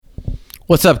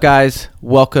What's up, guys?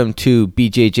 Welcome to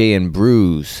BJJ and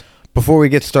Brews. Before we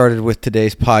get started with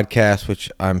today's podcast,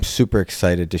 which I'm super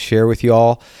excited to share with you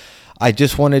all, I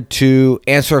just wanted to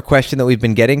answer a question that we've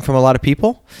been getting from a lot of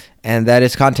people, and that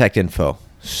is contact info.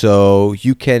 So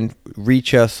you can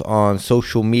reach us on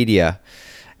social media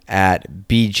at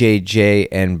BJJ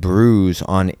and Brews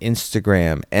on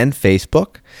Instagram and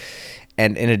Facebook.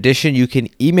 And in addition, you can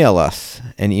email us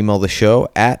and email the show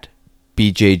at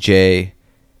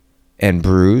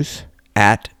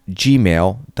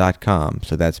bjjandbrews@gmail.com.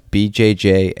 So that's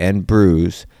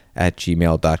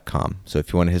bjjandbrews@gmail.com. So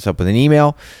if you want to hit us up with an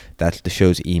email, that's the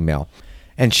show's email.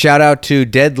 And shout out to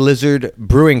Dead Lizard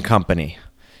Brewing Company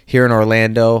here in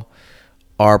Orlando.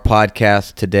 Our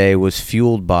podcast today was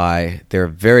fueled by their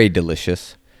very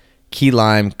delicious Key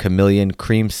Lime Chameleon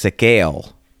Creamsicle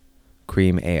Ale.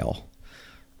 Cream Ale.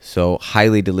 So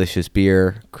highly delicious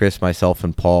beer. Chris, myself,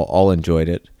 and Paul all enjoyed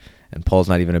it. And Paul's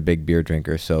not even a big beer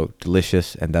drinker, so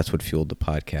delicious, and that's what fueled the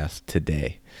podcast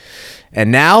today.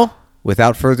 And now,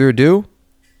 without further ado,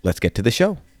 let's get to the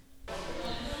show.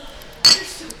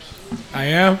 I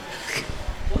am?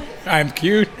 I'm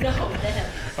cute?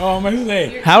 Oh, my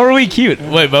say. How are we cute?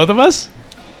 Wait, both of us?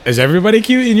 Is everybody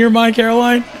cute in your mind,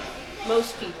 Caroline?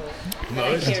 Most people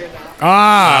that I care about.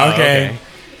 Ah, okay.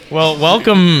 Well,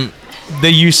 welcome the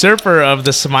usurper of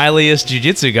the smiliest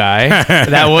jiu-jitsu guy.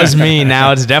 That was me.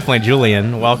 Now it's definitely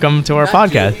Julian. Welcome to our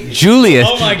podcast. Julius.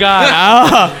 Oh, my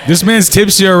God. This man's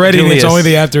tipsy already, and it's only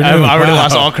the afternoon. I've already Wow.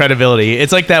 lost all credibility.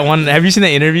 It's like that one. Have you seen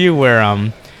that interview where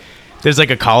there's like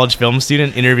a college film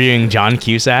student interviewing John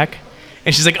Cusack?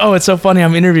 And she's like, oh, it's so funny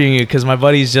I'm interviewing you because my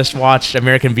buddies just watched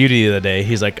American Beauty the other day.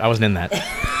 He's like, I wasn't in that.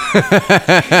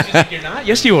 She's like, you're not?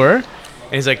 Yes, you were. And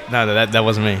he's like, no, that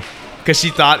wasn't me. Because she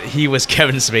thought he was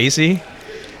Kevin Spacey.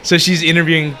 So she's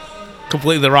interviewing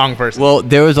completely the wrong person. Well,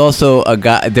 there was also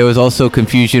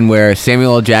confusion where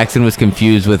Samuel L. Jackson was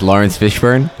confused with Lawrence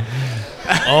Fishburne.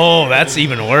 Oh, that's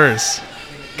even worse.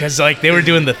 Because, like, they were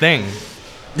doing the thing.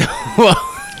 Well,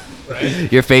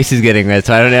 your face is getting red,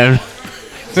 so I don't know.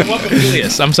 So welcome,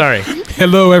 Julius. I'm sorry.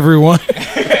 Hello, everyone.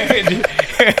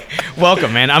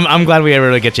 Welcome, man. I'm glad we were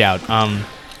able to get you out.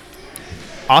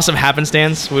 Awesome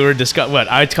happenstance. We were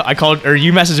I called, or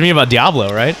you messaged me about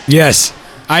Diablo, right? Yes.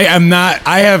 I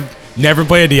have never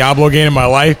played a Diablo game in my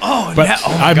life. Oh, but oh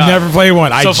my I've God. never played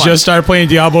one. I So fun. just started playing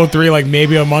Diablo 3 like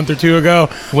maybe a month or two ago.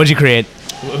 What'd you create?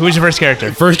 Who was your first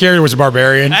character? First character was a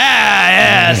barbarian.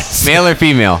 Yes. Male or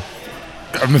female?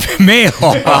 Male.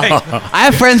 I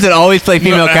have friends that always play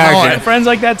female I characters. have friends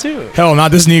like that too. Hell,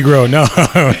 not this Negro. No.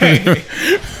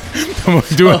 I'm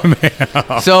doing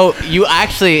male. So you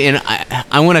actually, and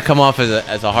I'm going to come off as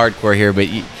a hardcore here, but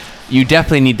you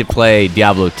definitely need to play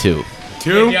Diablo 2.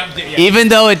 Two? Even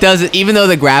though the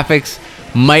graphics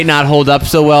might not hold up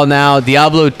so well now,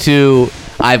 Diablo 2,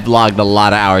 I've logged a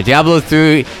lot of hours. Diablo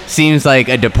 3 seems like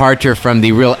a departure from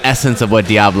the real essence of what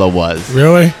Diablo was.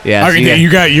 Really? Yeah, Okay,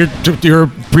 so you're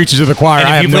preaching to the choir. And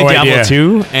I if have you play no Diablo idea.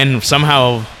 2 and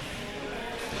somehow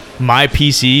my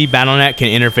PC Battle.net can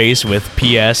interface with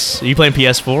PS. Are you playing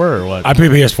PS4 or what? I play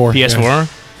PS4. PS4? yeah.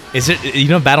 Is it? You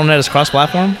know Battle.net is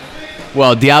cross-platform?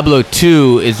 Well, Diablo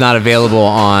 2 is not available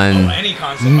on... Any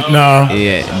console. No.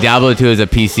 Yeah, Diablo 2 is a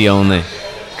PC only.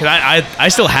 Because I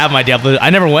still have my Diablo. I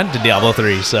never went to Diablo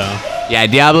 3, so. Yeah,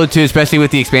 Diablo 2, especially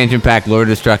with the expansion pack, Lord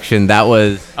of Destruction, that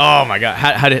was... Oh my God.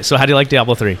 How do you like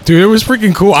Diablo 3? Dude, it was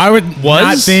freaking cool. I would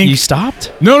not think... You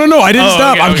stopped? No, I didn't Oh,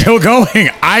 stop. okay, I'm okay. still going.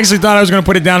 I actually thought I was going to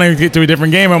put it down and get to a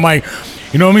different game. I'm like,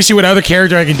 let me see what other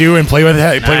character I can do and play with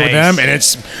with Nice. them. And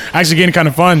it's actually getting kind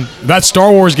of fun. That Star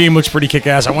Wars game looks pretty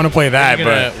kick-ass. I want to play that,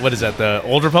 but... What is that, the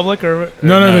Old Republic? or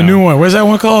No, the new one. What is that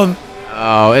one called?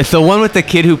 Oh, it's the one with the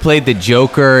kid who played the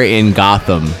Joker in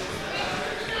Gotham.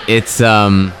 It's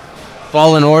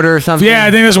Fallen Order or something. Yeah,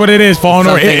 I think that's what it is. Fallen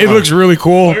Order. Something- It looks really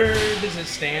cool. Where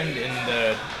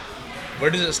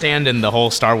does it stand in the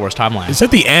whole Star Wars timeline? It's at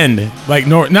the end. Like,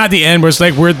 no, not the end, but it's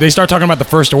like where they start talking about the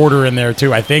First Order in there,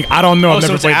 too, I think. I don't know. I've so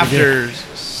never it's played the game.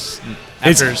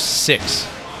 after 6.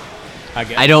 I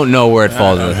guess. I don't know where it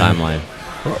falls in the timeline.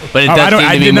 But it does seem to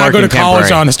I be did more not go to college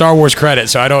contemporary. on the Star Wars credit,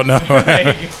 so I don't know.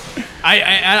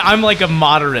 I'm like a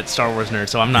moderate Star Wars nerd,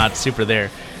 so I'm not super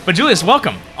there. But Julius,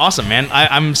 welcome. Awesome, man.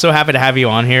 I'm so happy to have you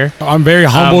on here. I'm very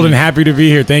humbled and happy to be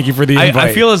here. Thank you for the invite.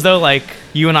 I feel as though like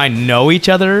you and I know each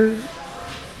other,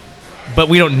 but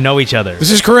we don't know each other.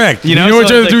 This is correct. You know, each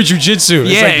so other like- through jiu-jitsu.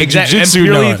 It's Yeah, like the exactly. And jiu-jitsu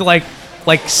purely knowing.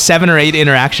 like 7 or 8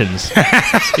 interactions.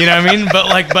 You know what I mean?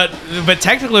 But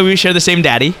technically we share the same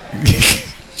daddy,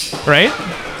 right?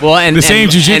 Well, and the same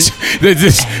jiu-jitsu.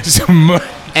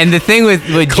 And the thing with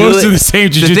Close to the same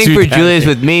the thing jiu-jitsu for daddy. Julius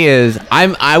with me is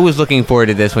I was looking forward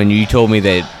to this when you told me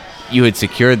that you had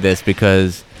secured this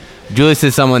because Julius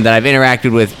is someone that I've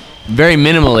interacted with very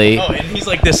minimally. Oh, and he's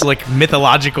like this like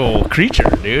mythological creature,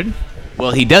 dude.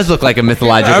 Well, he does look like a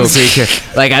mythological creature.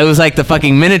 Like I was like the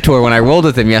fucking Minotaur when I rolled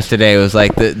with him yesterday. It was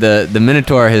like the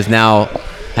Minotaur has now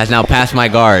passed my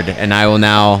guard, and I will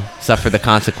now suffer the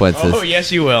consequences. Oh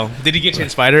yes, you will. Did he get you in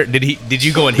spider? Did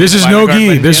you go in? This is no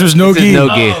gi. This was no gi.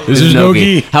 This is no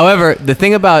gi. However, the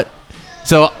thing about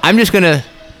I'm just gonna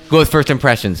go with first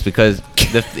impressions because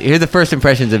here are the first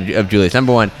impressions of Julius.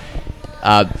 Number one,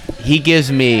 he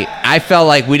gives me. I felt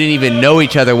like we didn't even know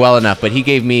each other well enough, but he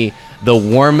gave me the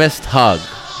warmest hug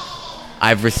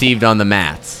I've received on the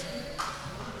mats.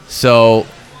 So,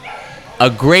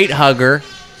 a great hugger,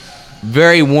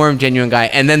 very warm, genuine guy.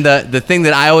 And then the thing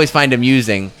that I always find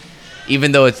amusing,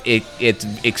 even though it's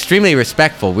extremely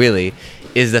respectful, really,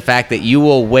 is the fact that you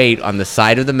will wait on the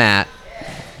side of the mat,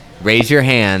 raise your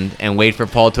hand, and wait for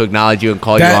Paul to acknowledge you and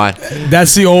call you on.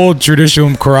 That's the old traditional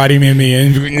karate mimi,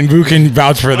 and Vu can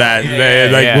vouch for that.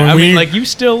 I mean, like you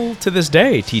still to this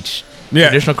day teach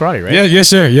traditional karate, right? Yeah, yes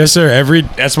sir.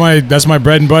 That's my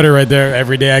bread and butter right there.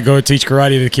 Every day I go teach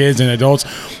karate to the kids and adults.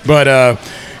 But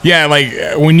like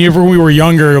whenever we were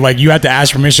younger, like you had to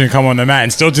ask permission to come on the mat,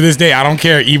 and still to this day I don't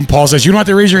care. Even Paul says you don't have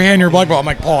to raise your hand. You're a black belt. I'm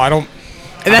like, Paul, I don't.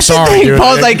 And that's sorry, the thing. dude.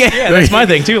 Paul's like, yeah, that's my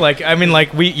thing too. Like, I mean,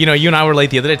 like you and I were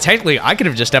late the other day. Technically, I could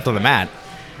have just stepped on the mat,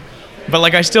 but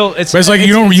like I still, But it's like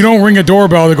you don't ring a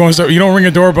doorbell to go you don't ring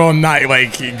a doorbell and not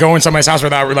like go in somebody's house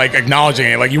without like acknowledging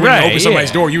it. Like you wouldn't open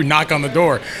somebody's door, you knock on the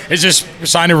door. It's just a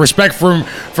sign of respect for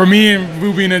me and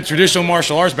Vu being in a traditional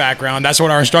martial arts background. That's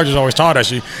what our instructors always taught us.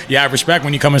 You have respect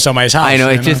when you come in somebody's house. I know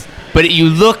it's just, but you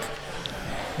look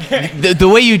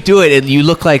the way you do it. You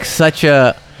look like such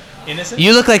a. innocent.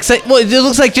 You look like it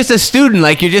looks like just a student.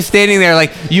 Like you're just standing there.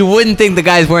 Like you wouldn't think the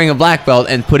guy's wearing a black belt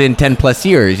and put in 10+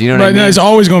 years. You know what I mean? No, it's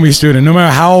always going to be a student. No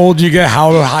matter how old you get,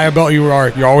 how high a belt you are,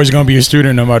 you're always going to be a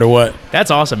student no matter what.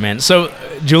 That's awesome, man. So,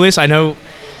 Julius, I know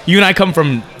you and I come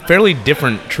from fairly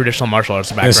different traditional martial arts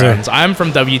backgrounds. Yes, sir. I'm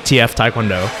from WTF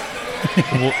Taekwondo.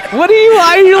 Why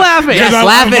are you laughing? Yes,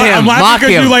 laugh at him, I'm laughing mock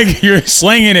because him. you're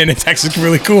slinging it, and it's actually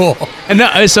really cool. And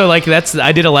no, so like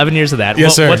I did 11 years of that.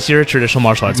 Yes, sir. What's your traditional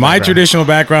martial arts My background? traditional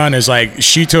background is like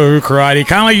Shito karate,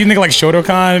 kind of like you think like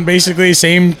Shotokan, basically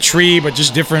same tree but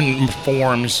just different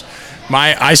forms.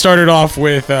 I started off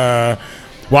with I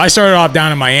started off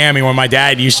down in Miami where my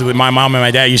mom and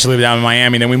my dad used to live down in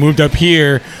Miami. Then we moved up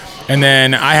here, and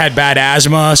then I had bad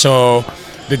asthma, so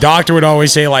the doctor would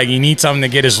always say, like, you need something to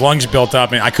get his lungs built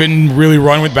up. And I couldn't really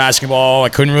run with basketball. I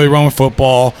couldn't really run with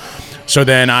football. So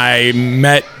then I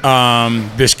met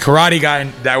this karate guy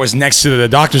that was next to the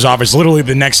doctor's office, literally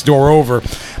the next door over.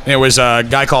 And it was a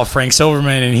guy called Frank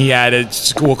Silverman, and he had a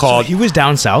school called... So he was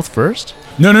down south first?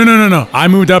 No. I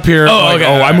moved up here.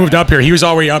 I moved up here. He was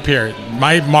already up here.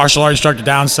 My martial arts instructor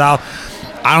down south,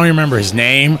 I don't even remember his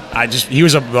name. He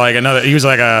was like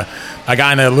a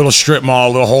guy in a little strip mall,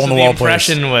 a little hole in the wall place.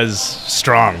 The impression was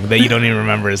strong that you don't even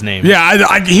remember his name.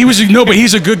 Yeah, he was but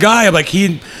he's a good guy. Like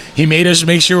he made us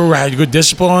make sure we had good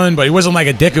discipline, but he wasn't like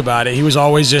a dick about it. He was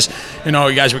always just, you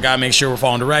guys, we gotta make sure we're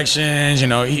following directions.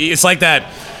 It's like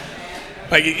that.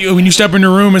 Like when you step in the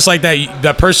room, it's like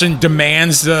that person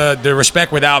demands the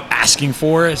respect without asking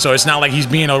for it. So it's not like he's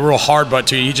being a real hard butt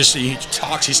to you. He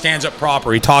talks, he stands up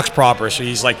proper, he talks proper. So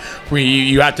he's like,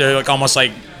 you have to like almost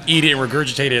like eat it and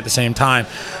regurgitate it at the same time.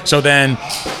 So then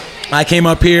I came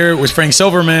up here with Frank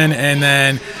Silverman, and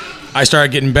then I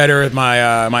started getting better at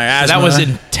my my asthma. That was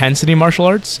Intensity Martial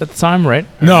Arts at the time, right?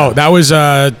 No, that was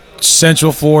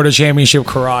Central Florida Championship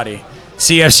Karate,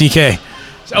 CFCK.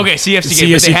 Okay,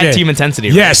 CFCK, but they had Team Intensity,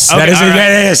 right? Yes, okay, that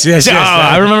is yes. Oh,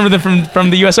 I remember them from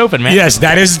the U.S. Open, man. Yes,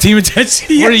 that is Team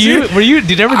Intensity. Were you?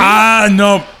 Did you ever do that?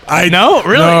 No. No?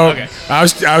 Really? No, Okay.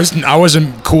 I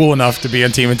wasn't cool enough to be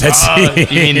on Team Intensity.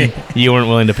 You mean you weren't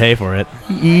willing to pay for it?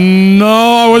 No,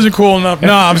 I wasn't cool enough.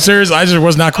 No, I'm serious. I just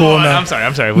was not cool enough.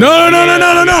 I'm sorry. No.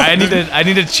 I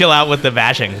need to chill out with the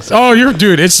bashing. So. Oh,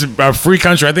 dude, it's a free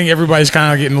country. I think everybody's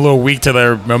kind of getting a little weak to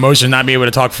their emotions, not being able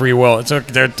to talk free will. It's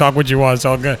okay. Talk what you want. It's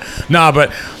all good. Nah,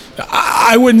 but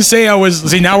I wouldn't say I was.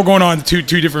 See, now we're going on two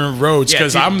different roads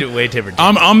because I'm way different.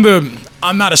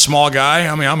 I'm not a small guy.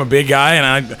 I mean, I'm a big guy,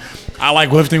 and I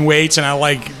like lifting weights, and I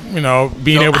like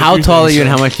being able to. How do tall are things. you and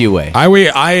how much do you weigh? I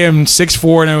am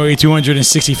 6'4" and I weigh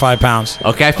 265 pounds.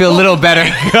 Okay, I feel a little better.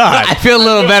 I feel a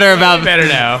little better about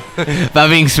now. about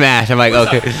being smashed. I'm like,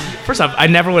 okay. First off, I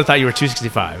never would have thought you were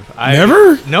 265.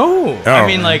 Never? No. Oh. I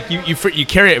mean, like you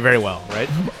carry it very well, right?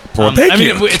 Well, thank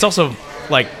you. It's also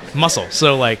like muscle,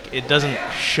 so like it doesn't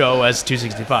show as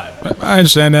 265. I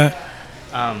understand that.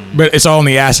 But it's all in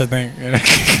the ass, I think.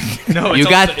 No, You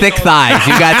got thick thighs.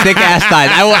 You got thick ass thighs.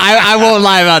 I won't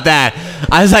lie about that.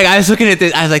 I was looking at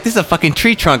this. I was like, this is a fucking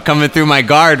tree trunk coming through my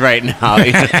guard right now.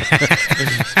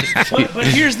 But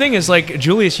here's the thing: is like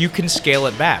Julius, you can scale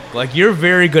it back. Like you're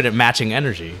very good at matching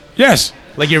energy. Yes.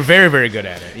 Like you're very, very good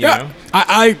at it. You know?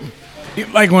 I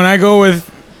like when I go with,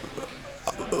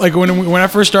 like when I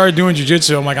first started doing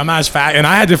jiu-jitsu, I'm like, I'm not as fat, and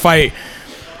I had to fight.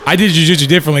 I did jiu-jitsu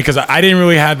differently because I didn't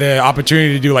really have the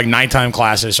opportunity to do like nighttime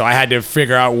classes, so I had to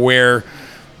figure out where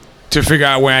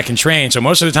I can train. So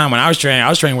most of the time when I was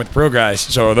training with pro guys.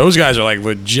 So those guys are like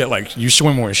legit, like you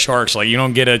swim with sharks. Like you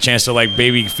don't get a chance to like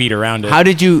baby feet around it. How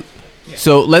did you?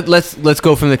 So let's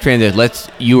go from the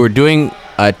transition. You were doing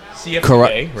a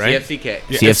CFCK, right? CFCK. Yeah,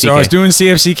 CFCK. So I was doing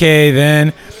CFCK,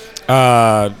 then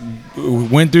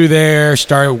went through there,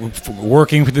 started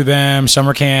working through them,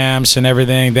 summer camps and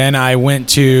everything. Then I went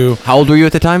to. How old were you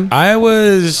at the time? I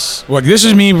was. Well, this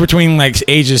was me between like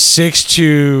ages 6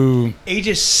 to.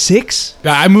 Ages 6?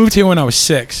 I moved here when I was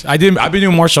 6. I've been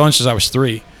doing martial arts since I was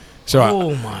 3. So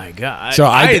Oh my god! So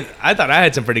I thought I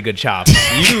had some pretty good chops.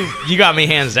 You got me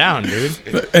hands down, dude.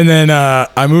 and then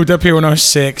I moved up here when I was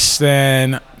 6.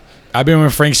 Then I've been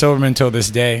with Frank Silverman till this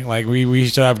day. Like we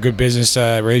still have good business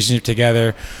relationship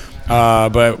together.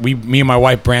 But me and my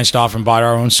wife branched off and bought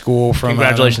our own school from.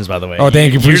 Congratulations, by the way. Oh,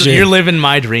 thank you. Appreciate You're it. living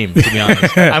my dream, to be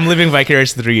honest. I'm living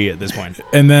vicariously through you at this point.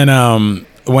 And then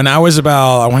when I was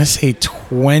about, I want to say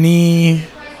 20,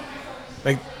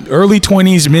 like early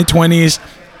 20s, mid 20s,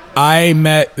 I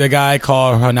met the guy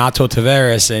called Renato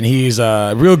Tavares, and he's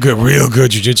a real good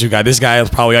jiu-jitsu guy. This guy is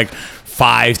probably like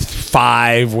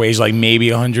 5'5", weighs like maybe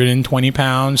 120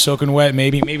 pounds, soaking wet,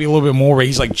 maybe a little bit more. But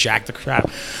he's like jacked the crap.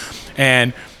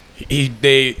 And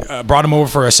they brought him over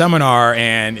for a seminar,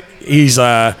 and he's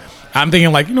I'm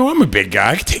thinking like, I'm a big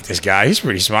guy. I can take this guy. He's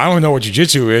pretty small. I don't know what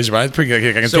jiu-jitsu is, but I think I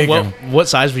can take him. What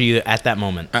size were you at that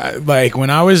moment? Like when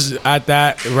I was at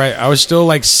that, right, I was still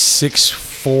like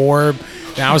 6'4",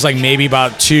 and I was like maybe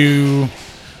about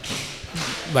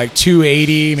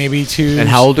 280, maybe 2. And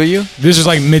how old are you? This is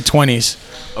like mid-20s.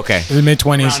 Okay. This is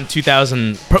mid-20s. Around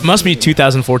 2000, must be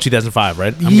 2004, 2005,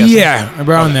 right? I'm guessing. Yeah,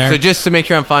 around there. So just to make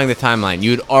sure I'm following the timeline,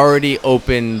 you'd already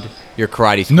opened your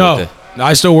karate school. No, I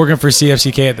was still working for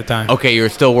CFCK at the time. Okay, you were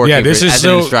still working Yeah, this is as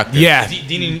still an instructor. Yeah.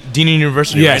 Dean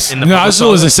University, Yes. right? No, I was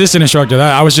still as assistant instructor.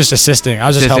 I was just assisting. I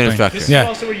was just Assistant helping. instructor. This Yeah. is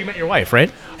also where you met your wife, right?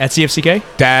 At CFCK?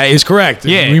 That is correct.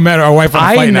 Yeah. We met our wife on a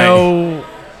I fight night. know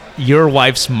your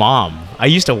wife's mom. I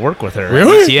used to work with her. at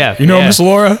Really? UCF. You know yeah. Miss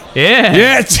Laura? Yeah.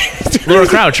 Yeah. Laura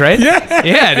Crouch, right? Yeah.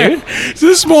 Yeah, dude. It's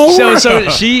a small world. So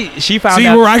she found See,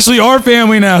 out. we're actually our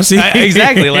family now. See?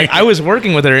 Exactly. Like I was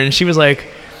working with her, and she was like,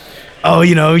 "Oh,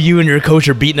 you and your coach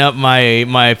are beating up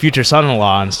my future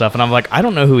son-in-law and stuff." And I'm like, "I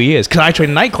don't know who he is," because I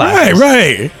train night classes.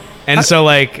 Right. And so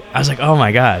like I was like, "Oh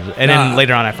my god!" And then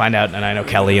later on, I find out, and I know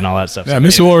Kelly and all that stuff. Yeah, So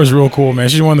Miss anyway. Laura's real cool, man.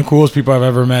 She's one of the coolest people I've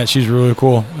ever met. She's really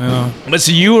cool. But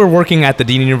so you were working at the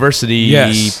Dean University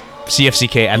Yes.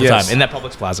 CFCK at the Yes. time in that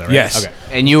Publix Plaza, right? Yes. Okay.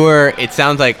 And you were, it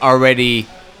sounds like already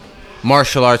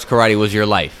martial arts karate was your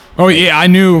life. Oh, yeah. I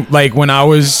knew, like, when I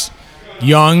was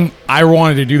young, I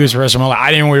wanted to do this for the rest of my life.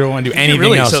 I didn't really want to do anything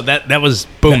Really? else. So that was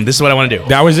boom. This is what I want to do.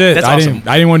 That was it. That's I awesome.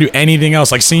 didn't want to do anything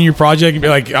else. Like senior project,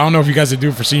 like I don't know if you guys would do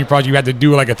it for senior project. You had to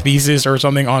do like a thesis or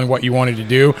something on what you wanted to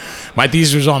do. My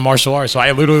thesis was on martial arts, so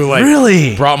I literally like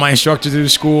Really? brought my instructor to the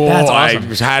school. That's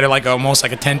awesome. I had like almost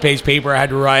like a 10-page paper I had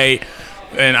to write,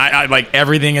 and I like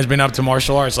everything has been up to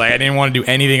martial arts. Like I didn't want to do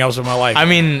anything else with my life. I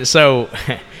mean, so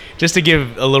just to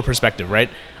give a little perspective, right?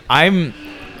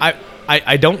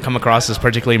 I don't come across as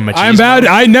particularly machismo. I'm bad.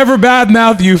 I never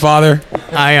badmouth you, father.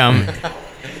 I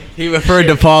He referred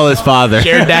to Paul as father.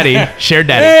 shared daddy.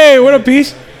 Hey, what up,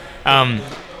 peace?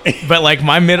 But like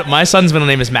my son's middle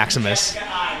name is Maximus.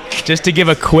 Just to give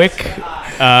a quick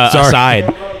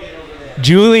aside,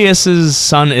 Julius's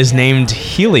son is named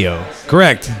Helio.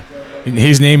 Correct.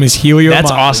 His name is Helio. That's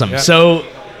Motley. awesome. Yeah. So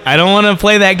I don't want to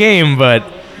play that game, but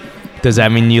does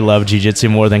that mean you love jiu-jitsu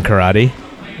more than karate?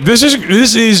 This is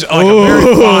like a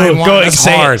very fine line. Go That's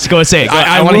say hard. it. Go say it.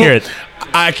 I want to will- hear it.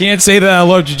 I can't say that I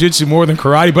love jiu-jitsu more than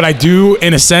karate, but I do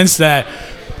in a sense that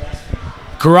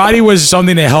karate was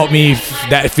something that helped me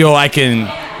that feel I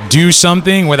can do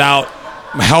something without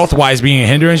health-wise being a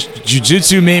hindrance.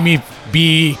 Jiu-jitsu made me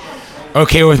be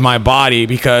okay with my body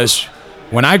because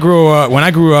when I grew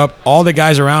up, all the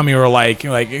guys around me were like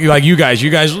you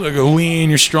guys look lean,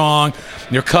 you're strong,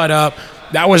 you're cut up.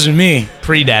 That wasn't me.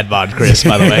 Pre-dad bod Chris,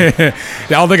 by the way.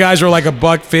 The other guys were like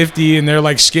 $150 and they're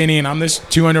like skinny, and I'm this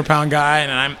 200-pound guy,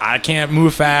 and I can't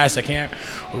move fast. I can't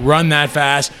run that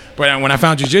fast. But when I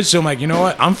found jiu-jitsu, I'm like, you know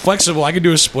what? I'm flexible. I can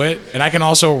do a split, and I can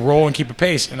also roll and keep a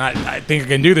pace. And I think I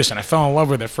can do this. And I fell in love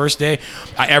with it. First day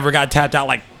I ever got tapped out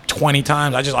like 20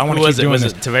 times. I want to keep doing Was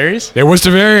this. it Tavares? It was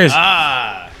Tavares.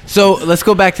 So let's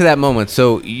go back to that moment.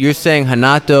 So you're saying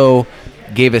Hanato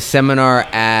gave a seminar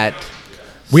at...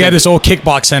 We had this old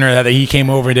kickbox center that he came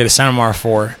over and did a seminar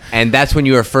for. And that's when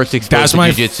you were first exposed to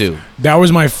jiu-jitsu. That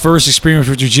was my first experience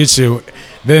with jiu-jitsu.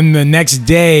 Then the next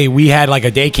day, we had like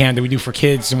a day camp that we do for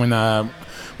kids when there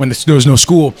was no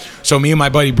school. So me and my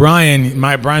buddy Brian,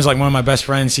 Brian's like one of my best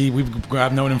friends.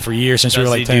 I've known him for years since we were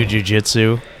like 10. Does he do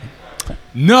jiu-jitsu?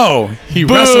 No, he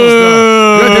wrestles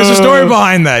though. There's a story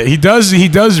behind that. He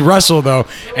does wrestle though,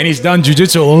 and he's done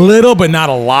jiu-jitsu a little, but not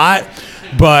a lot.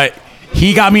 But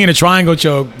he got me in a triangle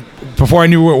choke before I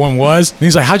knew what one was. And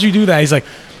he's like, "How'd you do that?" He's like,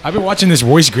 "I've been watching this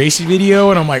Royce Gracie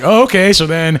video," and I'm like, "Oh, okay." So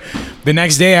then the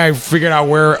next day, I figured out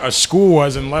where a school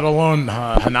was, and let alone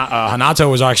Hanato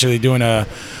was actually doing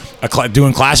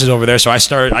doing classes over there. So I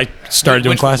started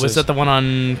doing classes. Was that the one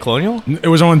on Colonial? It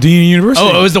was on Dean University.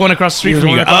 Oh, it was the one across the street It was from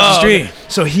the you. one across the street. Okay.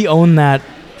 So he owned that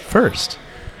first.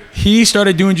 He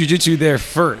started doing jiu-jitsu there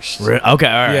first. Okay, all right. Yeah.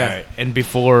 All right. And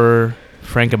before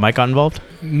Frank and Mike got involved?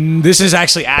 This is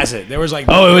actually as it. There was like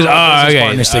Oh, it was- business okay.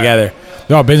 partners together.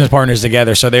 They're all business partners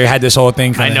together, so they had this whole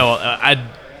thing. I kinda- know.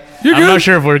 You're I'm good. not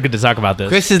sure if we're good to talk about this.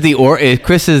 Chris is the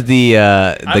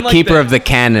I'm like keeper of the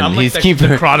canon. I'm like He's the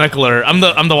keeper chronicler. I'm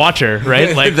the watcher,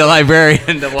 right? Like the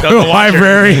librarian. The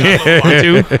library.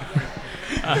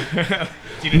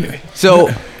 So,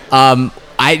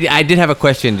 I did have a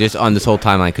question just on this whole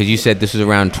timeline because you said this was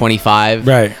around 25.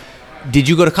 Right. Did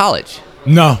you go to college?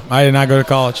 No, I did not go to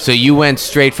college. So you went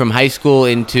straight from high school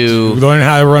into... Learning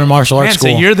how to run a martial arts Man, so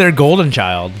school. you're their golden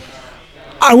child.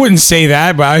 I wouldn't say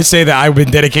that, but I'd say that I've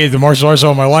been dedicated to martial arts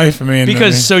all my life. I mean,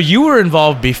 Because so you were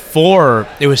involved before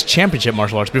it was championship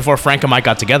martial arts, before Frank and Mike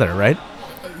got together, right?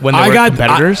 When they were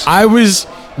competitors? I was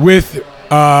with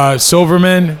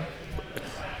Silverman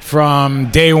from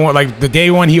day one. Like the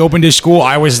day one he opened his school,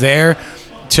 I was there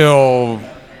till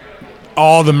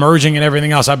all the merging and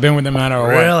everything else. I've been with him no matter what.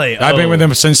 Really? I've been Oh. with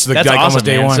him since That's like awesome, almost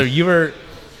day man. one. So you're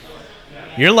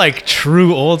like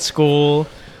true old school.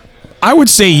 I would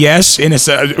say yes in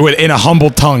a humble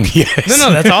tongue. Yes.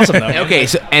 No, that's awesome though. Okay,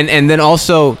 so and then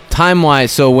also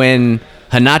time-wise, so when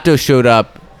Hanato showed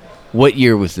up, what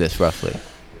year was this roughly?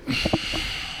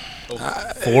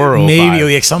 4 Maybe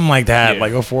like something like that, Yeah.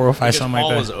 like 04, 05, something like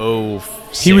that. was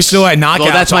 06. He was still at Knockouts.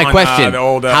 Well, that's my on, question. the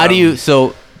old, How do you...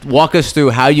 So walk us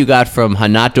through how you got from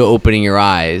Hanato opening your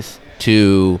eyes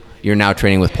to you're now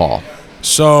training with Paul.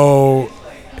 So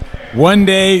one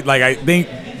day, like I think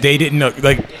they didn't know,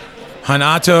 like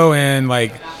Hanato and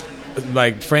like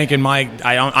Frank and Mike.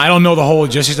 I don't know the whole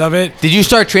logistics of it. Did you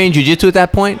start training jiu-jitsu at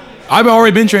that point? I've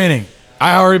already been training.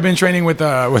 I already been training with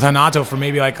Hanato for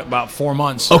maybe like about 4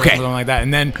 months. Okay. Or something like that.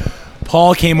 And then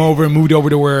Paul came over and moved over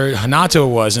to where Hanato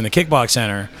was in the kickbox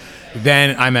center.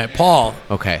 Then I met Paul.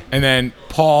 Okay. And then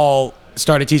Paul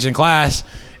started teaching class.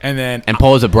 And then And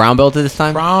Paul was a brown belt at this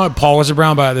time? Paul was a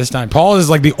brown belt at this time. Paul is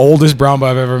like the oldest brown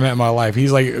belt I've ever met in my life. He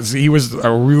was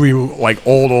a really like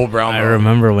old brown I belt.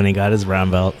 remember when he got his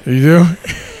brown belt. You do?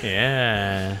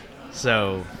 Yeah.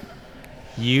 So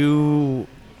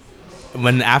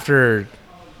when after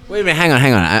Wait a minute, hang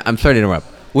on. I'm sorry to interrupt.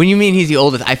 When you mean he's the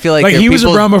oldest, I feel like Like there are he was a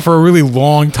people- brown belt for a really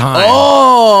long time.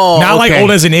 Oh, Not like okay.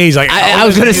 old as an age. Like I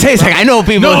was gonna say, it's like I know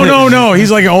people. No.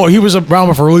 He's like he was a brown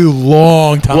belt for a really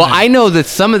long time. Well, I know that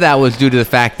some of that was due to the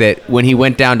fact that when he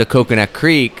went down to Coconut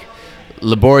Creek,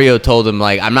 Laborio told him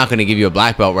like, "I'm not going to give you a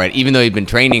black belt, right?" Even though he'd been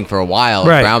training for a while,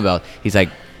 Right. brown belt. He's like,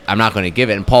 "I'm not going to give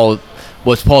it." And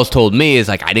what Paul's told me is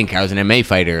like, "I didn't care. I was an MMA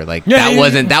fighter. Like Yeah,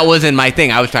 that wasn't my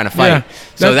thing. I was trying to fight." Yeah.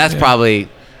 So That- that's probably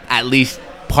at least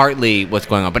partly what's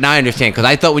going on. But now I understand because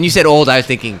I thought when you said old, I was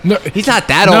thinking No, he's not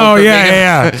that old. no, for yeah, being a-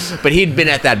 yeah. But he'd been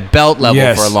at that belt level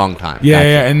Yes. for a long time. Yeah, Gotcha.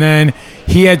 yeah. And then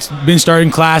he had been starting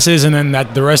classes, and then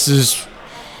the rest is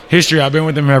history. I've been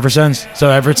with him ever since. So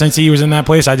ever since he was in that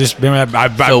place, I just been with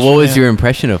him. So what was your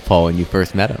impression of Paul when you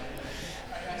first met him?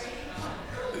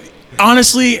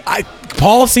 Honestly,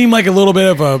 Paul seemed like a little bit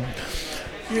of a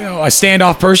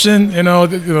standoff person.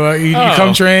 You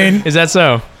come train. is that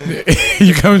so?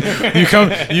 you come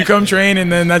train,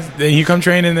 and then you come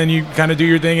train, and then you kind of do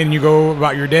your thing, and you go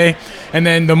about your day. And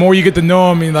then the more you get to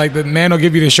know him, like the man will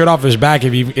give you the shirt off his back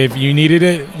if you needed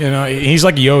it. He's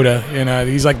like Yoda.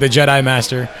 He's like the Jedi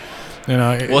Master.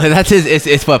 Well, that's his.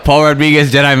 It's what Paul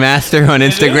Rodriguez Jedi Master on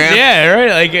Instagram. Yeah,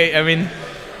 right. Like I mean,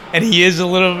 And he is a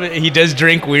little bit. He does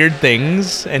drink weird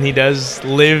things, and he does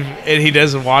live, and he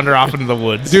does wander off into the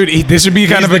woods. Dude, this would be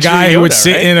kind He's of a the guy true who would Yoda,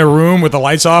 sit right? in a room with the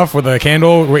lights off with a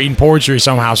candle reading poetry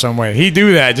somehow, some way. He'd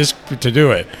do that just to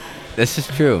do it. This is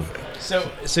true.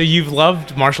 So you've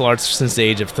loved martial arts since the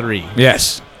age of 3.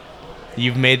 Yes.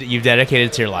 You've dedicated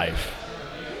it to your life,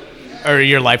 or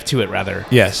your life to it rather.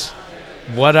 Yes.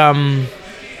 What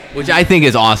Which I think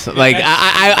is awesome. Like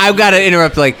I've got to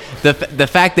interrupt. Like the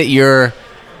fact that you're.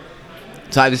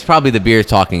 So it's probably the beer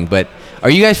talking, but are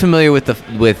you guys familiar with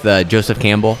Joseph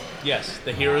Campbell? Yes,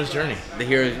 the hero's journey. The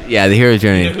hero's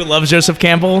journey. You know who loves Joseph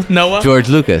Campbell? Noah. George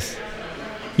Lucas.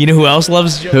 You know who else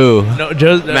loves? Who? No,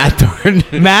 Matt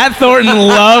Thornton. Matt Thornton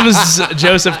loves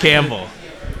Joseph Campbell.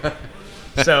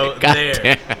 So God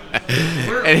there.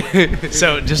 damn.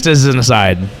 So just as an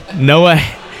aside,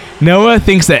 Noah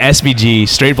thinks that SBG,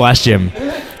 Straight Blast Gym,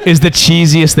 is the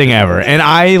cheesiest thing ever, and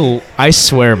I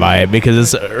swear by it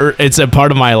because it's a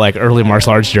part of my like early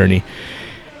martial arts journey,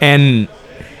 and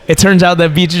it turns out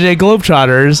that BJJ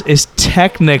Globetrotters is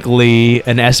technically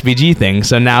an SBG thing.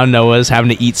 So now Noah's having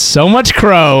to eat so much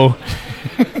crow,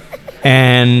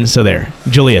 and so there,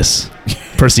 Julius,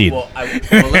 proceed. Well,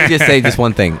 let me just say just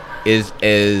one thing is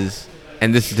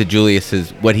and this is to Julius's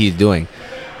what he's doing.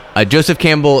 Joseph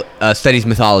Campbell studies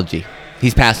mythology.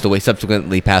 He's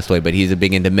subsequently passed away, but he's a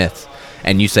big into myths.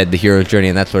 And you said the hero's journey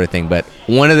and that sort of thing. But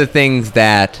one of the things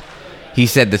that he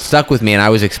said that stuck with me, and I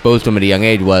was exposed to him at a young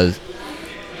age, was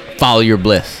follow your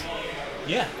bliss.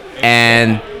 Yeah.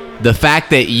 And the fact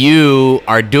that you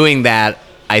are doing that,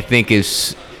 I think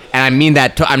is, and I mean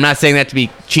that, I'm not saying that to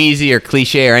be cheesy or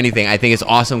cliche or anything. I think it's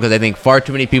awesome because I think far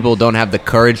too many people don't have the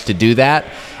courage to do that.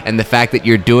 And the fact that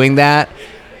you're doing that,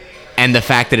 and the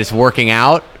fact that it's working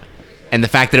out, and the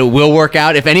fact that it will work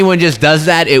out. If anyone just does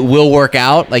that, it will work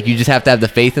out. Like, you just have to have the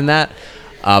faith in that.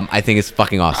 I think it's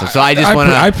fucking awesome. So I just want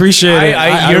to... I appreciate it.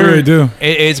 I really do.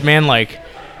 It's, man, like,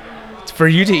 for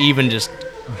you to even just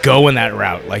go in that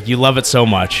route, like, you love it so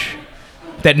much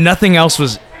that nothing else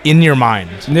was in your mind.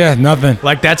 Yeah, nothing.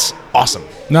 Like, that's awesome.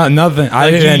 Nothing.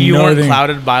 Like, you weren't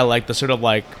clouded by, like, the sort of,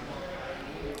 like,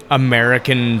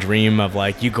 American dream of,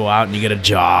 like, you go out and you get a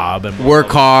job and work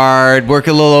hard, work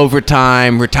a little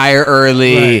overtime, retire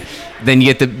early, right. Then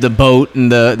you get the boat and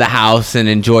the house and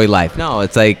enjoy life. No,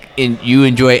 it's like you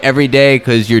enjoy every day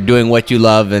because you're doing what you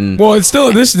love. And well, it's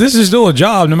still this is still a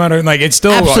job, no matter, like, it's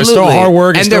still Absolutely. Hard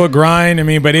work, it's still a grind. I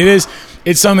mean, but it's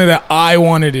something that I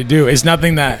wanted to do. It's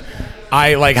nothing that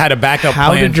I like had a backup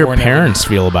plan. How did your parents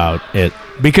feel about it?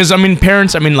 Because I mean,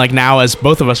 like, now, as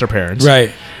both of us are parents,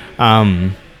 right?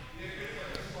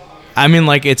 I mean,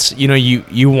 like, it's, you know,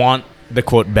 you want the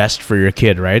quote best for your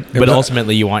kid, right? But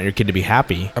ultimately you want your kid to be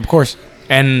happy. Of course.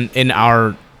 And in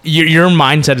your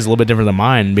mindset is a little bit different than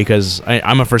mine, because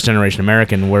I'm a first generation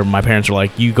American where my parents were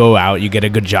like, you go out, you get a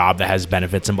good job that has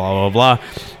benefits and blah, blah, blah.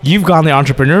 You've gone the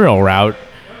entrepreneurial route.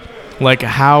 Like,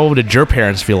 how did your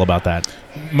parents feel about that?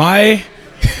 This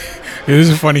is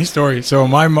a funny story. So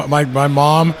my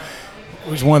mom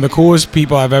was one of the coolest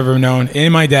people I've ever known,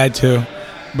 and my dad too.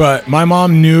 But my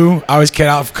mom knew I was cut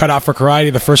out for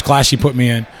karate the first class she put me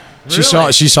in.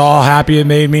 Really? She saw how happy it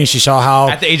made me. She saw how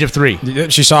at the age of 3.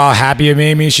 She saw how happy it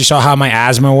made me. She saw how my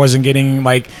asthma wasn't getting,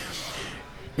 like,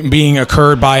 being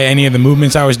occurred by any of the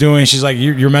movements I was doing. She's like,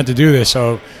 you're meant to do this.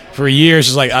 So for years,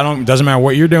 she's like, doesn't matter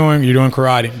what you're doing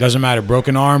karate. Doesn't matter,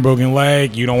 broken arm, broken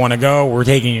leg, you don't want to go, we're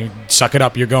taking you. Suck it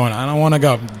up, you're going. I don't want to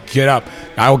go. Get up.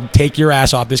 I will take your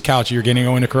ass off this couch. You're going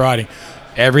to karate.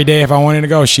 Every day, if I wanted to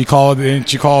go, she called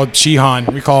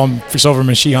Shihan. We call him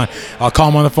Silverman Shihan. I'll call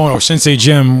him on the phone. Or Sensei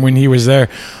Jim, when he was there.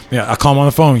 Yeah, I'll call him on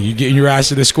the phone. You get your ass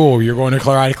to the school. You're going to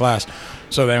karate class.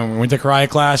 So then we went to karate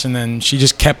class, and then she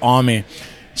just kept on me.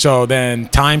 So then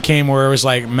time came where it was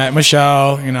like, met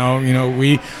Michelle. You know,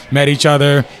 we met each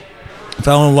other,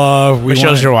 fell in love.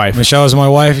 Michelle's your wife. Michelle is my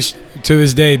wife. To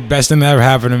this day, best thing that ever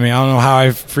happened to me. I don't know how I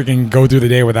freaking go through the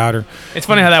day without her. It's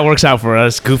funny how that works out for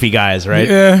us goofy guys, right?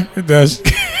 Yeah, it does.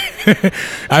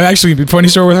 I actually, funny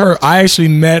story with her. I actually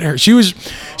met her. She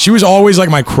was always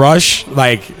like my crush.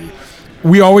 Like,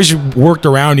 we always worked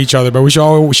around each other, but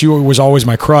she was always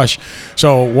my crush.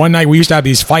 So one night we used to have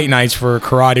these fight nights for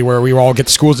karate where we would all get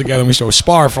to schools together and we used to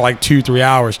spar for like 2-3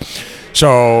 hours.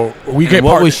 So we get.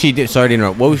 What was she? Sorry to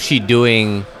interrupt. What was she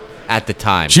doing at the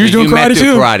time? She was doing karate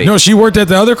too. Karate. No, she worked at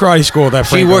the other karate school.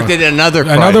 She worked at another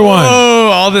one. Oh,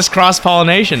 all this cross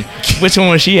pollination. Which one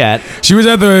was she at? She was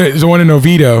at the one in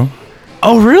Oviedo.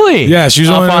 Oh, really? Yeah, she was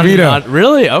the one in Oviedo.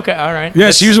 Really? Okay, all right.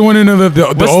 Yeah, she was the one in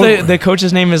the what's the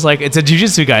coach's name? Is like, it's a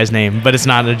jiu-jitsu guy's name, but it's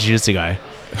not a jiu-jitsu guy.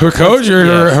 Her coach or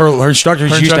her instructor?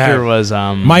 Her instructor was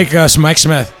Mike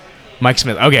Smith. Mike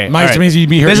Smith. Okay. Mike all right. Smith, you'd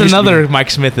be here. There's used to be another here. Mike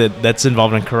Smith that's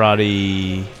involved in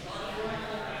karate.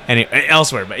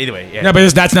 Elsewhere, but either way, yeah. No,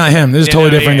 but that's not him. This is a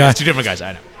totally different guy. It's two different guys.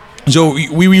 I know. So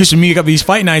we used to meet up these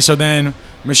fight nights. So then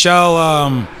Michelle,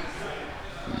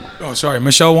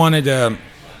 Michelle wanted to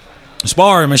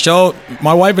spar. Michelle,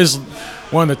 my wife is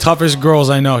one of the toughest girls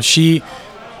I know. She's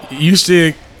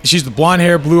the blonde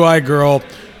hair, blue eyed girl.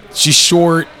 She's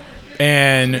short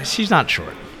and She's not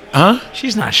short. huh?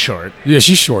 She's not short. Yeah,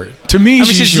 she's short. To me, I mean,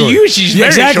 she's to short. you, she's Yeah,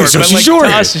 very exactly. short. So but she's like, short.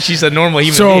 To us, she's a normal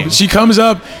human So being. she comes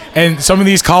up, and some of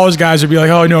these college guys would be like,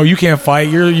 "Oh no, you can't fight.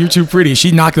 You're too pretty."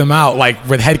 She knocked them out like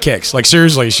with head kicks. Like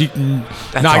seriously, she knocked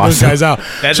those awesome. guys out.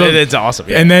 That's awesome.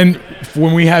 Yeah. And then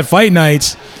when we had fight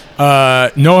nights,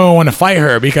 no one wanted to fight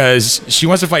her because she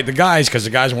wants to fight the guys because the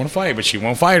guys want to fight, but she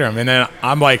won't fight them. And then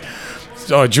I'm like,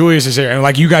 "Oh, Julius is here," and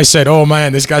like you guys said, "Oh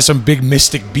man, this guy's some big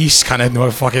mystic beast kind of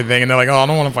motherfucking thing," and they're like, "Oh, I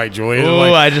don't want to fight Julius." Oh,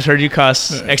 Like, I just heard you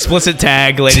cuss. Explicit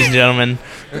tag, ladies and gentlemen.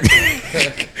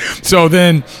 So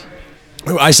then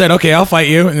I said, "Okay, I'll fight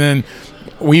you," and then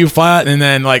we fought, and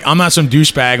then like I'm not some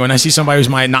douchebag. When I see somebody who's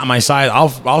not my size,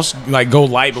 I'll like go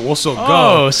light, but we'll still Oh,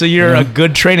 go. so you're a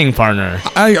good training partner.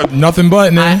 I got nothing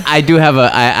but man. I do have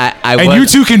And you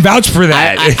two can vouch for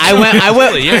that. I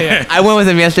went Yeah, yeah. I went with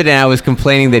him yesterday, and I was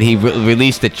complaining that he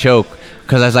released the choke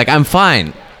because I was like, I'm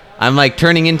fine. I'm like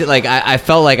turning into like I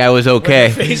felt like I was okay.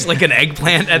 Face like an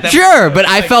eggplant at that Sure, but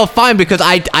I felt fine because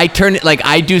I turn it like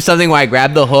I do something where I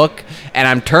grab the hook and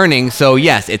I'm turning. So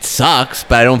yes, it sucks,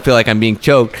 but I don't feel like I'm being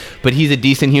choked. But he's a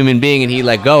decent human being, and he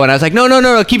let go, and I was like,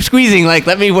 no, keep squeezing. Like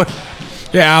let me work.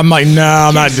 Yeah, I'm like, no,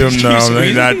 I'm not doing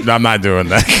squeezing. I'm not doing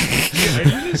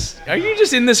that. Are you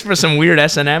just in this for some weird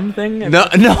S&M thing? No.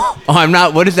 Oh, I'm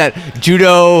not. What is that?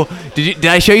 Judo? Did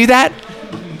I show you that?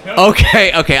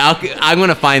 Okay. I'm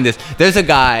gonna find this. There's a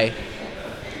guy.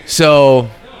 So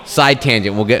side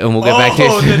tangent. We'll get back to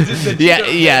it.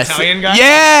 Yes. Italian guy?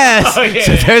 Yes. Oh, yeah,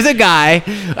 So yeah. there's a guy.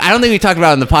 I don't think we talked about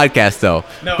it on the podcast though.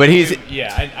 No, but he's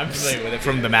I'm familiar with it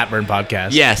from the Matt Burn podcast.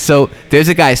 yeah. So there's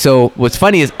a guy. So what's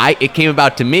funny is it came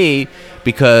about to me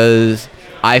because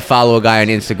I follow a guy on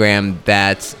Instagram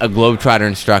that's a Globetrotter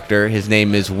instructor. His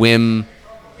name is Wim.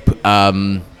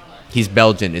 He's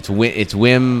Belgian. It's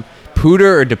Wim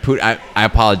Pooter or De Pooter. I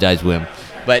apologize, Wim,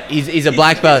 but he's a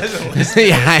black belt.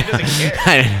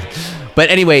 Yeah, but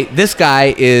anyway, this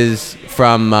guy is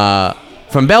from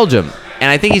Belgium,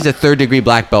 and I think he's a 3rd degree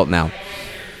black belt now.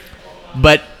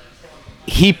 But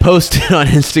he posted on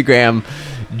Instagram,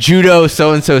 "Judo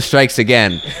so and so strikes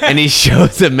again," and he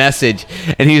shows a message,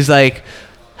 and he's like,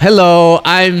 "Hello,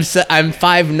 I'm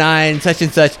 5'9", such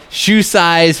and such, shoe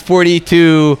size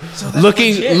 42,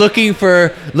 looking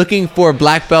for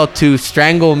black belt to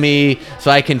strangle me so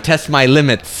I can test my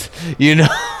limits, you know."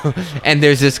 And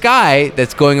there's this guy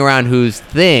that's going around whose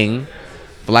thing,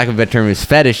 for lack of a better term, his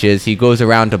fetish is he goes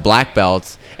around to black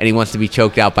belts and he wants to be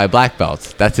choked out by black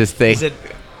belts. That's his thing.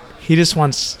 He just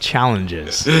wants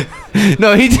challenges.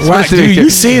 No, he just Wow, wants to be dude, you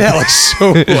choked. say that like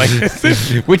so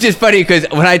like. Which is funny because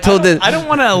when I told I don't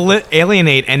want to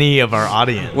alienate any of our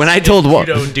audience. when I told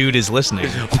Judo dude is listening.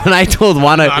 when I told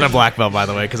Juana, Not a black belt, by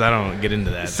the way, because I don't get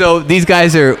into that. so these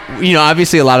guys are,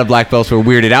 obviously a lot of black belts were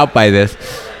weirded out by this,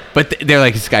 but they're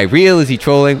like, is this guy real? Is he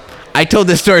trolling? I told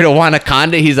this story to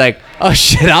Wanaconda. He's like, oh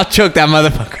shit, I'll choke that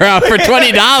motherfucker out for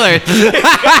 $20.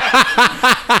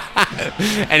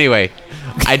 Anyway,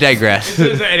 I digress.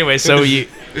 Anyway,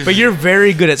 but you're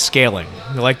very good at scaling.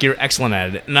 Like you're excellent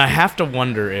at it, and I have to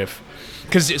wonder if,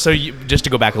 just to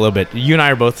go back a little bit, you and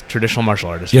I are both traditional martial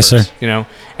artists. Yes, first, sir.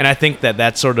 And I think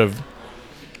that sort of,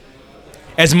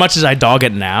 as much as I dog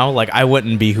it now, like I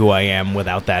wouldn't be who I am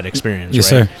without that experience.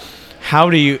 Yes, right? sir. How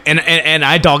do you and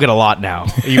I dog it a lot now.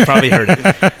 You probably heard it,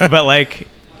 but like.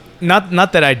 Not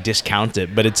that I discount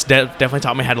it, but it's definitely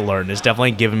taught me how to learn. It's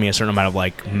definitely given me a certain amount of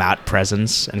like mat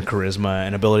presence and charisma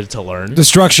and ability to learn. The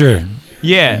structure.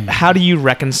 Yeah. How do you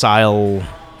reconcile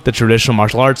the traditional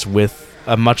martial arts with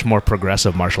a much more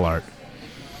progressive martial art?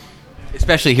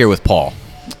 Especially here with Paul.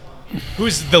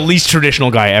 Who's the least traditional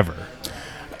guy ever?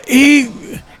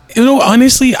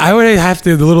 Honestly, I would have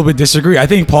to a little bit disagree. I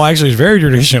think Paul actually is very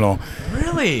traditional.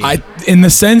 Really? In the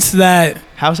sense that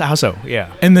How so?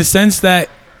 Yeah.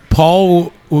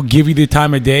 Paul will give you the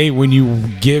time of day when you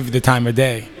give the time of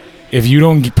day. If you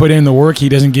don't put in the work, he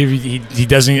doesn't give you. He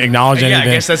doesn't acknowledge anything.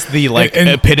 I guess that's the And-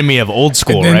 epitome of old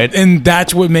school, right? And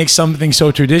that's what makes something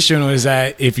so traditional is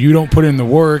that if you don't put in the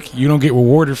work, you don't get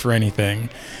rewarded for anything.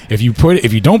 If you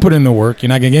don't put in the work, you're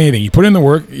not gonna get anything. You put in the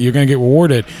work, you're gonna get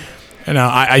rewarded. And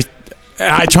I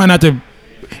try not to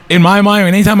in my mind,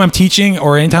 anytime I'm teaching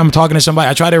or anytime I'm talking to somebody,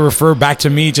 I try to refer back to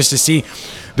me just to see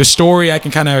the story I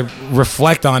can kind of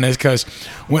reflect on this. Because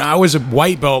when I was a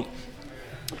white belt,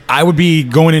 I would be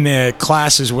going into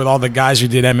classes with all the guys who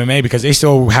did MMA because they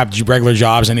still have regular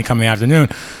jobs and they come in the afternoon.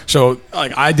 So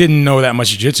like I didn't know that much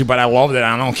jiu-jitsu, but I loved it.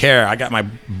 I don't care. I got my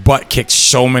butt kicked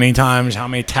so many times, how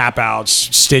many tap outs,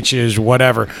 stitches,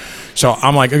 whatever. So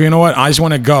I'm like, okay, you know what? I just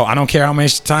want to go. I don't care how many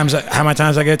times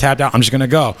I get tapped out. I'm just going to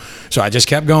go. So I just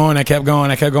kept going. I kept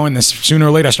going. Then sooner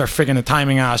or later, I start figuring the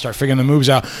timing out. I start figuring the moves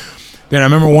out. Then I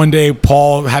remember one day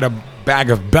Paul had a bag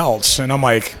of belts and I'm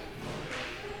like,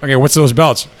 okay, what's those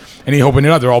belts? And he opened it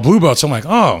up. They're all blue belts. I'm like,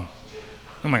 oh.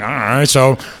 I'm like, all right.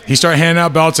 So he started handing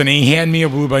out belts, and he handed me a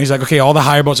blue belt. He's like, okay, all the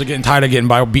higher belts are getting tired of getting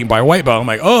beaten by a white belt. I'm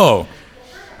like, oh,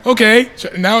 okay. So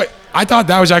now I thought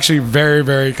that was actually very,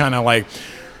 very kind of like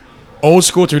old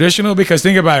school traditional, because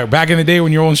think about it. Back in the day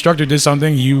when your old instructor did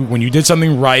something, when you did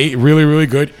something right, really, really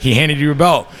good, he handed you a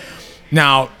belt.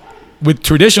 Now, with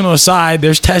traditional aside,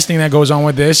 there's testing that goes on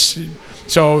with this.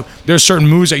 So there's certain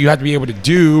moves that you have to be able to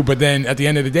do, but then at the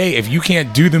end of the day, if you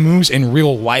can't do the moves in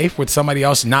real life with somebody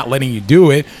else not letting you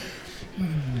do it,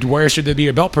 where should there be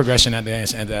a belt progression at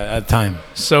the time?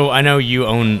 So I know you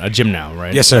own a gym now,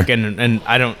 right? Yes, sir. Like, and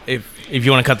I don't. If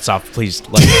you want to cut this off, please do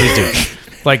it.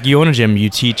 Like, you own a gym, you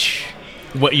teach.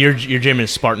 What your gym is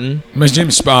Spartan? My gym,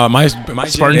 my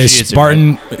Spartan gym is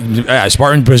Jiu-Jitsu.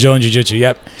 Spartan Brazilian Jiu-Jitsu.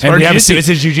 Yep. Spartan Jiu-Jitsu. It's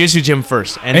a Jiu-Jitsu gym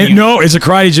first. No, it's a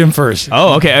karate gym first.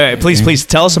 Oh, okay. All right. Please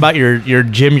tell us about your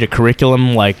gym, your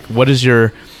curriculum. Like, what's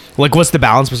the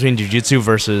balance between Jiu-Jitsu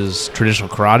versus traditional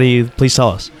karate? Please tell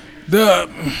us. Now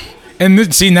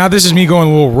this is me going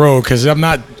a little rogue because I'm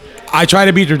not. I try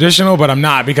to be traditional, but I'm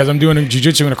not, because I'm doing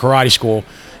Jiu-Jitsu in a karate school.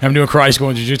 I'm doing karate school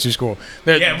and jiu-jitsu school.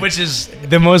 Which is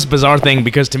the most bizarre thing,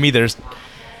 because to me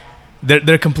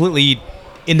they're completely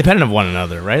independent of one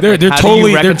another, right? They're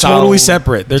totally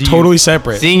separate. They're totally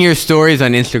separate. Seeing your stories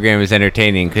on Instagram is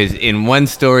entertaining, because in one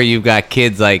story you've got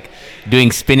kids like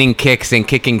doing spinning kicks and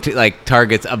kicking like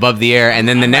targets above the air, and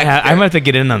then the next I'm gonna have to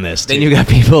get in on this. Then you got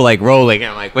people like rolling.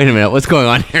 I'm like, wait a minute, what's going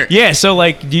on here? Yeah. So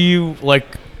like, do you like?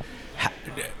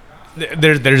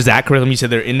 There's that curriculum. You said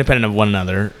they're independent of one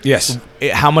another. Yes.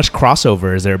 How much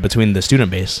crossover is there between the student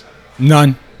base?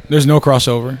 None. There's no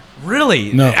crossover.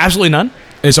 Really? No. Absolutely none?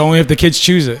 It's only if the kids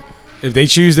choose it. If they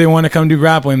choose they want to come do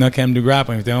grappling, they'll come do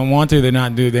grappling. If they don't want to, they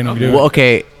don't do it. Well,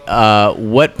 okay.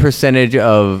 What percentage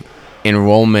of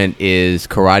enrollment is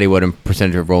karate? What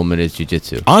percentage of enrollment is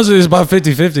jiu-jitsu? Honestly, it's about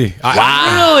 50-50.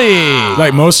 Wow.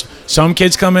 Really? Like some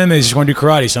kids come in, they just want to do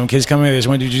karate. Some kids come in, they just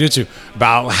want to do jiu-jitsu.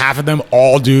 About half of them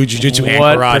all do jiu-jitsu and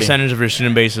karate. What percentage of your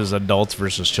student base is adults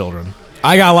versus children?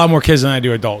 I got a lot more kids than I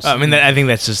do adults. I mean, I think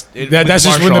that's just that's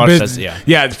just when the business.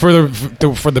 Yeah, for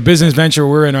the business venture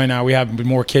we're in right now, we have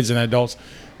more kids than adults.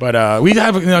 But we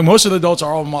have most of the adults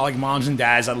are all like moms and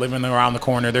dads that live around the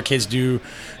corner. Their kids do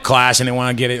class and they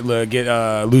want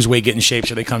to lose weight, get in shape,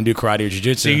 so they come do karate or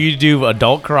jiu-jitsu. So you do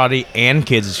adult karate and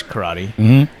kids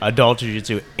karate, adult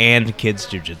jiu-jitsu and kids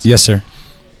jiu-jitsu. Yes, sir.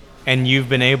 And you've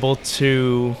been able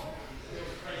to.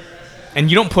 And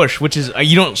you don't push, which is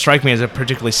you don't strike me as a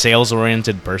particularly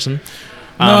sales-oriented person.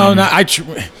 No,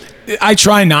 I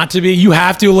try not to be. You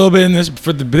have to a little bit in this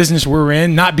for the business we're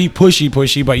in. Not be pushy,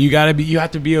 but you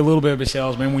have to be a little bit of a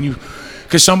salesman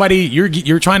because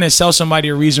you're trying to sell somebody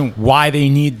a reason why they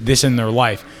need this in their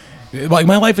life. Like,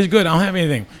 my life is good. I don't have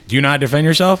anything. Do you not defend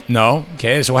yourself? No.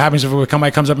 Okay. So what happens if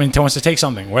somebody comes up and wants to take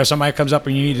something? What if somebody comes up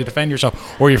and you need to defend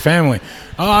yourself or your family?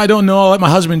 Oh, I don't know. I'll let my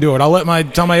husband do it. I'll let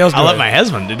somebody else do it. I'll let my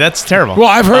husband do it. That's terrible. Well,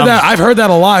 I've heard that. I've heard that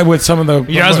a lot with some of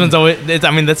the. Your husband's always.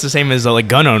 That's the same as like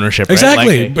gun ownership. Right?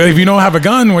 Exactly. Like, but if you don't have a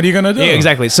gun, what are you gonna do? Yeah,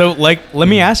 exactly. So like, let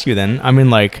me ask you then. I mean,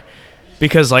 like,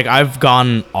 because like I've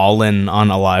gone all in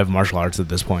on alive martial arts at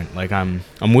this point. Like I'm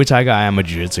a Muay Thai guy. I'm a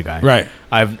Jiu-Jitsu guy. Right.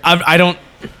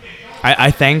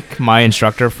 I thank my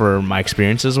instructor for my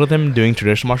experiences with him doing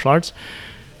traditional martial arts,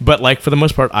 but like for the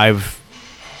most part, I've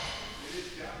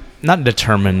not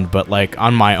determined, but like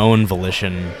on my own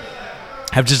volition,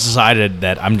 have just decided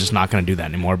that I'm just not going to do that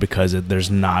anymore because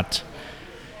there's not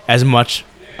as much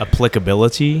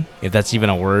applicability, if that's even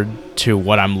a word, to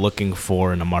what I'm looking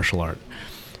for in a martial art.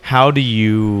 How do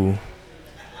you,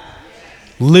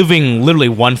 living literally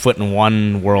 1 foot in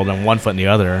one world and 1 foot in the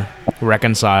other,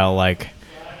 reconcile like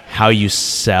how you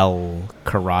sell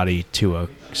karate to a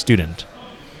student?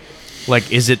 Like,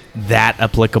 is it that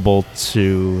applicable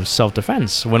to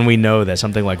self-defense when we know that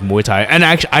something like Muay Thai, and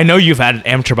actually I know you've had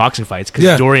amateur boxing fights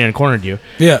because Dorian cornered you.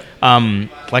 Yeah.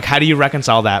 Like, how do you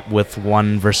reconcile that with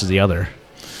one versus the other?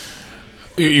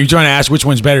 You're trying to ask which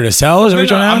one's better to sell? Is that what you're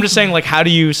trying to ask? I'm just saying, like, how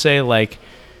do you say, like,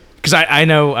 because I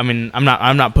know. I mean, I'm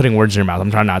not putting words in your mouth.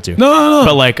 I'm trying not to. No.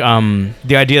 But like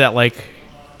the idea that like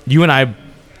you and I,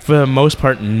 for the most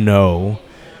part, know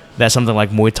that something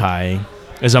like Muay Thai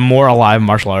is a more alive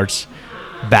martial arts,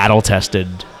 battle tested,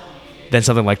 than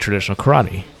something like traditional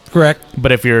karate. Correct.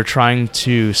 But if you're trying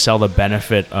to sell the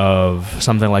benefit of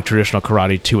something like traditional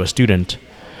karate to a student,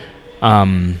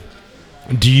 have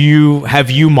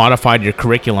you modified your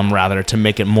curriculum rather to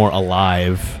make it more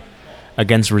alive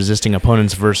against resisting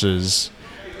opponents versus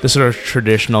the sort of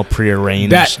traditional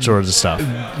prearranged sorts of stuff?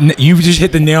 You just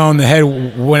hit the nail on the head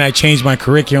when I changed my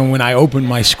curriculum when I opened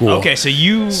my school. Okay, so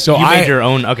you made your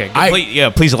own. Okay,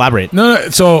 please elaborate. No.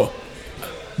 So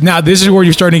now this is where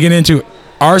you're starting to get into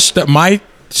my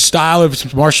style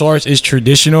of martial arts is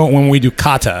traditional. When we do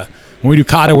kata,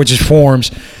 which is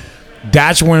forms,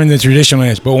 that's when the traditional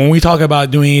is. But when we talk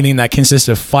about doing anything that consists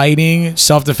of fighting,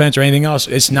 self-defense, or anything else,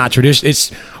 it's not traditional.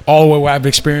 It's all what I've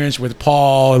experienced with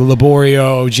Paul,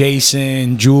 Laborio,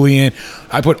 Jason, Julian.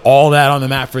 I put all that on the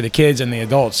map for the kids and the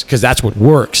adults because that's what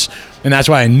works. And that's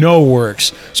why I know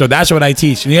works. So that's what I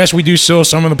teach. And yes, we do still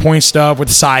some of the point stuff with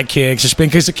the side kicks,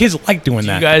 because the kids like doing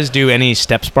that. Do you guys do any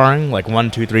step sparring, like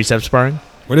 1, 2, 3 step sparring?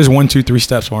 What is 1, 2, 3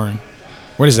 step sparring?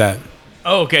 What is that?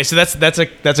 Oh, okay. So that's a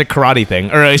karate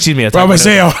thing, or excuse me. I'm gonna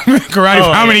say karate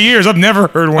for how many years? I've never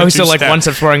heard one. So like 1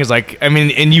 step sparring is like, I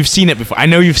mean, and you've seen it before. I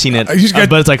know you've seen it,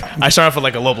 but it's like I start off with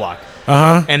like a low block,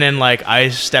 and then like I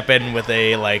step in with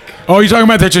a like. Oh, you're talking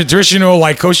about the traditional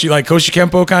like Koshi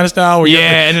Kempo kind of style? Where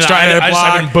and then I just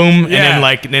like boom,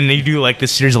 and then you do like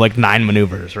this series of like 9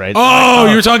 maneuvers, right?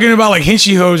 Oh, you're talking about like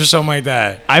Hinchy hose or something like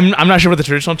that. I'm not sure what the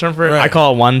traditional term for it. Right. I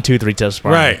call it 1, 2, 3 step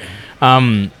sparring.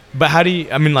 Right. But how do you?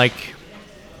 I mean, like.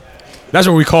 That's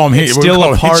what we call them. It's still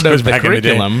a part of the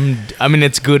curriculum. I mean,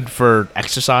 it's good for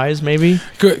exercise, maybe.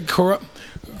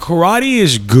 Karate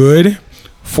is good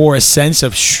for a sense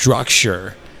of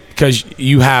structure because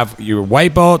you have your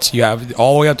white belts, you have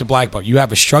all the way up to black belt. You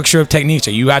have a structure of techniques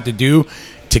that you have to do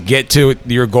to get to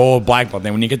your goal of black belt.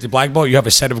 Then when you get to black belt, you have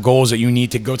a set of goals that you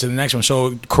need to go to the next one.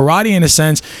 So karate, in a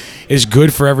sense, is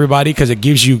good for everybody because it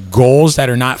gives you goals that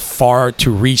are not far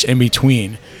to reach in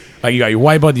between. Like you got your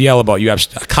white belt, the yellow belt. You have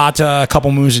kata, a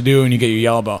couple moves to do, and you get your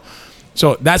yellow belt.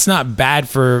 So that's not bad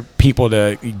for people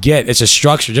to get. It's a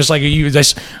structure, just like you.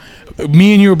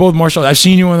 Me and you are both martial arts. I've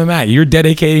seen you on the mat. You're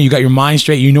dedicated. You got your mind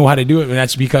straight. You know how to do it, and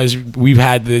that's because we've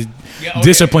had the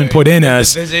discipline put in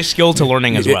us. There's a skill to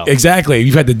learning as well. Exactly.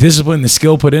 You've had the discipline, the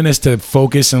skill put in us to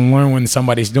focus and learn when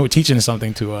somebody's teaching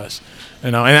something to us.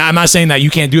 And I'm not saying that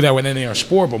you can't do that with any other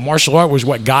sport, but martial art was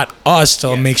what got us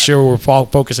to make sure we're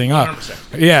focusing up.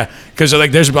 100%. Yeah, because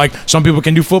like there's like some people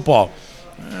can do football.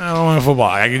 I don't want football.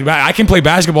 I can play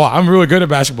basketball. I'm really good at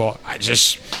basketball.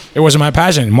 It wasn't my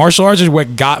passion. Martial arts is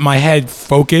what got my head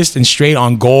focused and straight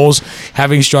on goals,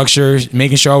 having structure,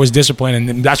 making sure I was disciplined,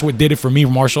 and that's what did it for me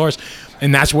for martial arts.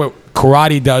 And that's what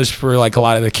karate does for like a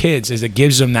lot of the kids is it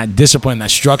gives them that discipline, that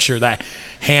structure, that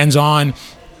hands-on.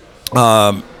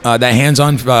 Kind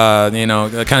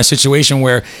of situation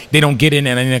where they don't get in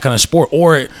any kind of sport,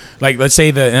 or like let's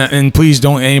say and please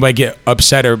don't anybody get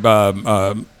upset or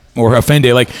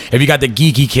offended. Like if you got the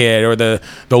geeky kid or the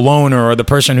loner or the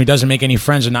person who doesn't make any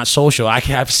friends or not social.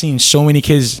 I've seen so many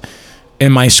kids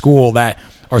in my school that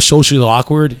are socially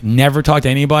awkward, never talk to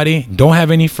anybody, don't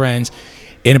have any friends.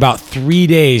 In about 3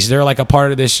 days, they're like a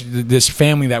part of this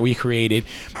family that we created,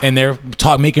 and they're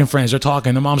making friends. They're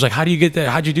talking. The mom's like, "How do you get that?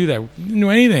 How'd you do that?" We didn't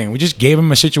do anything. We just gave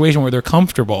them a situation where they're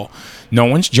comfortable. No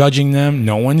one's judging them.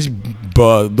 No one's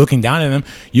looking down at them.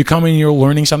 You come in, you're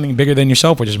learning something bigger than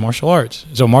yourself, which is martial arts.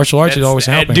 So martial arts is always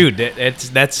helping. Dude,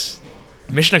 that's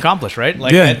mission accomplished, right?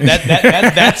 Like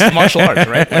that's martial arts,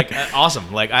 right? Like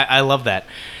awesome. Like I love that.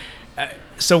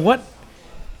 So what?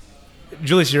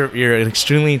 Julius, you're an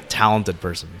extremely talented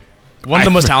person. One of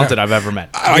the most talented I've ever met.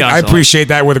 I appreciate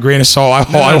that with a grain of salt. I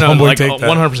humbly like, take that.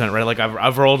 100%, right? Like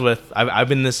I've rolled with. I've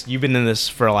been this. You've been in this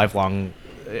for a lifelong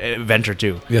venture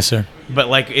too. Yes, sir. But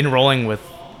like in rolling with,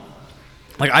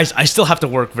 like I still have to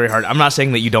work very hard. I'm not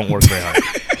saying that you don't work very hard,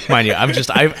 mind you.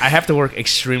 I have to work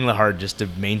extremely hard just to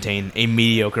maintain a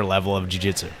mediocre level of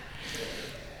jiu-jitsu.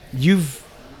 You've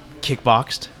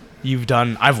kickboxed.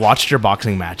 I've watched your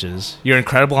boxing matches. You're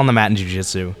incredible on the mat in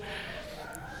jiu-jitsu.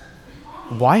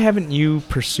 Why haven't you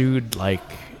pursued like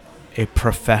a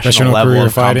professional level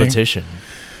of competition?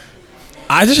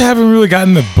 I just haven't really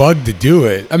gotten the bug to do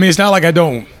it. I mean, it's not like I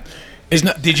don't. It's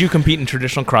not. Did you compete in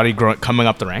traditional karate coming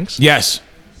up the ranks? Yes,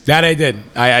 that I did.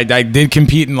 I did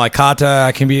compete in like kata.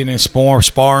 I competed in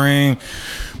sparring.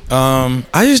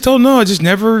 I just don't know. I just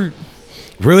never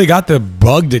really got the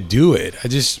bug to do it.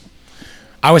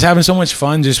 I was having so much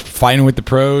fun just fighting with the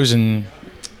pros, and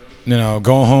going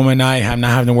home at night, not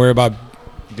having to worry about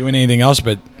doing anything else.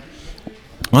 But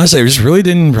honestly, I just really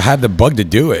didn't have the bug to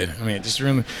do it. I mean, it just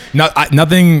really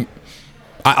nothing.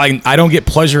 I don't get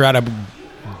pleasure out of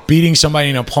beating somebody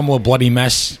in a pummel of bloody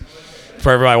mess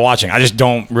for everybody watching. I just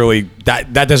don't really.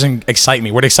 That doesn't excite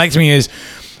me. What excites me is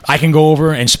I can go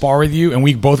over and spar with you, and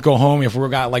we both go home if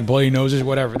we've got like bloody noses,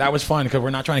 whatever. That was fun because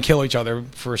we're not trying to kill each other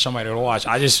for somebody to watch.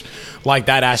 I just like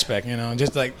that aspect,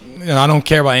 just like I don't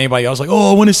care about anybody else. Like,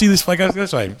 oh, I want to see this fight.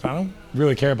 That's like I don't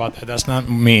really care about that. That's not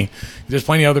me. There's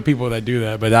plenty of other people that do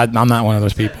that, but I'm not one of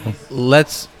those people.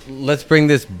 Let's bring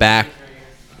this back,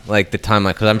 like the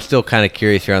timeline, because I'm still kind of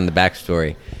curious here on the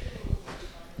backstory.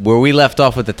 Where we left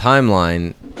off with the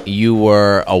timeline, you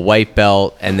were a white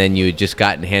belt, and then you had just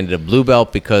gotten handed a blue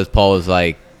belt because Paul was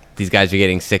like, these guys are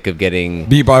getting sick of getting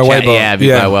beat by a white belt. Yeah, beat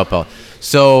by a white belt.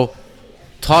 So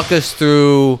talk us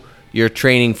through your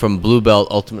training from blue belt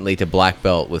ultimately to black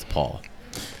belt with Paul.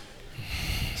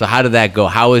 So how did that go?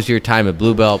 How was your time at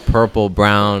blue belt, purple,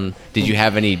 brown? Did you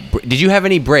have any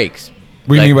breaks?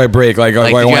 What do you mean by break? Like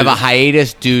did you have a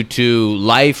hiatus due to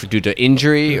life, due to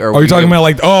injury, or are you talking about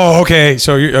like? Oh, okay.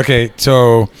 So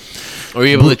or were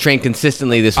you able to train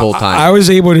consistently this whole time? I was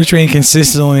able to train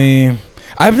consistently.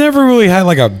 I've never really had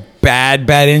like a bad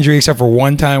injury except for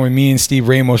one time when me and Steve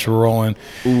Ramos were rolling.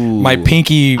 Ooh. My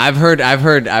pinky. I've heard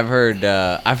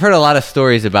a lot of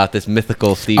stories about this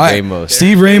mythical Steve Ramos.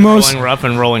 Steve Ramos, rolling rough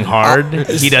and rolling hard.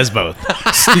 He does both.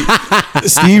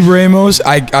 Steve Ramos,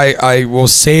 I will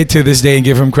say it to this day and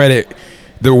give him credit.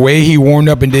 The way he warmed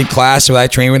up and did class, so I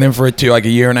trained with him for like a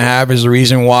year and a half, is the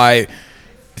reason why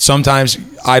sometimes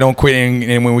I don't quit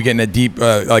and when we get in a deep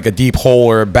hole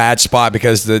or a bad spot,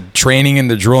 because the training and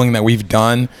the drilling that we've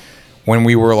done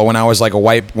when I was like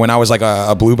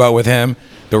a blue belt with him,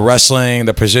 the wrestling,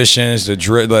 the positions,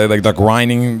 the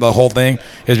grinding, the whole thing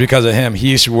is because of him.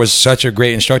 He was such a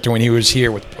great instructor when he was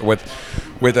here with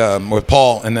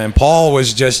Paul, and then Paul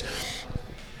was just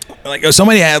like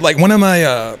somebody had like one of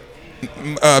my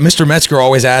Mr. Metzger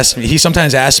always asks me. He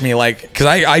sometimes asks me like, because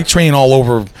I train all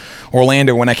over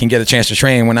Orlando when I can get a chance to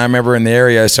train when I'm ever in the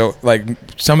area. So like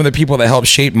some of the people that helped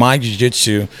shape my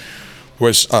jiu-jitsu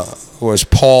was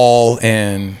Paul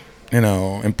and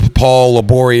Paul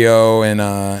Laborio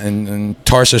and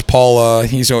Tarsus Paula.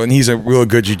 He's a real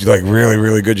good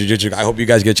really good jiu-jitsu. I hope you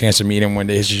guys get a chance to meet him one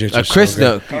day. His jiu-jitsu. Chris,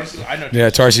 I know.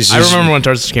 Yeah, Tarsus. I remember when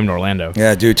Tarsus came to Orlando.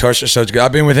 Yeah, dude, Tarsus is so good.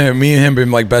 I've been with him. Me and him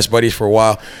been like best buddies for a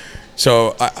while.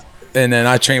 So and then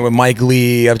I trained with Mike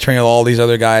Lee. I've trained with all these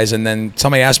other guys. And then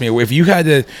somebody asked me, if you had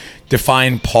to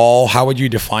define Paul, how would you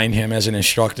define him as an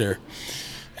instructor?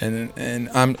 And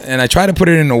I try to put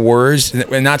it into words,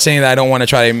 and not saying that I don't want to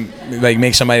try to like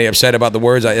make somebody upset about the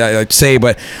words I say,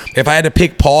 but if I had to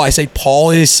pick Paul, I say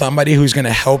Paul is somebody who's going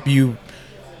to help you.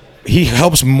 He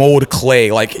helps mold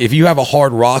clay. Like if you have a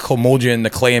hard rock, he'll mold you in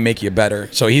the clay and make you better.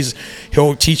 So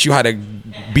he'll teach you how to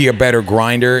be a better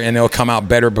grinder, and it'll come out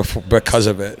better because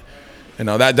of it.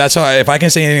 That's how. If I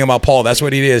can say anything about Paul, that's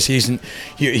what he is.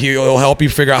 He'll help you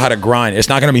figure out how to grind. It's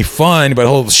not going to be fun, but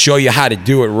he'll show you how to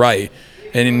do it right.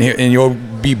 And you'll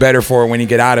be better for it when you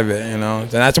get out of it, And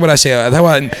that's what I say.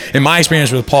 In my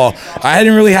experience with Paul, I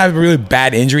didn't really have a really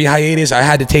bad injury hiatus. I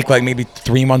had to take like maybe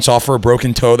 3 months off for a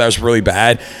broken toe that was really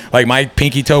bad. Like my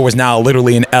pinky toe was now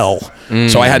literally an L,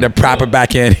 so I had to prop it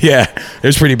back in. Yeah, it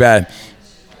was pretty bad.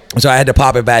 So I had to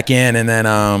pop it back in, and then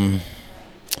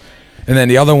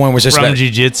the other one was just from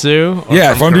jiu-jitsu.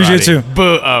 Yeah, from jiu-jitsu.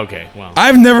 Okay, well,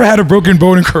 I've never had a broken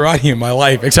bone in karate in my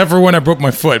life, except for when I broke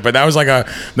my foot. But that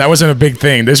wasn't a big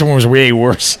thing. This one was way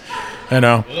worse,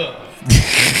 But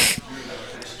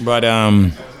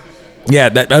yeah.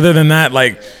 Other than that,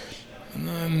 like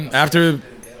after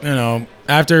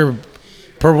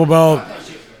purple belt,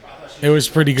 it was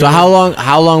pretty good. So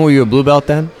how long were you a blue belt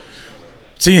then?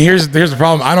 See, here's the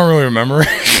problem. I don't really remember.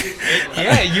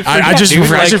 Yeah, you forget. I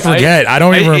should forget. I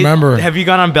don't even remember. Have you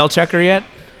gone on Belt Checker yet?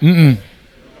 Mm-mm.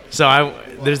 So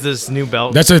there's this new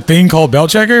belt. That's a thing called Belt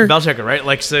Checker? Belt Checker, right?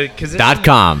 Like so, because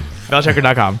 .com.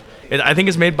 BeltChecker.com. I think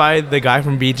it's made by the guy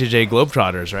from BJJ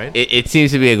Globetrotters, right? It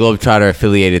seems to be a Globetrotter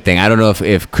affiliated thing. I don't know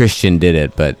if Christian did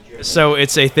it, but so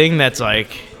it's a thing that's like,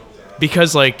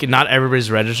 because like not everybody's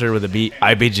registered with the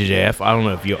IBJJF. I don't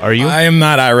know if are you? I am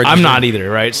not. I'm not either,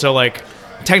 right? So like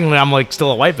technically I'm like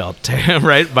still a white belt,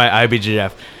 right? By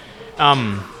IBJJF.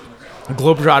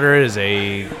 Globetrotter is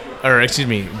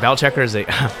Belt Checker is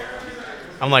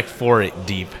I'm like 4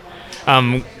 deep.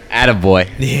 Attaboy.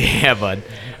 Yeah, bud.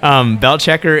 Belt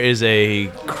Checker is a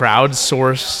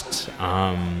crowdsourced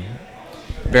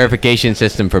verification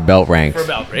system for belt ranks. For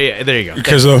belt. Yeah, there you go.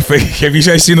 Because of fake, have you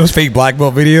guys seen those fake black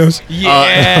belt videos?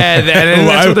 Yeah,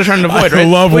 that's what they're trying to avoid, right? I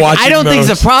love watching I don't think those.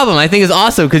 it's a problem. I think it's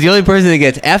awesome because the only person that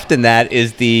gets effed in that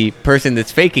is the person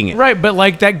that's faking it. Right, but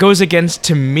like that goes against,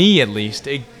 to me at least,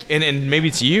 and maybe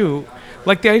it's you,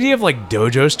 like the idea of like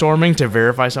dojo storming to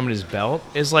verify somebody's belt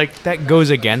is like that goes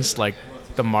against like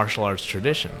the martial arts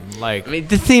tradition. Like, I mean,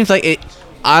 this seems like it.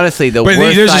 Honestly, the But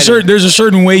worst there's a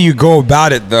certain way you go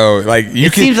about it though. Like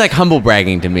it seems like humble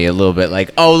bragging to me a little bit.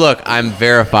 Like, oh look, I'm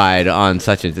verified on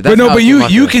such and such. But no, but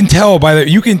you can tell by the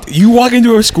you walk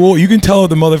into a school, you can tell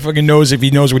if the motherfucker knows if he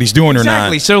knows what he's doing or not.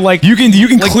 exactly. So like you can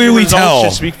like, clearly the results tell.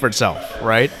 should speak for itself,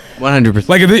 right? 100%.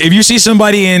 Like if you see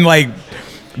somebody in like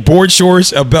board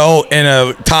shorts, a belt, and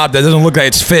a top that doesn't look like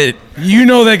it's fit, you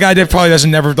know that guy that probably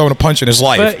doesn't never thrown a punch in his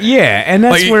life. But yeah, and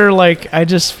that's Like- where like I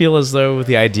just feel as though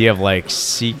the idea of like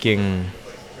seeking,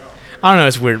 I don't know,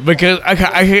 it's weird because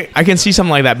I can see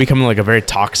something like that becoming like a very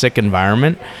toxic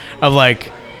environment of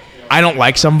like, I don't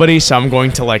like somebody, so I'm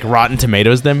going to like Rotten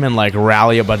Tomatoes them and like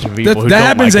rally a bunch of people who that don't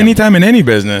happens like them. anytime in any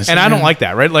business. And I don't like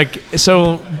that, right? Like,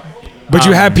 so But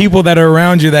you have people that are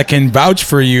around you that can vouch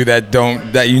for you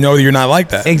that you know you're not like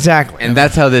that. exactly. And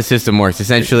that's how this system works.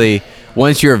 Essentially,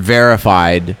 once you're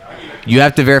verified, you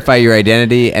have to verify your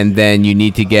identity, and then you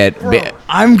need to get.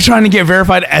 I'm trying to get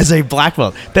verified as a black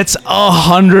belt. That's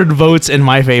 100 votes in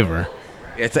my favor.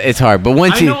 It's hard, but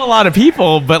once I you know a lot of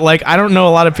people, but like I don't know a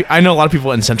lot of. I know a lot of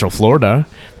people in Central Florida,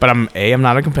 but I'm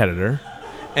not a competitor,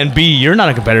 and B, you're not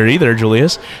a competitor either,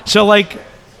 Julius. So like,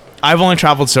 I've only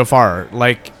traveled so far.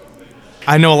 Like,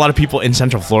 I know a lot of people in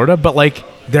Central Florida, but like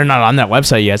they're not on that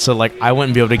website yet. So like, I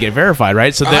wouldn't be able to get verified,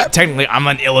 right? So that technically, I'm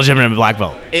an illegitimate black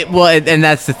belt. and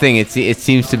that's the thing. It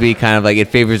seems to be kind of like it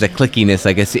favors a clickiness.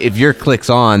 Like if your click's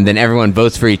on, then everyone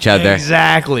votes for each other.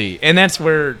 Exactly, and that's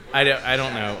where I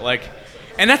don't know, like,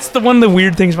 and that's the one of the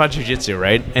weird things about jiu-jitsu,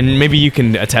 right? And maybe you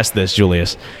can attest this,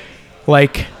 Julius.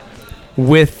 Like,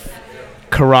 with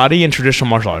karate and traditional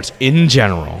martial arts in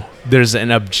general, there's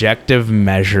an objective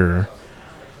measure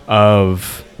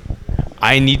of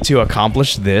I need to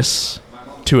accomplish this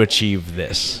to achieve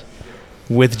this.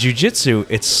 With jiu-jitsu,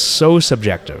 it's so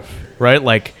subjective, right?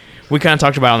 Like, we kind of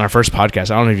talked about it on our first podcast.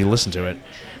 I don't know if you listened to it.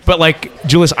 But like,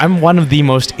 Julius, I'm one of the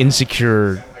most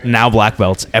insecure now black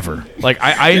belts ever. Like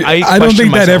I don't question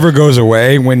think that myself. ever goes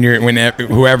away when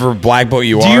whoever black belt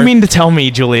you are. Do you mean to tell me,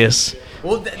 Julius?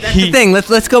 Well, that's the thing.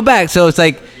 Let's go back. So it's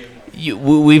like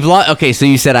we've lost. Okay, so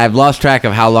you said I've lost track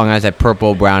of how long I was at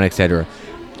purple, brown, etc.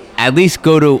 At least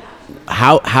go to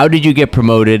how did you get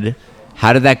promoted?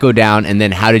 How did that go down? And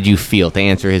then how did you feel? To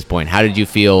answer his point, how did you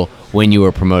feel when you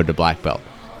were promoted to black belt?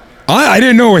 I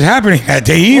didn't know what was happening that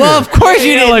day either. Well, of course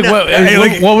you didn't. Like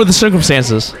know. what were the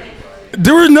circumstances?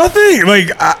 There was nothing. Like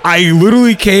I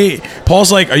literally came.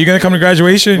 Paul's like, "Are you gonna come to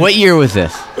graduation?" What year was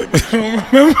this? I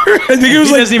don't remember. I think it was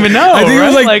He like doesn't even know, I think it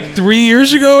was right? like 3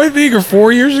 years ago. I think or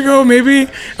 4 years ago, maybe. I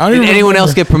don't Did even anyone remember.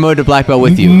 else get promoted to black belt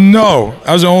with you? No,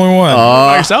 I was the only one.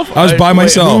 By yourself? I was by Wait,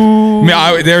 myself. who-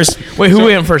 Wait, who so-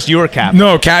 went first? You or Cap?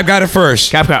 No, Cap got it first.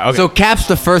 Cap got. Okay. So Cap's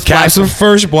the first Cap's black the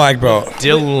first black belt.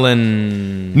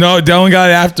 Dylan. No, Dylan got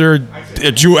it after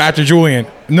Julian.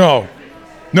 No.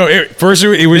 First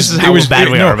it was. This is how it was, bad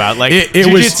we no, are about like it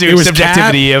was jiu-jitsu,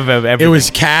 subjectivity Cap, of everything. It was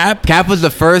Cap. Cap was the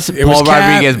first It was Paul Cap.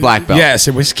 Rodriguez black belt. Yes,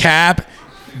 it was Cap.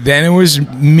 Then it was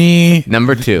me.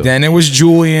 Number 2. Then it was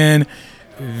Julian.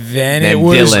 Then it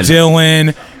was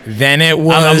Dylan. Then it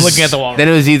was. I'm looking at the wall. Then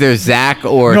it was either Zach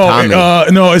or Tommy.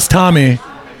 No, it's Tommy.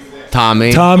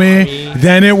 Tommy.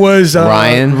 Then it was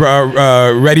Ryan.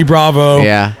 Reddy Bravo.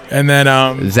 Yeah. And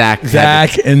then Zach.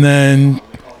 and then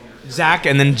Zach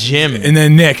and then Jim.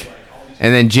 Nick.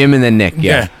 And then Jim and then Nick.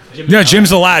 Yeah. Yeah, Jim's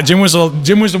the last. Jim was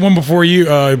the one before you.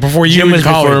 Before you. Jim was in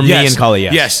college. before me Yes. in college,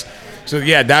 yes. Yes. So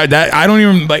yeah, that I don't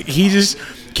even like. He just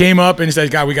came up and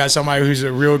said, "God, we got somebody who's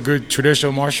a real good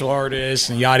traditional martial artist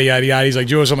and yada yada yada." He's like,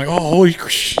 "Julius," I'm like, "Oh, holy!"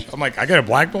 I'm like, "I got a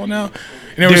black belt now."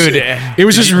 And Dude, it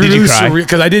was just did really you cry? surreal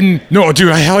because I didn't. No,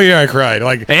 dude, hell yeah, I cried.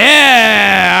 Like,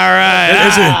 Yeah, all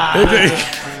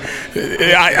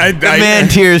right. Man,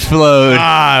 tears flowed.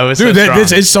 It was Dude, so strong.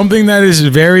 it's something that is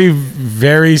very,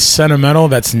 very sentimental.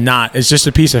 That's not. It's just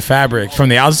a piece of fabric. From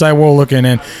the outside world looking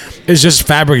in, it's just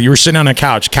fabric. You were sitting on a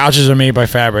couch. Couches are made by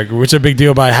fabric. What's a big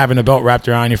deal by having a belt wrapped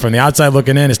around you? From the outside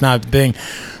looking in, it's not a thing.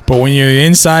 But when you're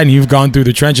inside and you've gone through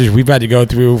the trenches, we've had to go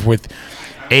through with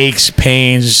aches,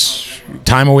 pains,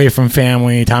 time away from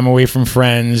family, time away from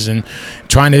friends, and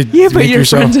trying to Yeah, but make your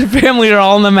yourself. friends and family are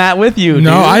all on the mat with you.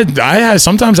 No, dude.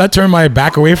 sometimes I turn my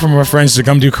back away from my friends to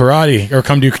come do karate or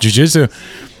come do jujitsu.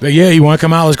 Like, yeah, you want to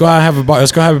come out? Let's go out and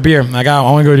let's go have a beer. I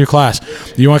want to go do class.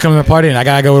 You want to come to the party? And I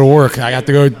gotta go to work. I got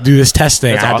to go do this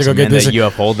testing. That's I have awesome, to go get man, this. that you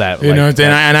uphold that. You know,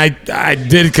 and I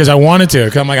did it because I wanted to.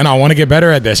 'Cause I'm like, no, I want to get better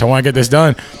at this. I want to get this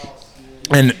done.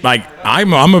 And like,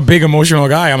 I'm a big emotional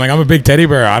guy. I'm a big teddy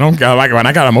bear. I don't like when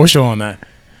I got emotional on that,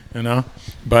 you know.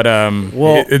 But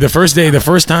the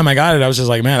first time I got it, I was just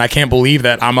like, man, I can't believe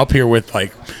that I'm up here with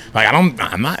like I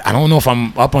don't know if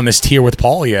I'm up on this tier with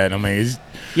Paul yet. I mean,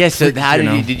 Yeah. So how you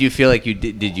know. did you feel like you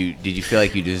did? Did you feel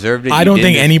like you deserved it? I You don't did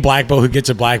think this? any black belt who gets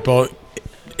a black belt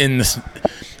in this.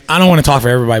 I don't want to talk for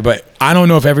everybody, but I don't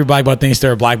know if every black belt thinks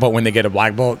they're a black belt when they get a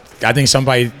black belt. I think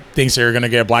somebody thinks they're gonna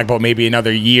get a black belt maybe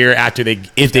another year after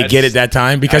if they get it that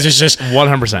time, because it's just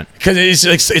 100%. because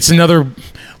it's another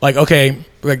like okay.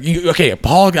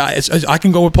 Paul I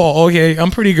can go with Paul. Okay, I'm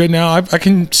pretty good now. I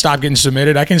can stop getting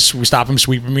submitted. I can stop him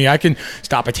sweeping me. I can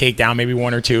stop a takedown, maybe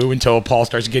one or two, until Paul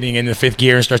starts getting into fifth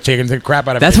gear and starts taking the crap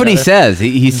out of. That's each what he other. says.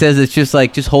 He says it's just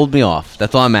like, just hold me off.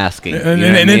 That's all I'm asking. And, You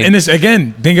know what I mean? and this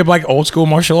again, think of like old school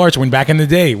martial arts. When back in the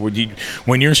day,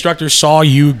 when your instructor saw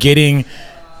you getting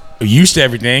used to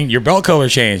everything, your belt color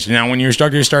changed. Now, when your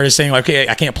instructor started saying like, "Okay,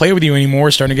 I can't play with you anymore,"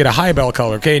 starting to get a high belt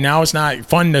color. Okay, now it's not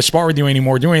fun to spar with you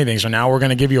anymore, do anything. So now we're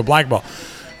gonna give you a black belt.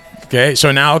 Okay,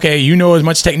 so now you know as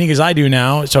much technique as I do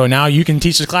now. So now you can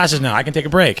teach the classes. Now I can take a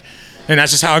break, and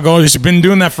that's just how it goes. It's been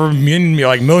doing that for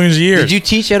like millions of years. Did you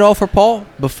teach at all for Paul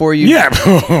before you? Yeah,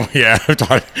 yeah.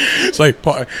 It's like,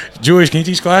 Paul, Julius, can you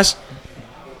teach class?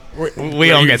 We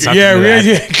don't get sucked Yeah, into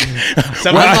that.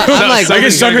 yeah. I'm like, I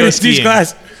get sucker go to teach skiing.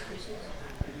 class.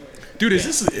 Dude,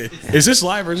 is this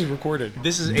live or is it recorded?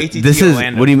 This is ATT This is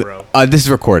Orlando, what do you? bro. This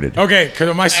is recorded. Okay,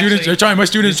 because my students are trying. My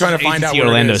students trying to find out ATT what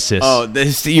Orlando it is. sis. Oh,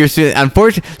 this you're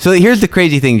unfortunately. So here's the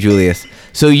crazy thing, Julius.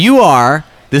 So you are.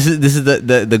 This is the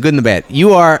good and the bad.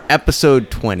 You are episode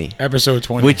 20, Episode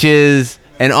 20. which is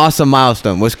an awesome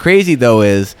milestone. What's crazy though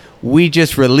is we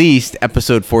just released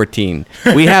episode 14.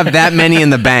 We have that many in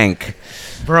the bank.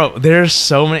 Bro, there's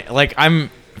so many. Like,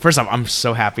 first off, I'm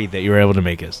so happy that you were able to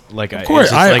make it. Like, of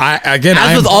course,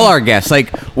 As with all our guests,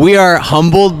 like we are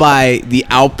humbled by the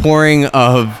outpouring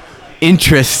of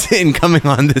interest in coming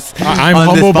on this. I'm on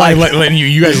this humbled by podcast. letting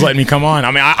you guys letting me come on.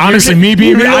 I mean, honestly, me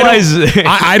being you me, realize-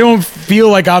 I don't feel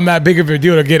like I'm that big of a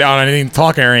deal to get on anything,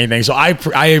 talking or anything. So I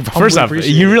First off,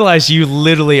 you realize you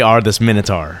literally are this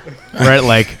minotaur, right?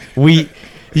 Like,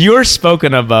 you're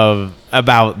spoken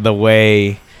about the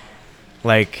way,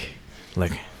 like,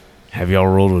 have y'all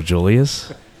rolled with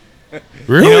Julius?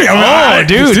 really,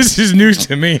 dude. this is news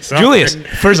to me. So. Julius,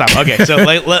 first off, okay, so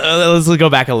like, let's go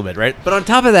back a little bit, right? But on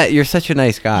top of that, you're such a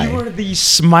nice guy. You are the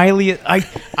smiley.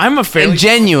 I'm a fairly And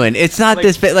genuine. It's not Like-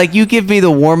 this bit. Like you give me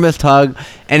the warmest hug,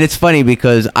 and it's funny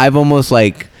because I've almost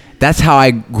like that's how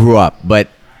I grew up. But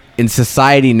in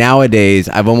society nowadays,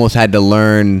 I've almost had to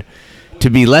learn to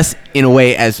be less, in a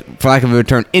way, as for lack of a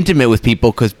term, intimate with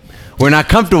people because we're not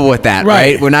comfortable with that,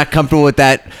 right? We're not comfortable with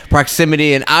that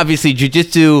proximity, and obviously,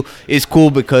 jujitsu is cool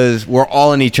because we're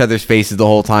all in each other's faces the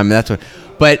whole time, and that's what.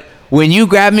 But when you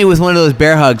grab me with one of those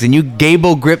bear hugs and you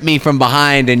gable grip me from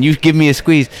behind and you give me a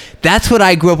squeeze, that's what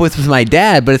I grew up with my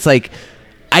dad. But it's like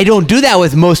I don't do that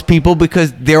with most people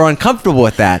because they're uncomfortable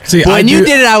with that. See, but when I you do-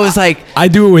 did it, I was like, I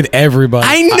do it with everybody.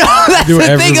 I know that's do the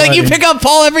it thing. Like you everybody. pick up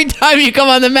Paul every time you come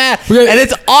on the mat, Yeah. and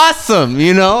it's awesome.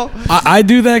 You know. I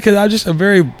do that because I'm just a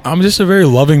very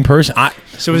loving person.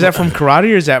 So is that from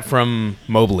karate or is that from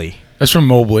Mobley? That's from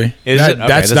Mobley. Is it? Okay,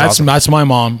 that's awesome. That's my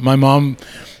mom. My mom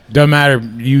doesn't matter.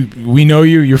 We know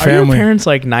you. Your Are your family. parents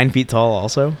like 9 feet tall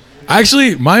also?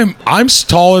 Actually, I'm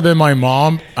taller than my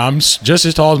mom. I'm just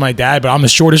as tall as my dad, but I'm the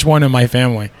shortest one in my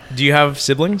family. Do you have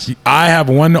siblings? I have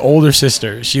one older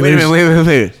sister. She Wait a lives.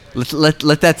 minute, wait.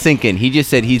 Let that sink in. He just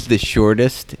said he's the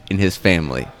shortest in his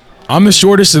family. I'm the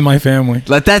shortest in my family.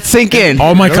 Let that sink in.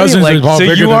 All my cousins Like, are all so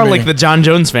bigger you than are me. like the John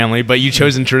Jones family, but you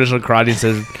chose in traditional karate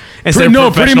instead of pretty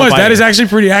professional much. That fighting. is actually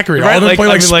pretty accurate. Right? All of them play I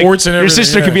like mean, sports and your everything.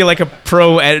 sister yeah. could be like a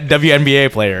pro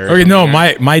WNBA player. Okay, no,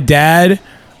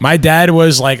 my dad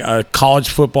was like a college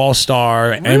football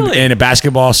star Really? and a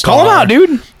basketball star. Call him out,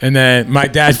 dude. And then my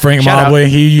dad, Frank Shout out. Mobley,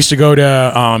 he used to go to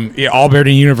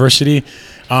Alberta University.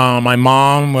 My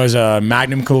mom was a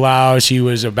magna cum laude. She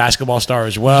was a basketball star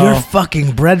as well. You're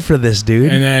fucking bred for this, dude.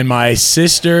 And then my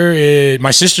sister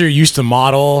used to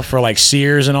model for like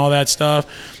Sears and all that stuff.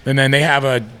 And then they have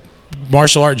a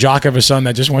martial art jock of a son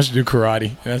that just wants to do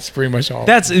karate. That's pretty much all.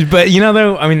 But you know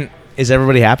though, I mean, is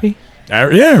everybody happy? Yeah,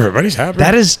 everybody's happy.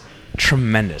 That is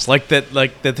tremendous. Like that,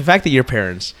 the fact that your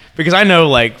parents, because I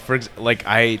know,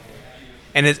 and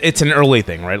it's an early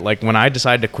thing, right? Like when I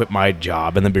decided to quit my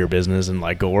job in the beer business and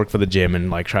like go work for the gym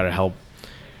and like try to help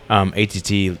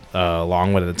ATT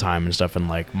along with at the time and stuff, and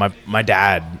like my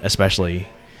dad especially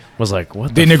was like,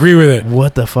 what? Didn't agree with it.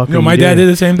 What the fuck? No, my dad did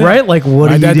the same thing. Right? Like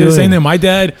what? My dad did the same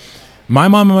thing. My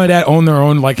mom and my dad own their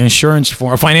own like insurance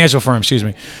firm, financial firm, excuse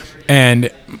me,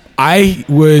 and I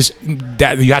was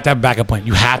that you have to have a backup plan.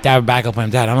 You have to have a backup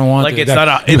plan. Dad, I don't want like this. it's Dad,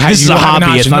 not a this is a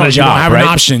hobby. It's not a job, You don't have right? an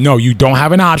option. No, you don't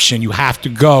have an option. You have to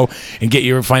go and get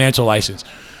your financial license.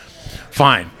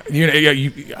 Fine.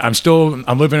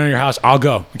 I'm living in your house. I'll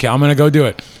go. Okay, I'm gonna go do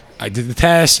it. I did the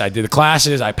test. I did the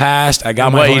classes. I passed. I got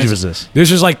And my. what age license. was this?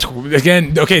 This was like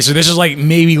again. Okay, so this is like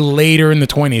maybe later in the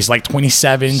 20s, like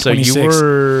 27, So 26. you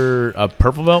were a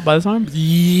purple belt by the time?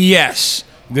 Yes,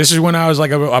 this is when I was like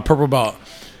a purple belt.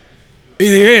 It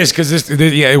is because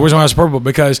it was when I was purple,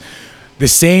 because the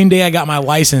same day I got my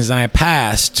license and I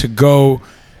passed to go,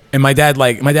 and my dad's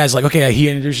like, okay, he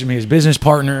introduced me to his business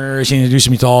partners, he introduced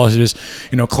me to all of his,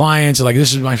 clients. Like,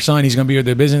 this is my son, he's gonna be with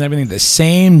the business and everything. The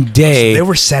same day, They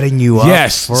were setting you up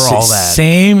yes, for all that.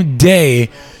 Same day,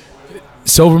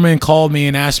 Silverman called me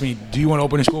and asked me, "Do you want to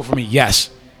open a school for me?" Yes.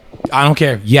 I don't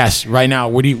care. Yes, right now.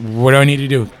 What do I need to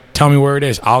do? Tell me where it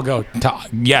is. I'll go.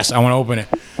 Yes, I want to open it.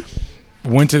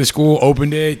 Went to the school,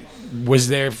 opened it, was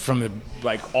there from the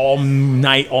all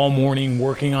night, all morning,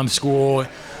 working on the school,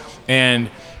 and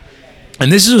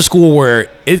this is a school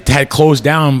where it had closed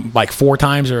down like 4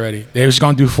 times already. They was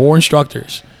going to do 4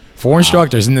 instructors,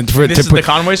 and then This is the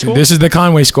Conway school? This is the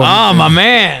Conway school. Oh, my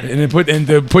man. And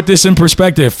to put this in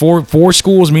perspective, four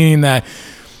schools, meaning that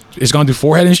it's going to do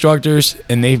 4 head instructors,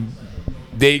 and they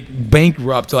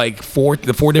bankrupt like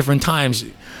the 4 different times,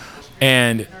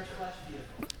 and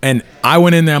I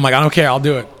went in there. I'm like, I don't care. I'll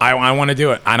do it. I want to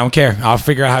do it. I don't care. I'll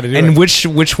figure out how to do it. And which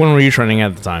one were you training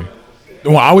at the time?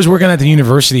 Well, I was working at the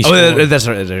university school. Oh, that's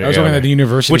right. I was working at the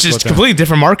university Which school is at the time. completely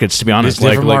different markets, to be honest. It's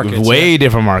different like markets, way yeah.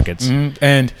 different markets.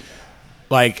 And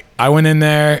like I went in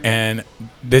there and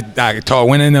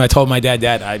I told my dad,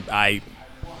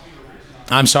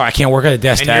 I'm sorry, I can't work at a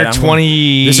desk, And Dad. you're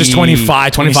 20. This is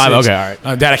 25, 26. 25, okay, all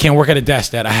right. Dad, I can't work at a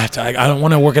desk, Dad. I don't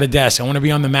want to work at a desk. I want to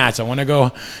be on the mats. I want to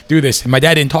go do this. And my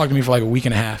dad didn't talk to me for like a week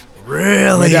and a half.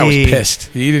 Really? My dad was pissed.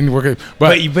 He didn't work at,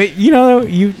 But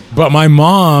you but my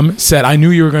mom said, I knew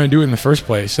you were going to do it in the first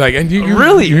place. Like, and you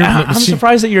really? I'm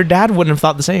surprised that your dad wouldn't have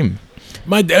thought the same.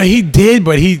 He did,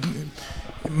 but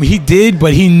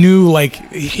he knew like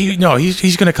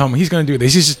he's gonna come. He's gonna do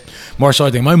this. He's just martial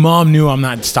art thing. My mom knew I'm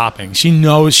not stopping. She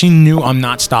knew I'm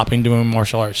not stopping doing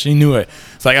martial arts. She knew it.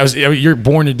 It's like you're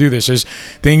born to do this. There's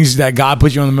things that God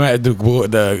put you on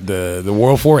the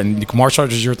world for, and martial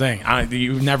arts is your thing.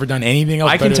 You've never done anything else.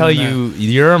 I can tell you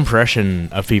your impression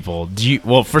of people.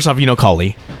 Well, first off, you know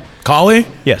Collie. Collie?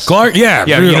 Yes. Clark? Yeah.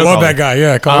 Yeah, Dude, you I know love Collie. that guy.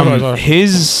 Yeah. Collie.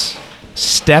 His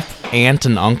step aunt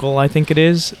and uncle, I think it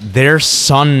is, their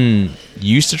son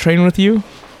used to train with you.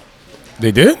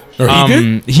 They did? Or he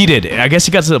did? He did. I guess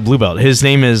he got to the blue belt. His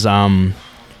name is I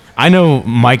know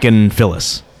Mike and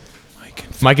Phyllis.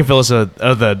 Mike and Phyllis are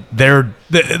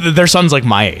their son's like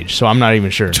my age, so I'm not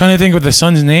even sure. Trying to think what the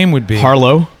son's name would be.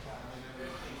 Harlow.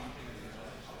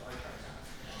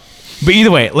 But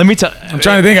either way, let me tell. I'm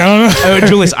trying to think. I don't know.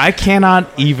 Julius, I cannot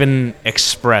even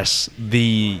express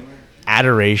the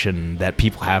adoration that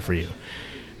people have for you.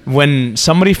 When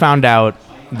somebody found out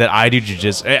that I do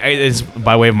jiu-jitsu, it's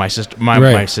by way of my sister,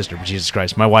 my sister, Jesus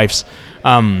Christ, my wife's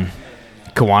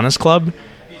Kiwanis Club.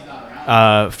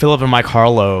 Philip and Mike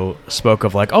Harlow spoke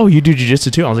of like, oh, you do jiu-jitsu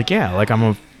too? I was like, yeah, like I'm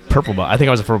a purple belt. I think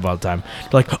I was a purple belt at the time.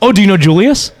 They're like, oh, do you know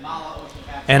Julius?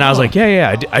 And I was like,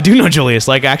 yeah, I do know Julius.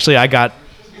 Like, actually,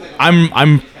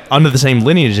 I'm under the same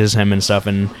lineage as him and stuff,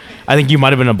 and I think you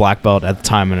might have been a black belt at the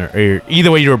time, or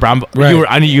either way, you were brown.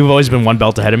 Right. You've always been one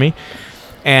belt ahead of me,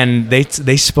 and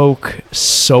they spoke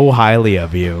so highly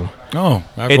of you. Oh,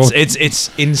 It's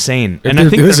insane, and I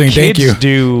think Listen, the thank kids you.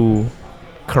 do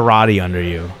karate under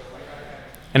you,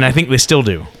 and I think they still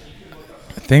do.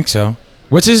 I think so.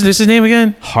 What's his name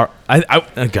again? Oh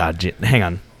God, hang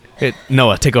on,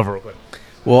 Noah, take over real quick.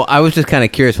 Well, I was just kind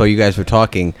of curious while you guys were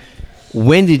talking.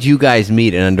 When did you guys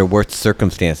meet, and under what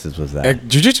circumstances was that?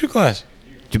 Jiu-jitsu class.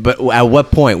 But at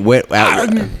what point? I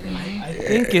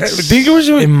think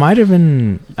it might have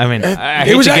been. I mean,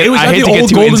 It was at the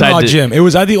old Goldenrod gym. It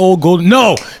was at the old Golden.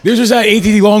 No, this was at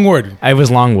ATT Longwood. I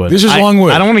was Longwood. This was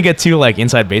Longwood. I don't want to get too like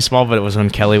inside baseball, but it was when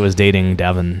Kelly was dating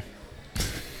Devin.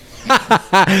 I'll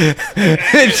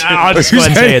just go ahead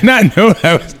and say it. Not know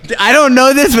that was, I don't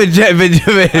know this, but I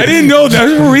didn't know that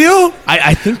was real.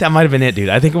 I think that might have been it, dude.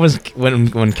 I think it was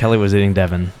when Kelly was dating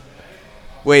Devin.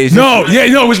 Wait, is No,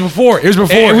 it was before. It was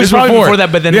before. It was probably before before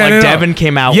that, but then Devin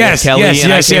came out Yes, with Kelly. yes,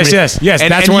 and I yes, came yes, with- yes.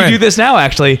 And, That's and when you do this now,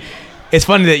 actually. It's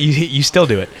funny that you still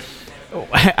do it.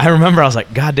 I remember I was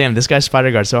like, God damn, this guy's spider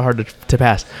guard so hard to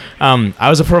pass. I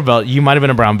was a purple belt. You might have been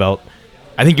a brown belt.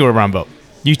 I think you were a brown belt.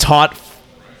 You taught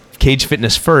cage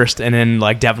fitness first, and then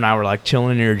like Dev and I were like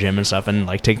chilling in your gym and stuff, and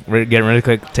like getting ready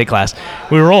to take class.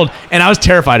 We rolled, and I was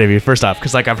terrified of you first off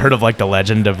because like I've heard of like the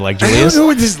legend of like I Julius, don't know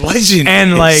what this legend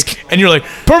and is. like, and you're like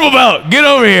purple belt, get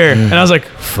over here, and I was like,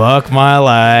 fuck my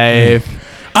life.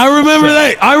 I remember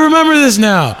that. I remember this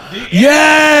now.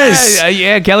 Yes.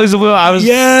 Yeah, Kelly's a little. I was.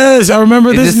 Yes, I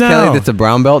remember Is this this now. Kelly that's a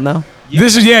brown belt now?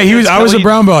 This is he was. I was a Kelly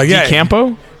brown belt. Yeah,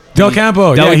 Campo. Del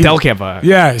Campo. Del Campo.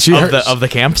 Yeah, Of the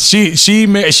camps.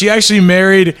 She actually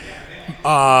married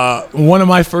one of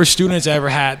my first students I ever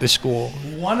had at the school.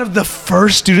 One of the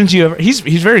first students you ever. He's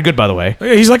very good, by the way.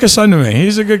 Yeah, he's like a son to me.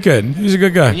 He's a good kid. He's a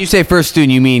good guy. When you say first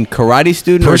student, you mean karate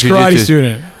student? First or karate jujitsu?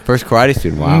 student. First karate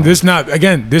student. Wow.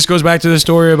 This goes back to the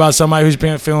story about somebody who's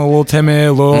feeling a little timid,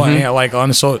 a little like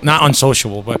not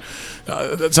unsociable, but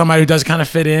somebody who does kind of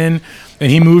fit in. And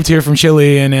he moved here from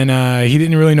Chile, and then he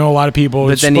didn't really know a lot of people.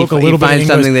 But then he spoke a little bit finds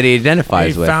English. something that he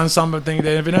identifies He with. found something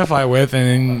they identify with,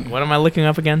 and What am I looking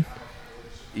up again?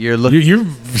 You're looking. you're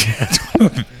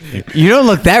You don't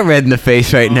look that red in the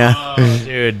face right now.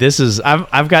 Dude, this is.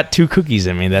 I've got 2 cookies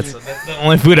in me. That's the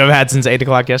only food I've had since 8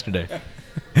 o'clock yesterday.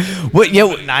 What?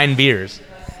 Yeah, 9 beers.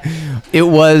 it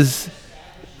was.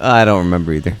 I don't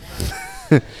remember either.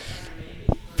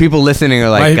 People listening are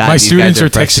like, God, my these students guys are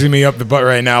precious. texting me up the butt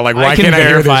right now. Like, why I can can't I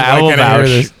hear this? verify. I Why will can't I hear vouch.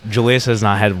 this? Julius has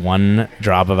not had 1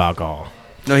 drop of alcohol.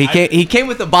 No, he came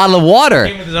with a bottle of water.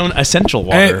 Came with his own essential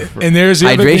water. And there's the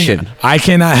other Hydration. thing. I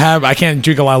can't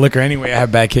drink a lot of liquor anyway. I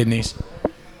have bad kidneys.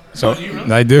 So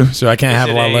I do. So I can't have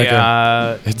a lot of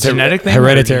liquor. It's genetic thing.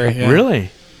 hereditary, yeah. Really?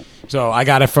 So I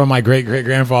got it from my great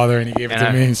grandfather, and he gave it to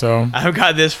And me. So I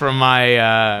got this from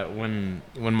my when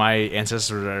my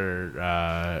ancestors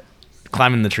are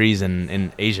climbing the trees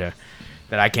in Asia,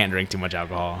 that I can't drink too much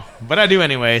alcohol, but I do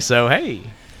anyway. So hey,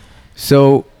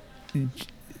 So,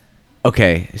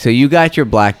 okay, so you got your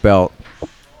black belt.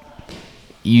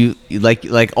 You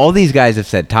like all these guys have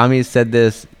said. Tommy has said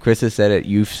this. Chris has said it.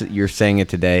 You're saying it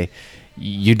today.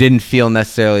 You didn't feel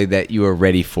necessarily that you were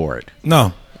ready for it.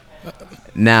 no,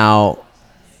 Now,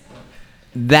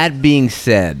 that being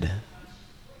said,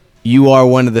 you are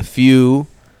one of the few.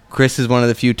 Chris is one of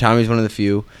the few. Tommy's one of the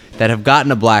few that have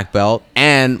gotten a black belt,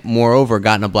 and moreover,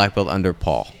 gotten a black belt under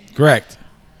Paul. correct.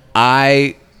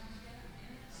 I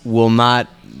will not.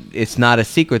 It's not a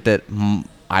secret that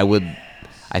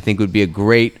I think would be a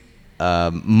great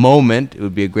moment. It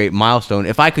would be a great milestone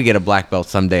if I could get a black belt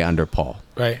someday under Paul.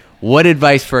 Right. What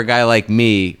advice for a guy like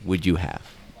me would you have?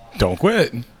 Don't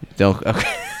quit. Don't.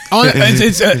 Okay.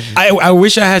 I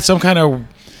wish I had some kind of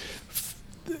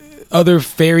other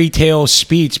fairy tale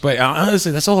speech, but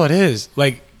honestly, that's all it is.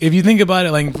 Like, if you think about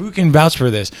it, like, who can vouch for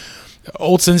this?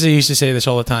 Old Sensei used to say this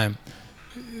all the time.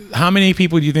 How many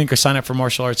people do you think are sign up for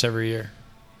martial arts every year?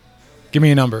 Give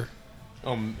me a number.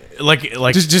 like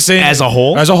Just saying, as a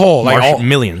whole, As a whole, like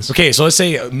millions. Okay, so let's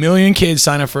say 1 million kids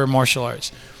sign up for martial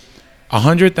arts.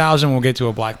 100,000 will get to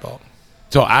a black belt.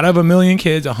 So out of 1 million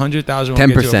kids, 100,000 will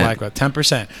get to a 10%. black belt.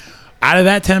 10%. Out of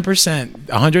that 10%,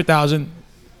 100,000,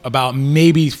 about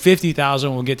maybe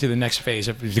 50,000 will get to the next phase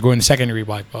if you go in the secondary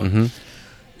black belt.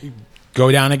 Go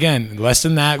down again. Less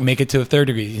than that, make it to a third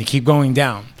degree. You keep going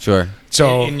down. Sure.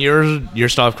 So In your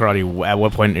style of karate, at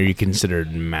what point are you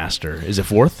considered master? Is it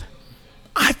 4th?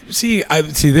 I see.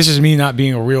 This is me not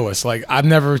being a realist. Like, I've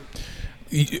never.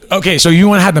 Okay, so you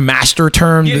want to have the master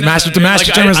term? The master term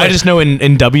is I like just know in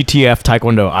WTF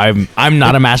Taekwondo, I'm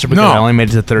not a master because No. I only made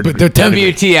it to 3rd But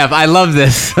degree. the WTF. I love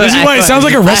this. This is why it sounds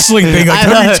like a wrestling thing. Like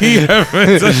I love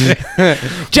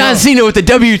WTF. John Cena with the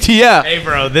WTF. Hey,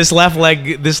 bro, this left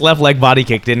leg body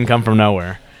kick didn't come from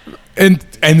nowhere. and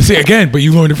see again, but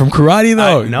you learned it from karate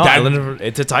though. I learned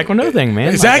it's a Taekwondo thing,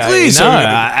 man. Exactly, Like, so-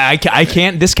 I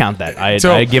can't discount that.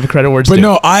 I give credit where it's But due.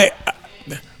 no,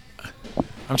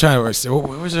 I'm trying to.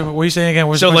 What are you saying again?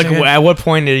 What's So the like, question again? at what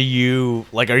point are you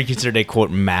considered a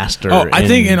quote master? Oh, I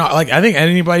think I think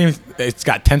anybody that's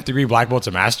got 10th degree black belt's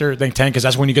a master. I think 10 because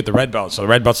that's when you get the red belt. So the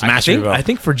red belt's a master belt. I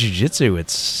think for jiu-jitsu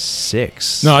it's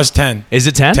 6. No, it's 10. Is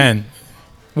it 10? 10.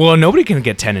 Well, nobody can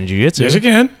get 10 in jiu-jitsu. Yes, you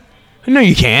can. No,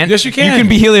 you can't. Yes, you can. You can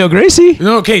be Helio Gracie.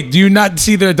 No, okay. Do you not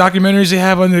see the documentaries they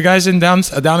have on the guys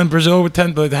down in Brazil with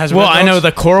 10 that has Well, red I know belts?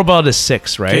 the coral belt is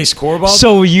 6, right? Okay, score belt?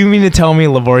 So you mean to tell me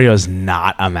Livorio is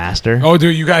not a master? Oh,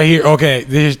 dude, you got to hear.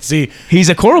 Okay, see. He's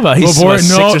a coral belt. He's Labor, what,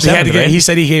 6 no, or 7, he right? he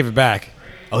said he gave it back.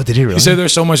 Oh, did he really? He said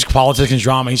there's so much politics and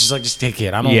drama. He's just like, just take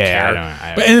it. I don't Yeah, care.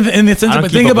 I don't- But in the sense I don't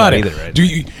of, keep think up about with it. that either, right? Do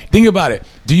you think about it?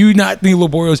 Do you not think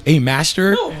Laborio's a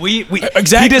master? we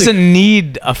Exactly. He doesn't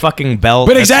need a fucking belt.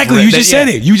 But that's exactly, ri- you that- just yeah. said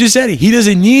it. You just said it. He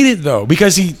doesn't need it though,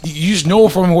 because you just know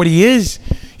from what he is.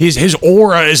 His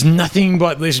aura is nothing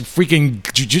but this freaking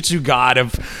jiu-jitsu god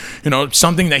of,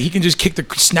 something that he can just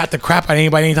snap the crap out of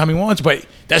anybody anytime he wants. But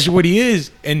that's what he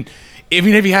is. And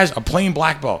even if he has a plain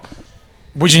black belt,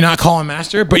 would you not call him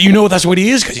master? But that's what he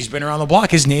is because he's been around the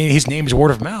block. His name is word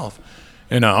of mouth.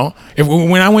 When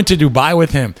I went to Dubai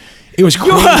with him, it was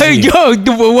crazy.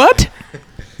 What?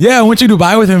 Yeah, I went to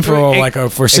Dubai with him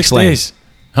for 6 Explain. days.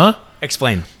 Huh?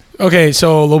 Explain. Okay,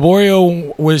 so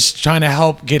Laborio was trying to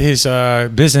help get his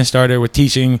business started with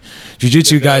teaching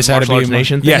jiu-jitsu guys how to be Martial Arts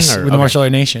Nation thing, Yes, or- with the okay. Martial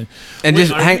Arts Nation. And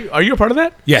just hang. Are you a part of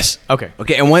that? Yes. Okay.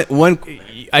 Okay, and one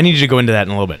I need you to go into that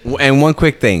in a little bit. and one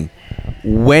quick thing.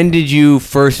 When did you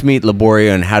first meet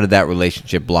Laborio, and how did that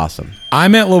relationship blossom? I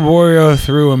met Laborio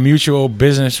through a mutual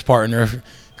business partner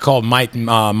called Mike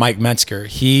Metzger.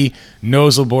 He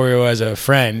knows Laborio as a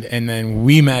friend, and then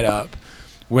we met up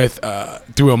with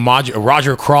through a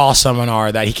Roger Crawl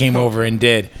seminar that he came over and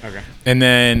did. Okay. And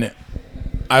then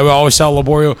I always saw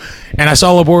Laborio, and I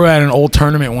saw Laborio at an old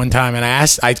tournament one time, and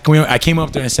I came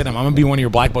up there and said, "I'm gonna be one of your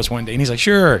black belts one day," and he's like,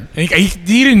 "Sure." And he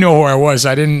didn't know who I was.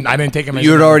 I didn't take him. As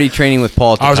You were a- already training with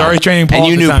Paul. At the I was time. already training Paul and at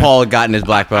you the knew time. Paul had gotten his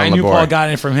black belt. I on knew Laborio. Paul got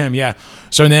it from him, yeah.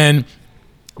 So then,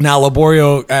 now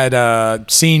Laborio had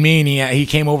seen me, and he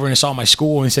came over and saw my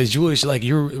school, and he says, "Julius,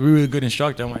 you're a really good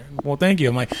instructor." I'm like, "Well, thank you."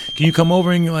 I'm like, "Can you come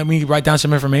over and let me write down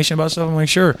some information about stuff?" I'm like,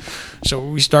 "Sure." So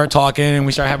we start talking, and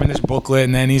we start having this booklet,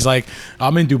 and then he's like,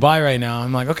 "I'm in Dubai right now."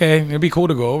 I'm like, "Okay, it'd be cool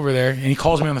to go over there." And he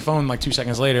calls me on the phone 2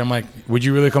 seconds later. I'm like, "Would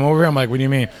you really come over here?" I'm like, "What do you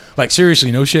mean?" Like,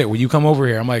 seriously, no shit. Will you come over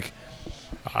here? I'm like,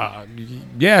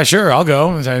 yeah, sure, I'll go.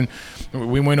 And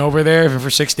we went over there for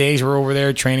 6 days. We're over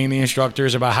there training the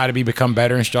instructors about how to become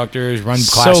better instructors, run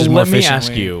classes So more let me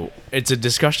efficiently. ask you. It's a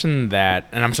discussion that,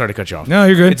 and I'm sorry to cut you off. No,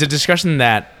 you're good. It's a discussion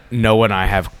that Noah and I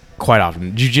have quite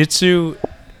often. Jiu-jitsu,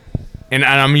 and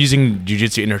I'm using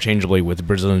jiu-jitsu interchangeably with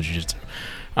Brazilian jiu-jitsu,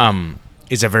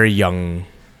 is a very young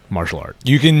martial art.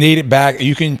 You can date it back.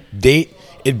 You can date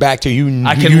it back to you.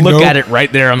 I can look at it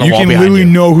right there on the You wall can behind literally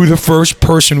you. know who the first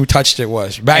person who touched it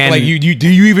was. Back And- do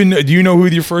you know who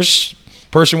your first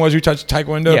person was who touched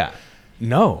Taekwondo? Yeah.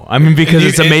 No, I mean because And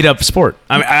it's a made-up sport.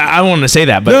 I mean, I don't want to say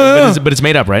that, but No. but it's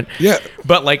made up, right? Yeah.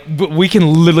 But we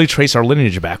can literally trace our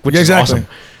lineage back, which Yeah, is exactly. awesome.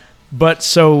 But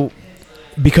so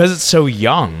because it's so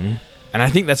young, and I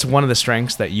think that's one of the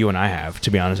strengths that you and I have,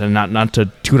 to be honest, and not to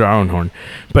toot our own horn,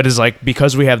 but is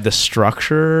because we have the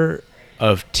structure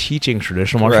of teaching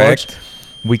traditional martial Correct. arts,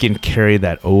 we can carry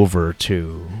that over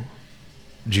to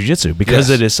jiu-jitsu because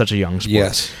Yes. it is such a young sport.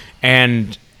 Yes.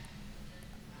 And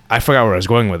I forgot where I was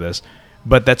going with this,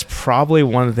 but that's probably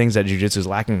one of the things that jiu-jitsu is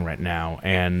lacking right now.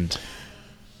 And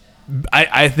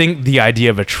I think the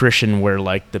idea of attrition where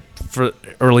for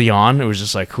early on, it was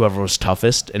just whoever was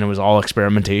toughest and it was all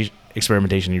experimentation.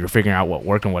 You were figuring out what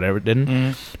worked and whatever didn't.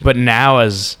 Mm-hmm. But now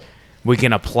as we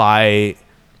can apply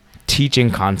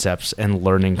teaching concepts and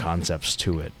learning concepts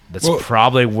to it, that's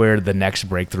probably where the next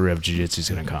breakthrough of jiu-jitsu is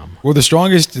going to come. Well, the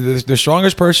strongest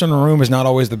person in the room is not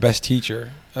always the best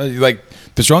teacher. The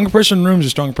strongest person in the room is the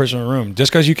strongest person in the room.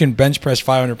 Just because you can bench press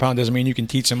 500 pounds doesn't mean you can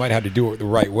teach somebody how to do it the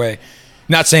right way.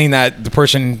 Not saying that the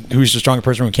person who's the strongest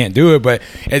person in the room can't do it, but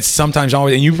it's sometimes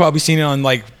always, and you've probably seen it on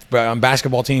on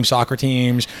basketball teams, soccer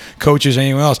teams, coaches,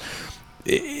 anyone else.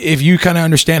 If you kind of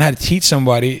understand how to teach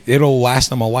somebody, it'll last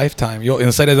them a lifetime.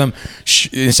 Instead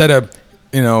of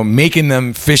making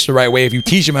them fish the right way. If you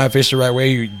teach them how to fish the right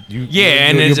way, you'll be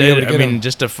able to get them.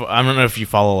 just I don't know if you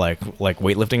follow like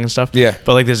weightlifting and stuff. Yeah.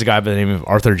 But there's a guy by the name of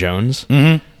Arthur Jones,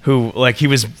 who he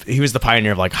was the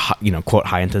pioneer of quote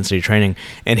high intensity training,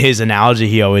 and his analogy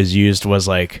he always used was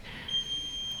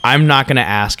I'm not gonna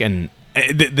ask, and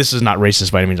this is not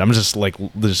racist by any means. I'm just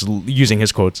using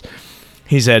his quotes.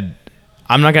 He said,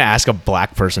 "I'm not gonna ask a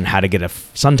black person how to get a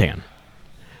suntan."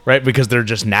 Right, because they're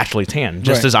just naturally tan.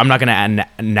 Just Right. as I'm not going to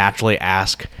naturally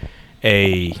ask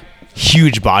a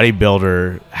huge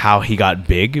bodybuilder how he got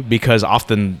big, because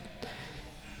often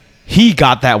he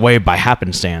got that way by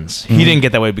happenstance. He didn't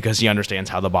get that way because he understands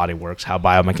how the body works, how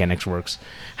biomechanics works,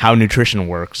 how nutrition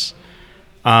works.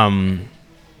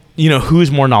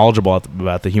 Who's more knowledgeable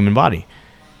about the human body?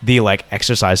 The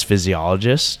exercise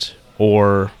physiologist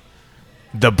or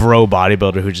the bro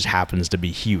bodybuilder who just happens to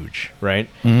be huge, right?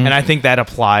 And I think that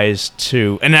applies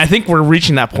to, and I think we're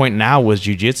reaching that point now with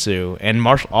jiu-jitsu and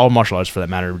all martial arts for that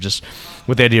matter, just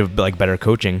with the idea of better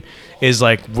coaching, is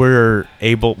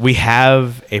we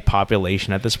have a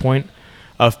population at this point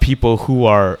of people who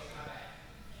are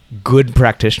good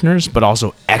practitioners, but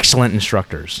also excellent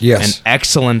instructors. Yes. And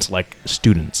excellent like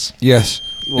students. Yes.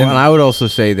 Well, and I would also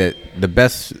say that the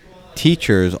best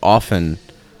teachers often,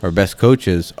 or best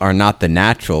coaches, are not the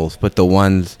naturals, but the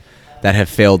ones that have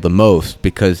failed the most,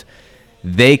 because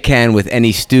they can, with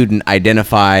any student,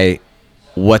 identify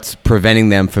what's preventing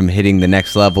them from hitting the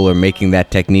next level or making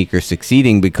that technique or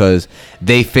succeeding because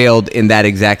they failed in that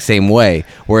exact same way.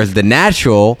 Whereas the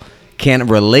natural can't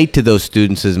relate to those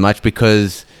students as much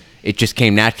because it just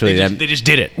came naturally to them. They just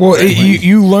did it. Well,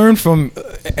 you learn from,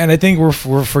 and I think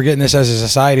we're forgetting this as a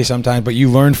society sometimes, but you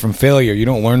learn from failure. You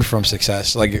don't learn from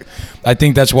success. Like, I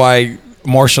think that's why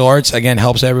martial arts, again,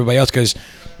 helps everybody else, because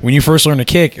when you first learn a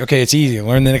kick, okay, it's easy.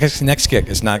 Learn the next kick.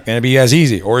 It's not going to be as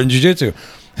easy. Or in jiu-jitsu,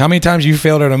 how many times you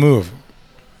failed at a move?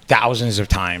 Thousands of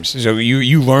times. So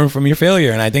you learn from your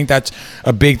failure, and I think that's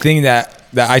a big thing that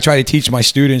I try to teach my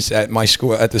students at my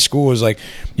school, at the school, is like,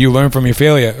 you learn from your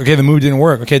failure. Okay, the move didn't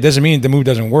work. Okay, it doesn't mean the move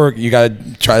doesn't work. You got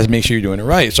to try to make sure you're doing it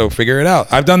right. So figure it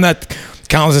out. I've done that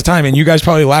countless of time, and you guys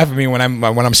probably laugh at me when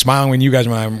I'm smiling with you guys,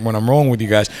 when I'm rolling with you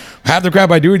guys. Half the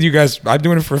crap I do with you guys, I'm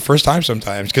doing it for the first time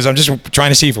sometimes because I'm just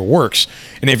trying to see if it works.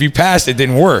 And if you passed, it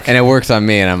didn't work. And it works on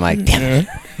me, and I'm like, damn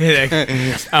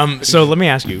it. So let me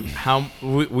ask you, how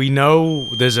we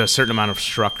know there's a certain amount of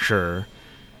structure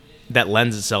that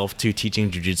lends itself to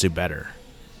teaching jiu-jitsu better.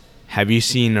 Have you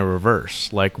seen a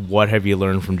reverse? Like, what have you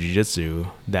learned from jiu-jitsu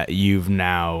that you've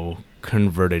now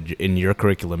converted in your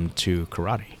curriculum to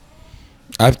karate?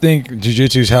 I think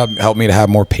jiu-jitsu's helped me to have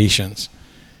more patience.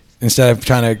 Instead of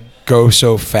trying to go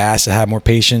so fast, to have more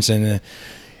patience and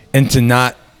to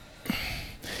not.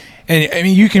 And I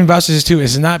mean, you can vouch this too.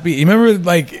 Is not be. You remember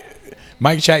like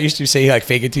Mike Chat used to say like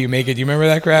 "fake it till you make it." Do you remember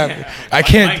that crap? Yeah. I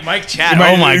can't. Mike Chat.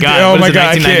 Oh my god. Oh What my is it,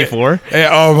 god. 1994.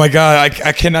 Oh my god.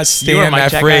 I cannot stand Mike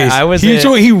that Chat phrase.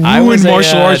 guy. He ruined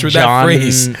martial arts with John, that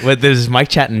phrase. There's Mike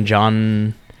Chat and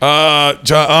John.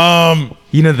 John.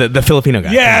 You know the Filipino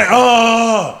guy. Yeah.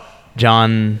 Oh.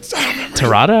 John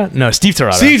Terada? No, Steve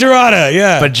Terada. Steve Terada.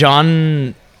 Yeah.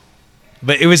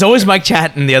 But it was always Mike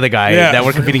Chat and the other guy that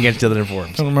were competing against the other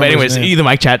forums. don't But remember anyways, his name. either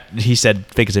Mike Chat, he said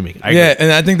fake it to me. Yeah,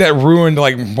 and I think that ruined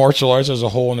like martial arts as a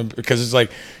whole, because it's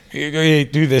like, hey,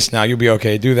 do this now, you'll be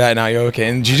okay. Do that now, you're okay.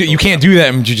 And you can't do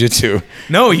that in jiu-jitsu.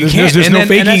 No, you can't. There's no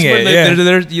faking that's it.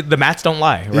 where the mats don't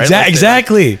lie, right?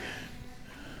 Exactly.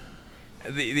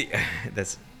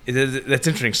 That's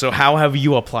interesting. So how have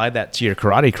you applied that to your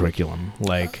karate curriculum?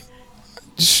 Like,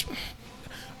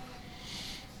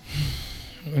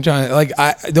 I'm trying to, like,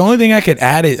 the only thing I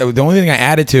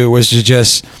added to it was to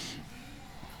just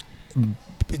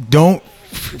don't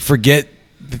forget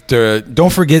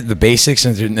the basics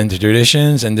and the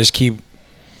traditions, and just keep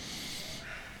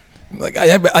like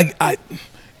I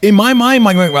in my mind,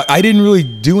 I didn't really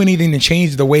do anything to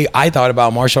change the way I thought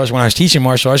about martial arts when I was teaching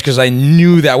martial arts, because I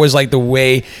knew that was like the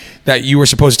way that you were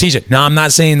supposed to teach it. Now, I'm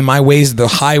not saying that my way is the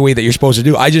high way that you're supposed to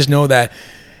do. I just know that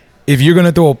if you're going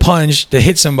to throw a punch to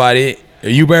hit somebody,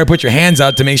 you better put your hands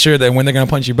out to make sure that when they're going to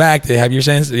punch you back, you have your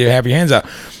hands out.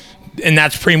 And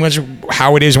that's pretty much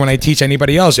how it is when I teach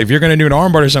anybody else. If you're going to do an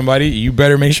armbar to somebody, you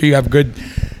better make sure you have good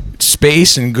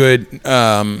space and good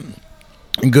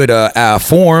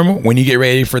form when you get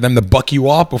ready for them to buck you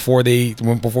off before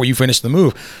you finish the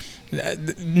move.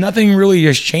 Nothing really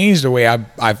has changed the way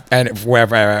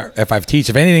if I've teach.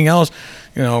 If anything else,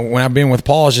 when I've been with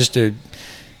Paul, is just to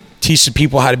teach the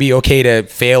people how to be okay to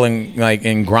fail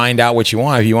and grind out what you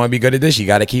want. If you want to be good at this, you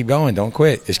got to keep going. Don't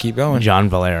quit. Just keep going. John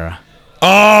Valera.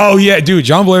 Oh yeah, dude,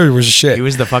 John Valera was shit. He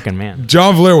was the fucking man.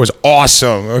 John Valera was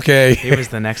awesome. Okay, he was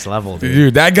the next level, dude.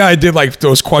 Dude, that guy did like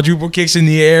those quadruple kicks in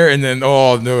the air, and then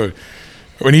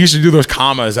when he used to do those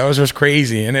commas, that was just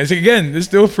crazy. And it's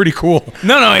still pretty cool.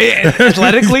 No,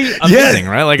 athletically amazing,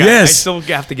 right? Like yes. I still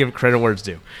have to give credit where it's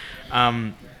due.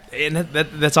 And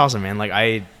that's awesome, man. Like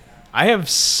I have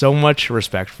so much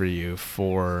respect for you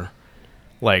for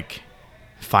like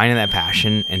finding that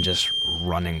passion and just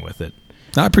running with it.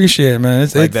 I appreciate it, man.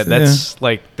 It's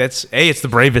the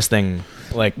bravest thing.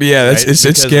 Like, yeah, right?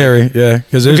 it's scary. Like, yeah,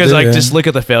 because just look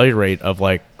at the failure rate of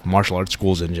like martial arts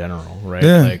schools in general, right?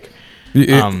 Yeah. Like,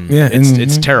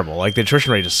 it's terrible. Like the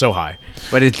attrition rate is so high.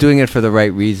 But it's doing it for the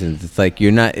right reasons. It's like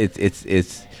you're not.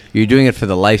 You're doing it for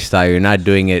the lifestyle. You're not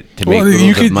doing it to make a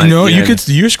little bit of money.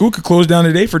 Your school could close down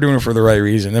today for doing it for the right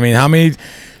reason. I mean, how many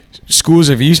businesses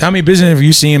have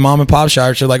you seen, mom and pop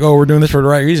shops are like, oh, we're doing this for the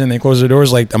right reason? They close their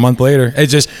doors like a month later.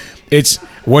 It's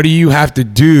what do you have to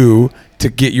do to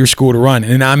get your school to run?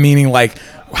 And I'm meaning like,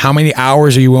 how many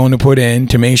hours are you willing to put in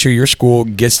to make sure your school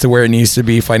gets to where it needs to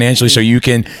be financially, so you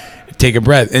can take a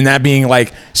breath, and that being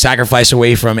like sacrifice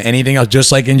away from anything else,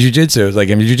 just like in jiu-jitsu. Like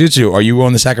in jiu-jitsu, are you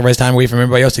willing to sacrifice time away from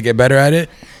everybody else to get better at it?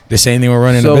 The same thing we're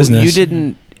running a business. So you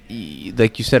didn't,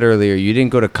 like you said earlier, you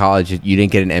didn't go to college, you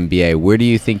didn't get an MBA. Where do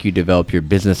you think you develop your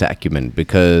business acumen?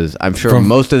 Because I'm sure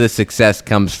most of the success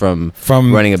comes from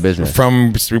running a business.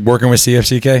 From working with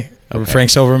CFCK, Frank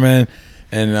Silverman,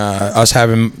 and us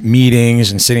having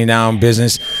meetings and sitting down,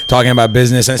 talking about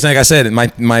business. And it's like I said,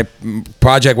 my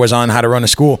project was on how to run a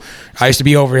school. I used to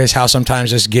be over his house sometimes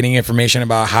just getting information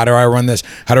about how do I run this,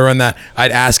 how to run that.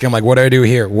 I'd ask him, like, what do I do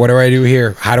here? What do I do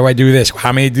here? How do I do this?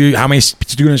 How many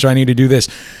students do I need to do this?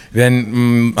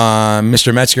 Then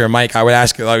Mr. Metzger, Mike, I'd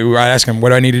ask him, what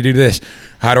do I need to do this?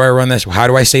 How do I run this? How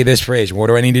do I say this phrase? What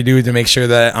do I need to do to make sure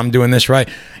that I'm doing this right?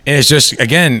 And it's just,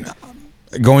 again,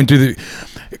 going through the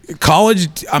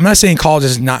college. I'm not saying college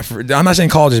is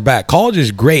bad. College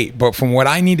is great, but from what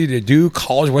I needed to do,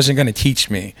 college wasn't going to teach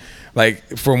me.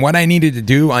 Like, from what I needed to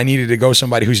do, I needed to go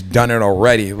somebody who's done it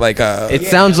already. Like, it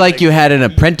sounds like you had an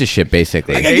apprenticeship,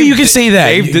 basically. You can say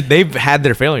that they've had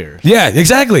their failures. Yeah,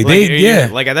 exactly.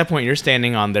 Like, like at that point, you're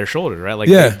standing on their shoulders, right? Like,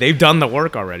 they've done the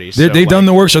work already. So they've done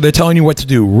the work, so they're telling you what to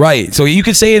do, right? So you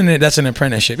could say that's an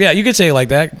apprenticeship. Yeah, you could say it like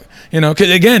that. You know, 'cause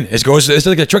again, it's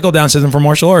like a trickle down system for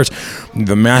martial arts.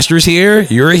 The master's here,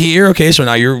 you're here. Okay, so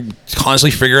now you're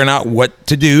constantly figuring out what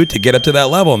to do to get up to that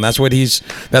level, and that's what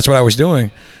I was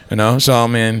doing. You know, so I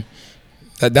mean,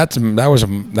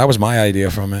 that was my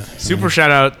idea from it. Super shout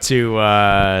out to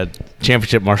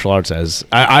Championship Martial Arts. As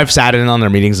I've sat in on their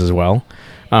meetings as well.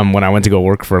 When I went to go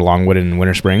work for Longwood in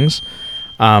Winter Springs,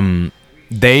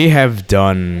 they have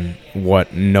done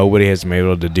what nobody has been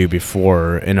able to do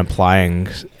before in applying.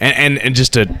 And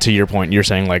just to your point, you're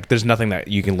saying, like, there's nothing that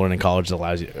you can learn in college that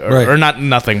allows you, or not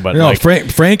nothing, but like,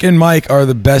 Frank and Mike are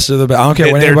the best of the best. I don't care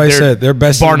what anybody said. They're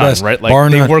best bar of the none, best. right?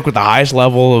 Like, they work with the highest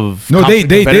level of. No,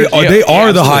 they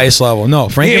are the highest level. No,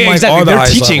 Frank and Mike are the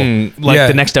highest level. They're teaching like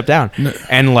the next step down,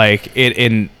 and like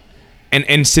and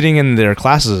sitting in their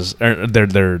classes or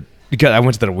their. Because I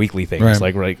went to their weekly things,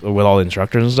 like with all the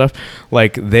instructors and stuff.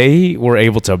 Like, they were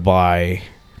able to buy,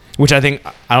 which I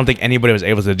don't think anybody was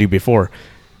able to do before,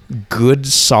 good,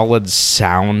 solid,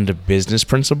 sound business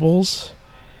principles,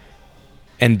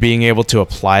 and being able to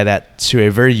apply that to a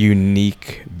very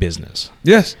unique business.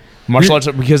 Yes, martial arts,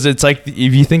 because it's like,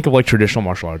 if you think of like traditional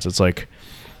martial arts, it's like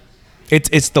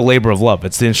it's the labor of love.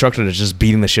 It's the instructor that's just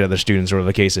beating the shit out of their students, or whatever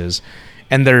the case is,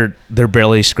 and they're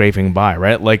barely scraping by,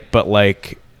 right? But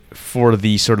for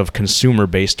the sort of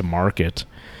consumer-based market,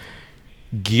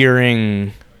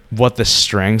 gearing what the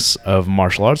strengths of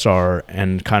martial arts are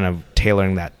and kind of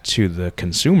tailoring that to the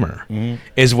consumer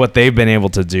is what they've been able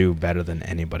to do better than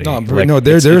anybody.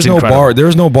 There's no bar.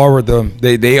 There's no bar with them.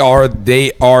 They're the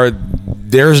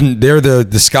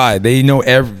sky. They know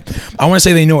I want to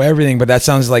say they know everything, but that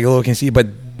sounds like a little conceited, but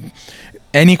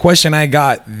any question I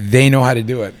got, they know how to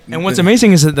do it. And what's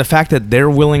amazing is that the fact that they're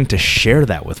willing to share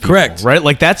that with people. Correct. Right?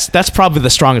 Like, that's probably the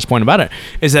strongest point about it,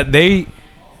 is that they've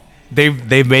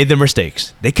made their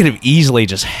mistakes. They could have easily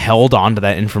just held on to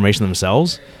that information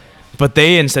themselves, but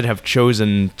they instead have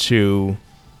chosen to,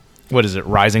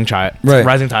 rising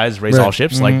tides raise all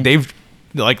ships. Like, they've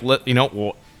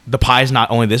the pie's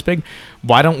not only this big.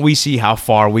 Why don't we see how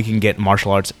far we can get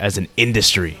martial arts as an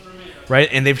industry? Right,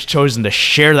 and they've chosen to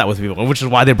share that with people, which is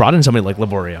why they brought in somebody like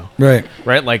Liborio.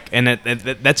 Right, like, and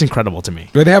that's incredible to me.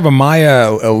 They have a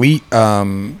Maya Elite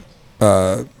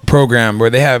program where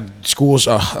they have schools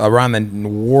around the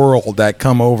world that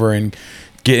come over and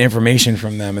get information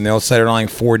from them, and they'll set it on like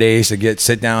 4 days to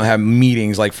sit down and have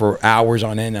meetings like for hours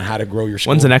on end on how to grow your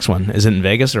school. When's the next one? Is it in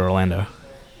Vegas or Orlando?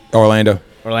 Orlando.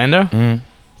 Mm-hmm.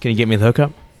 Can you get me the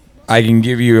hookup? I can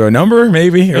give you a number,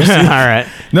 maybe. All right.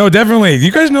 No, definitely. You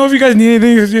guys know if you guys need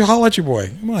anything, you holler at your boy.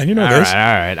 Come on, you know this. All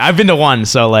right. I've been to one,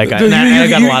 so like, I got you, a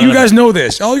lot you of guys know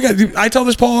this. All you got, I tell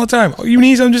this Paul all the time. Oh, you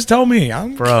need something, just tell me.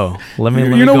 Bro, let me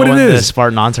know go what it in is. the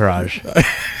Spartan entourage.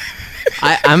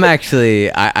 I'm actually.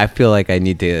 I feel like I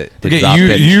need to drop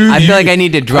in. I feel like I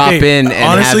need to drop in and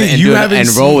honestly, and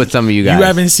roll with some of you guys. You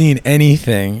haven't seen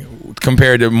anything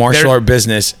compared to martial art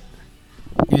business.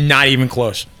 Not even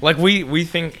close. Like, we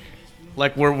think.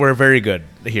 Like, we're very good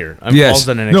here. Paul's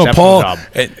done an exceptional job.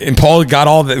 And Paul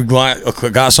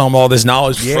got some all this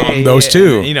knowledge from those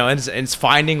two. And it's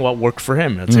finding what worked for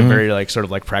him. It's a very like sort of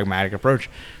like pragmatic approach.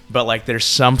 But like, there's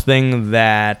something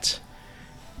that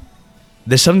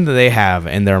they have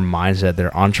in their mindset,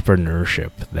 their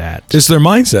entrepreneurship, that it's their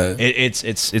mindset. It's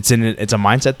a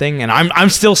mindset thing, and I'm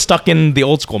still stuck in the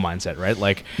old school mindset, right?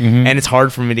 Like, and it's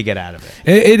hard for me to get out of it.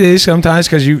 It is sometimes,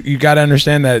 because you got to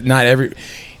understand that not every.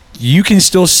 You can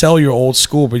still sell your old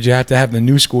school, but you have to have the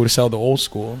new school to sell the old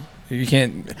school. You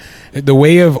can't. The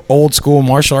way of old school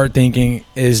martial art thinking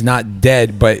is not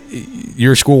dead, but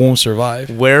your school won't survive.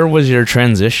 Where was your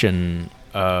transition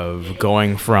of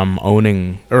going from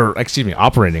operating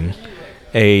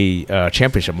a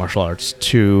championship martial arts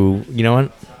to, you know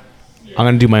what, I'm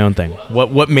gonna do my own thing?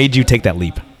 What made you take that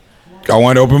leap? I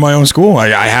wanted to open my own school. I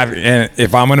have, and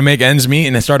if I'm gonna make ends meet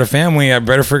and start a family, I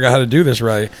better figure out how to do this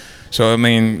right. So I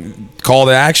mean, call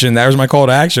to action. That was my call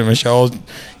to action, Michelle.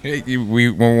 We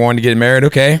wanted to get married.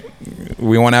 Okay,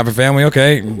 we want to have a family.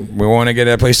 Okay, we want to get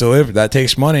a place to live. That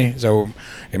takes money. So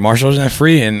martial's not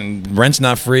free, and rent's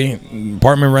not free.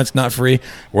 Apartment rent's not free.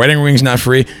 Wedding ring's not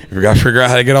free. We got to figure out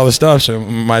how to get all the stuff. So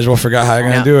might as well figure out how I'm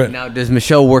gonna do it. Now, does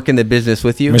Michelle work in the business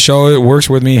with you? Michelle works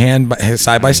with me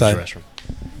side by side.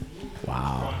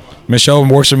 Wow. Michelle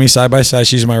works with me side by side.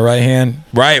 She's my right hand,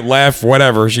 right, left,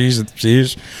 whatever. She's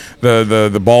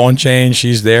the ball and chain.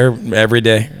 She's there every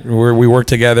day. We work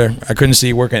together. I couldn't see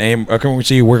you working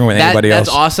with anybody else.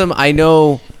 That's awesome. I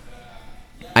know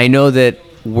that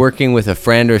working with a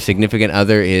friend or significant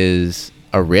other is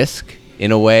a risk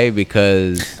in a way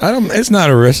because It's not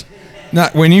a risk.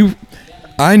 Not when you.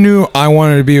 I knew I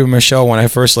wanted to be with Michelle when I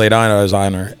first laid eyes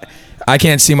on her. I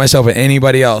can't see myself with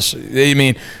anybody else. I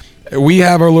mean, we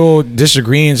have our little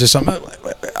disagreements or something.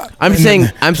 I'm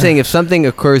saying if something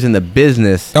occurs in the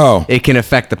business, it can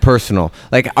affect the personal.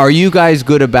 Like, are you guys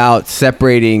good about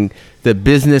separating the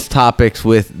business topics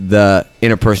with the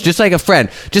interpersonal? Just like a friend.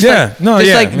 Just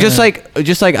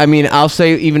like I mean, I'll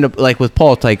say even like with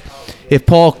Paul, it's like if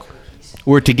Paul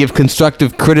were to give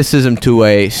constructive criticism to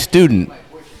a student,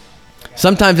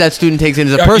 sometimes that student takes it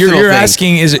as a personal you're thing.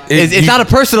 asking, it's not a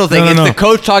personal thing. No. It's the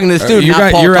coach talking to the student,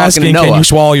 not Paul you're talking asking, to Noah. can you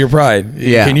swallow your pride?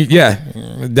 Yeah.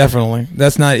 Definitely.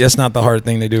 That's not the hard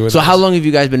thing to do. So how long have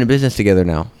you guys been in business together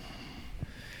now?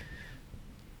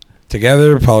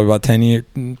 Together, probably about 12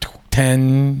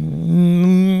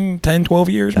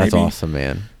 years. That's maybe. awesome,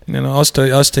 man. You know, us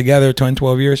together, 10,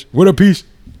 12 years. What a piece.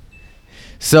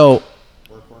 So,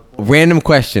 random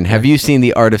question. Have you seen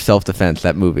The Art of Self-Defense,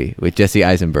 that movie with Jesse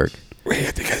Eisenberg? Wait,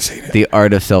 I think I've seen it. The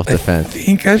Art of Self-Defense. I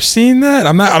think I've seen that.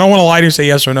 I don't want to lie to you and say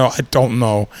yes or no. I don't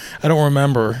know. I don't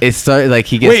remember. It started like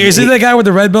he gets. Wait, is it the guy with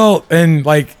the red belt and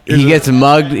like he gets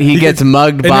mugged? He gets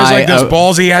mugged and by. There's like those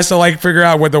balls he has to like figure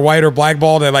out with the white or black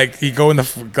ball that like he go in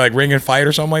the like ring and fight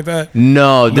or something like that.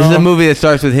 No, this is a movie that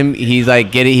starts with him. He's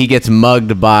like he gets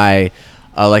mugged by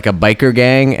like a biker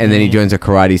gang, and then he joins a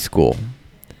karate school.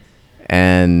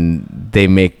 And they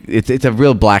make it's a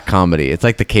real black comedy. It's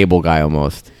like The Cable Guy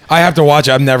almost. I have to watch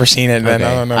it. I've never seen it. Then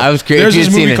Okay. I don't know. I was curious. There's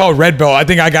this movie called Red Belt. I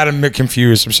think I got him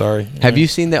confused. I'm sorry. Have you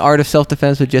seen The Art of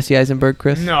Self-Defense with Jesse Eisenberg,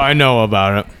 Chris? No, I know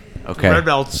about it. Okay. Red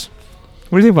belts.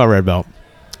 What do you think about red belt?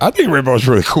 I think Red Belt's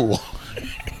really cool.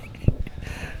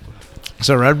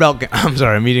 So red belt. I'm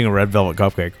sorry, I'm eating a red velvet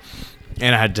cupcake,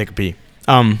 and I had to take a pee.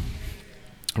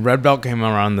 Red belt came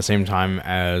around the same time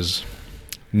as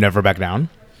Never Back Down.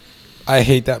 I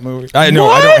hate that movie. I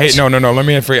don't hate. No. Let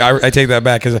me. I take that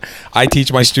back because I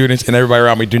teach my students and everybody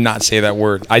around me do not say that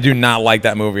word. I do not like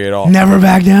that movie at all. Never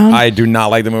Back Down. I do not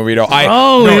like the movie at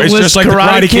all. It was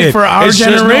Karate Kid for our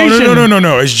generation.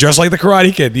 No. It's just like the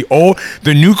Karate Kid.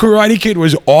 The new Karate Kid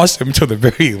was awesome until the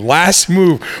very last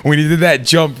move when he did that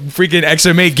jump, freaking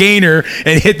XMA gainer,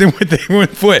 and hit them with the one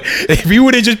foot. If he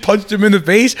would have just punched him in the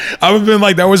face, I would have been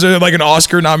like, that was like an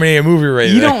Oscar-nominated movie right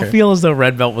there. You don't feel as though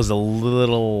Red Belt was a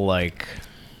little like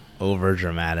over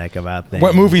dramatic about things?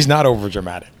 What movie's not over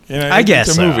dramatic? You know, I guess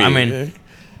it's a so. movie. I mean,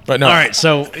 but no. All right,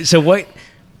 so what?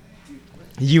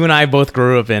 You and I both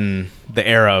grew up in the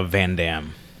era of Van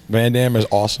Damme. Van Damme is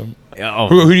awesome. Oh.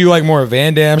 Who do you like more,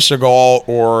 Van Damme, Seagal,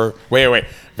 or wait,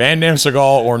 Van Damme,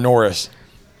 Seagal, or Norris?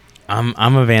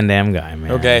 I'm a Van Damme guy,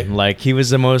 man. Okay. Like he was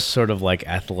the most sort of like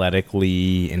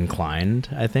athletically inclined,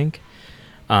 I think.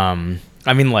 I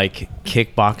mean, like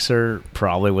kickboxer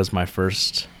probably was my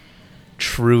first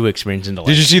true experience into. Like,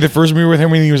 Did you see the first movie with him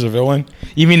when he was a villain?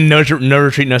 You mean No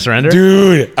Retreat, No Surrender?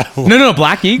 Dude. No,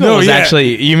 Black Eagle No, was yeah.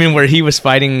 actually. You mean where he was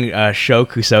fighting Sho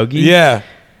Kusogi? Yeah.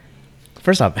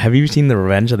 First off, have you seen The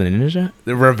Revenge of the Ninja?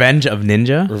 The Revenge of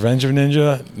Ninja? Revenge of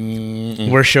Ninja? Mm-mm.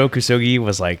 Where Sho Kusogi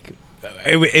was like,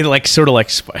 it like sort of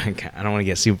like, I don't want to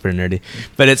get super nerdy,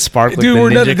 but it sparked like the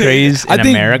ninja craze in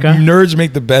America. I think nerds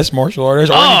make the best martial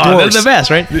artists. Oh, they're the best,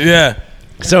 right? Yeah.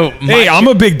 So, Hey, I'm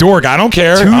a big dork. I don't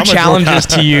care. two I'm a dork. challenges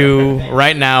to you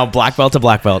right now, black belt to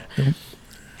black belt.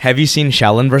 Have you seen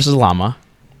Shaolin versus Lama?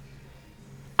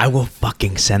 I will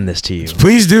fucking send this to you.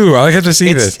 Please do. I have to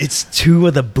see this. It's two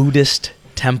of the Buddhist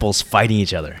temples fighting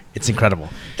each other. It's incredible.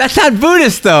 That's not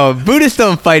Buddhist though. Buddhists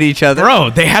don't fight each other.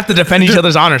 Bro, they have to defend each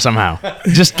other's honor somehow.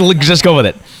 Just go with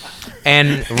it.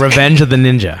 and Revenge of the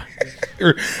Ninja.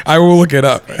 I will look it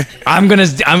up. You know what I'm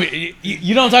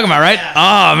talking about, right?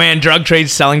 Oh man, drug trade,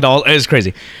 selling dolls. It's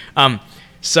crazy.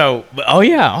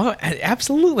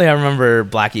 Absolutely. I remember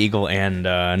Black Eagle and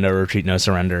No Retreat, No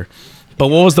Surrender. But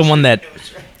what was the one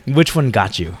which one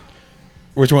got you?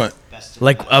 Which one?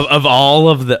 Like of all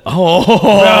of the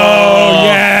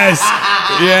Yes.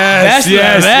 Best of the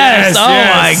Best.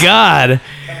 My God.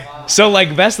 So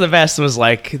like Best of the Best was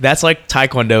like that's like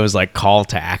Taekwondo is like call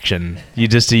to action. You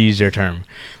just to use your term.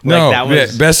 No,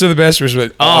 Best of the Best was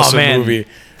an awesome movie.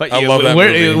 But I love that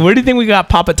movie. Where do you think we got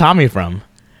Papa Tommy from?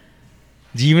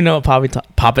 Do you even know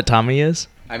what Papa Tommy is?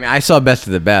 I mean, I saw Best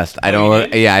of the Best. I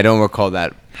don't recall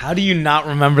that How do you not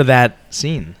remember that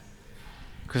scene?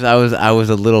 because I was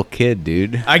a little kid,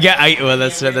 dude. Well,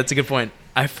 that's a good point.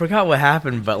 I forgot what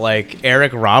happened, but like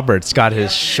Eric Roberts got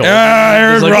his shoulder.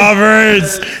 Eric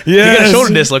Roberts. Yes. He got his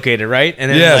shoulder dislocated, right?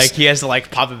 And then like he has to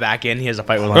like pop it back in. He has to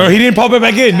fight with him. No, he didn't pop it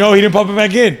back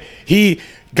in. He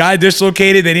got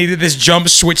dislocated. Then he did this jump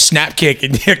switch snap kick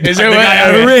and got the guy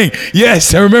out of the ring.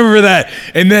 Yes, I remember that.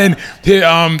 And then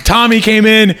Tommy came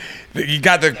in. He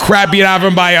got the crap beat out of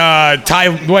him by Tai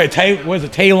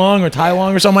Long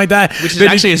or something like that. Which is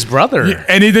actually his brother.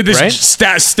 And he did this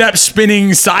step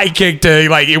spinning side kick to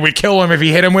like it would kill him if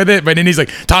he hit him with it. But then he's like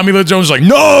Tommy Lee Jones was like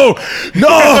no,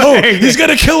 he's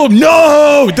gonna kill him.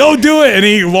 No, don't do it. And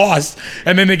he lost.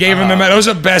 And then they gave him the medal. That was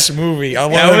the best movie. I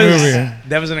love that movie.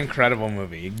 That was an incredible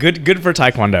movie. Good for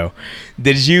Taekwondo.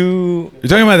 You're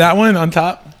talking about that one on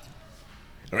top?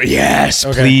 Yes.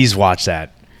 Okay. Please watch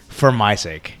that for my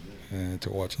sake. To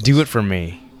watch this. Do it for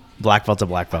me. Black belt to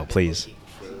black belt, please.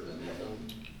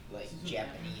 Like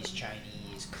Japanese,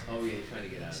 Chinese. Oh yeah, trying to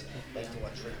get out. Like to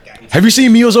watch guys. Have you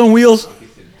seen Meals on Wheels?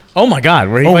 Oh my God!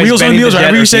 Where he Wheels on Wheels.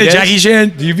 Have you seen Jackie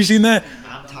Chan? Have you seen that?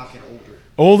 I'm talking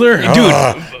Older, dude.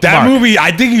 That movie.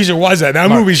 I think you should watch that. That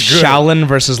movie's good. Shaolin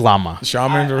versus Lama.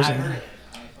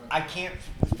 I can't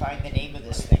find the name of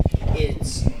this thing.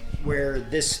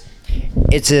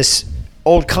 It's this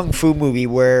old kung fu movie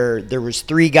where there was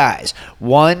 3 guys.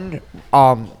 One,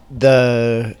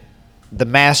 the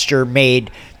master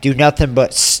made do nothing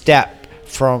but step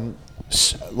from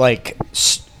stone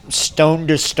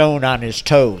to stone on his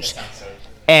toes,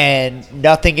 and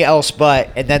nothing else but.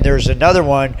 And then there's another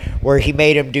one where he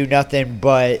made him do nothing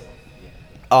but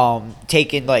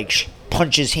taking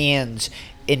punch his hands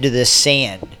into the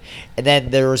sand. And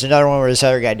then there was another one where this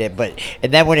other guy did,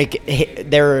 and then when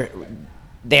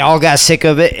they all got sick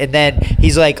of it, and then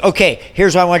he's like, okay,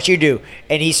 here's what I want you to do.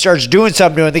 And he starts doing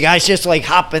something to it. The guy's just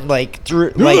hopping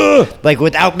through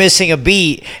without missing a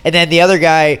beat. And then the other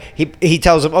guy, he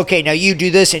tells him, okay, now you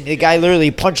do this, and the guy literally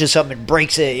punches something and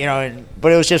breaks it,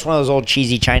 but it was just one of those old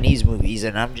cheesy Chinese movies,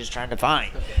 and I'm just trying to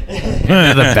find.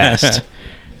 They're the best.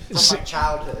 From my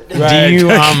childhood. Do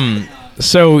you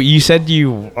so you said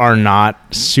you are not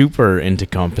super into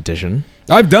competition.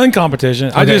 I've done competition.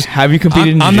 Okay. Have you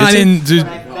competed in I'm not into. When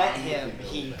I met him,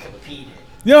 he competed.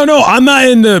 No, I'm not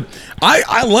into.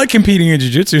 I like competing in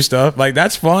jiu-jitsu stuff.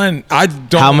 That's fun. I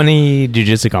don't. How many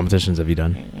jiu-jitsu competitions have you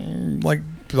done? Like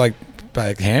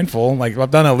a handful.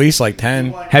 I've done at least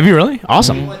 10. Have you really?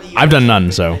 Awesome. I've done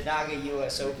none. So. The Naga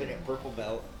U.S. Open at Purple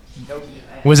Belt.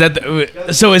 Was that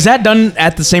so? Is that done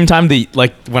at the same time?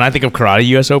 When I think of Karate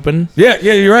U.S. Open. Yeah,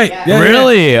 you're right. Yeah,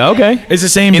 really? Yeah. Okay. It's the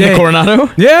same in day. the Coronado.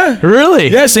 Yeah. Really?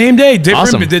 Yeah, same day.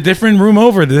 Awesome. The different room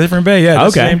over, the different bay. Yeah,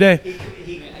 the same day. He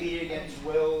competed against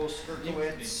Will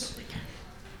Skirkowitz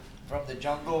from the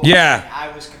jungle. Yeah.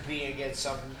 I was competing against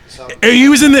some. He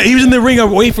was in the ring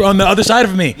away on the other side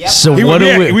of me. Yep. So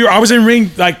I was in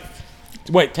ring 10?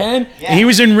 Yeah. And he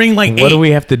was in ring 8. What do we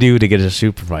have to do to get a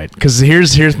super fight? Because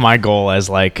here's my goal as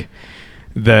the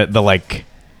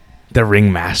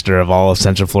ringmaster of all of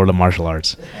Central Florida martial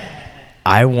arts.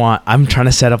 I'm trying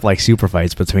to set up super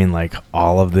fights between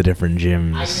all of the different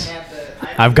gyms.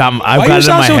 I've got Why it in you my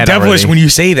sound so head devilish already. when you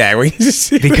say that?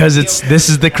 Because this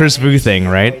is the Chris Vu thing,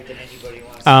 right?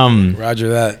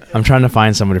 Roger that. I'm trying to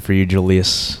find somebody for you,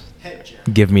 Julius.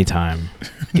 Give me time.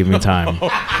 Give me time.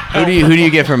 Who do you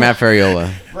get for Matt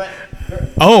Ferriola?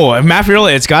 Oh, Matt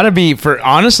Ferriola. It's got to be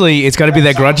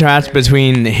that grudge match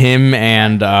between him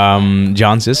and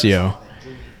John Ciccio.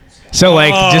 So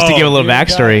just to give a little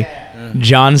backstory,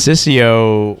 John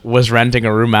Ciccio was renting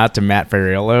a room out to Matt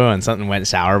Ferriola, and something went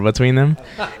sour between them.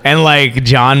 And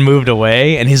John moved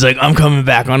away, and he's like, "I'm coming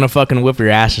back. I'm gonna fucking whip your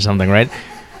ass or something," right?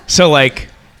 So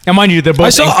and mind you, they're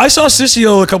both. I saw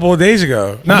Ciccio a couple of days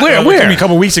ago. Where? A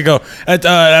couple of weeks ago at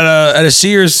a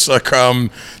Sears. Were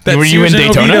you in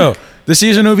Daytona? The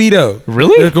Caesar Novito.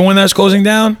 Really? The one that's closing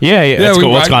down? Yeah, it's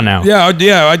cool. It's gone now. Yeah,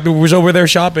 I was over there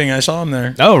shopping. I saw him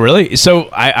there. Oh, really? So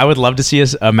I would love to see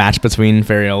a match between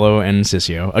Ferriello and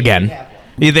Sissio again.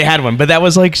 Yeah, they had one, but that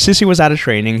was like Sissio was out of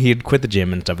training. He had quit the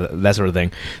gym and stuff, that sort of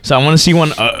thing. So I want to see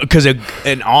one because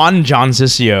an on John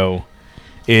Sissio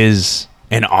is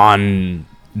an on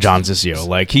John Sissio.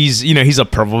 Like he's a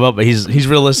purple belt, but he's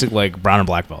realistic like brown and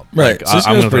black belt. Right. Like,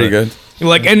 Sissio's pretty good.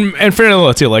 Like and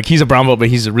Ferriello too. Like he's a brown belt, but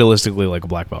he's realistically like a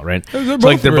black belt, right? They're So,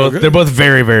 like both they're both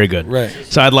very very good. Right.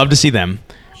 So I'd love to see them.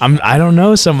 I don't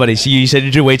know somebody. So you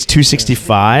said your weight's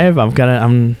 265. I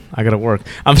gotta work.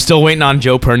 I'm still waiting on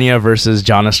Joe Pernia versus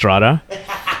John Estrada.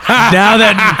 now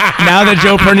that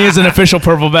Joe Pernia is an official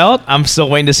purple belt, I'm still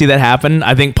waiting to see that happen.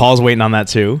 I think Paul's waiting on that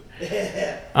too.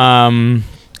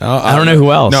 I don't know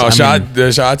who else. No, I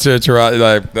mean, shot to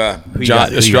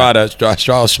John Estrada.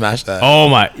 Estrada will smash that. oh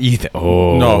my!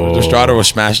 No, Estrada will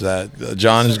smash that.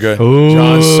 John is good. Ooh,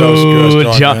 John's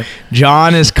so strong.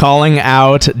 John is calling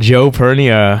out Joe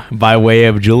Pernia by way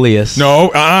of Julius. No,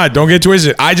 don't get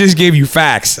twisted. I just gave you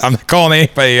facts. I'm not calling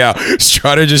anybody out.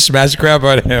 Estrada just smashed the crap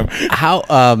out of him. How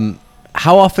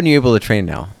often are you able to train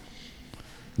now?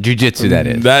 Jiu-jitsu, that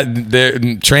is.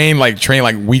 That train like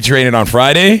we train it on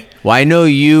Friday. Well, I know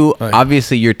you.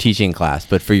 Obviously, you're teaching class,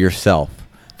 but for yourself,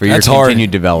 for your That's hard.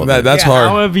 continued development. That's hard.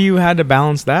 How have you had to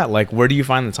balance that? Like, where do you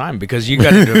find the time? Because you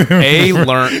got to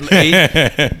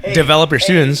develop your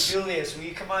students. Julius, will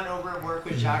you come on over and work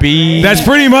with Jacques? B, That's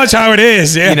pretty much how it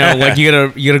is. Yeah. like you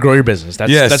gotta grow your business.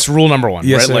 That's rule number one,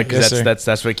 Yes, right? sir. Like Yes, sir.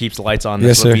 that's what keeps the lights on. Yes,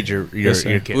 That's what sir. feeds your Yes,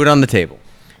 sir. kid. Food on the table.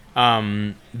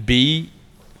 B,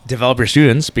 develop your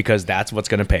students because that's what's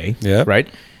gonna pay. Yeah. Right.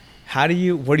 Where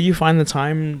do you find the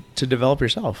time to develop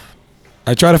yourself?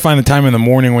 I try to find the time in the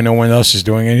morning when no one else is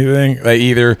doing anything. Like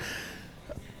either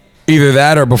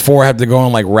that or before I have to go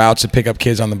on like routes to pick up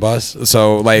kids on the bus.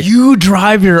 So like You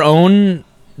drive your own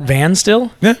van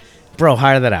still? yeah. Bro,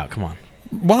 hire that out. Come on.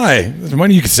 Why? There's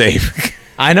money you can save.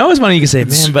 I know it's money you can save,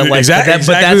 man, but like, Exactly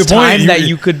that's the point. time that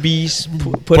you could be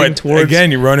putting But towards. again,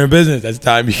 you're running a business. That's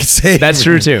time you can save. That's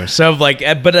true too. So like,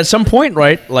 but at some point,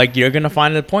 right? Like, you're gonna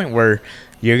find a point where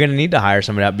you're gonna need to hire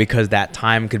somebody out because that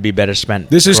time could be better spent.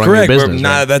 This is growing your correct. But business, not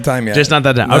right? at that time yet. Just not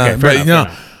that time. No, Okay, fair but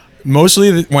enough.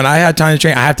 mostly when I have time to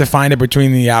train, I have to find it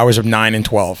between the hours of 9 and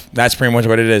 12. That's pretty much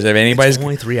what it is. If anybody's It's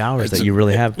only 3 hours It's that you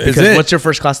really have. Is Because it? what's your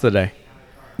first class of the day?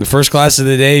 the first class of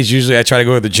the day is usually I try to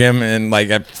go to the gym and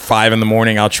like at 5 in the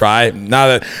morning I'll try. Now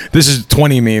that this is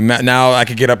 20 me, now I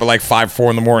could get up at like 4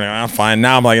 in the morning. I'm fine.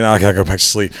 Now I'm like, no, I gotta go back to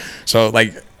sleep. So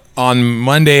like on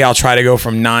Monday I'll try to go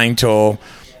from 9 till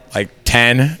like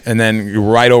 10 and then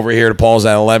right over here to Paul's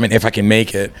at 11 if I can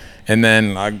make it. And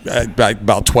then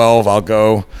about 12 I'll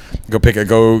go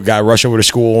rush over to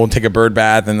school, take a bird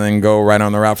bath, and then go right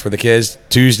on the route for the kids.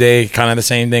 Tuesday, kind of the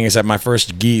same thing, except my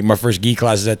first gi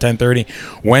class is at 10:30.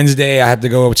 Wednesday, I have to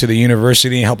go up to the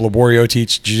university and help Laborio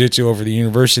teach jiu-jitsu over the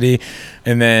university,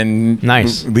 and then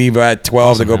Nice. leave at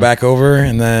 12 to go back over.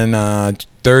 And then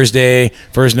Thursday,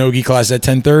 first no-gi class at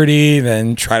 10:30.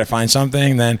 Then try to find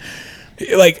something. Then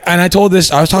and I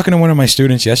was talking to one of my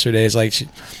students yesterday. It's like,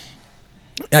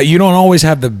 you don't always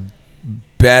have the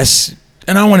best.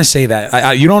 And I want to say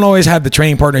that you don't always have the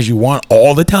training partners you want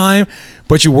all the time,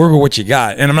 but you work with what you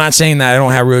got. And I'm not saying that I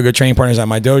don't have really good training partners at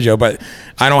my dojo, but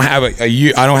I don't have I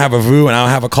don't have a VU and I don't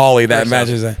have a Kali that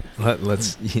matches that.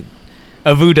 Let's.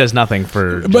 Avu does nothing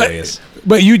for Julius.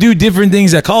 But you do different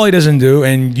things that Kali doesn't do,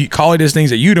 and Kali does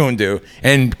things that you don't do,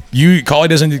 and Kali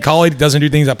doesn't do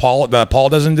things that Paul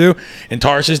doesn't do, and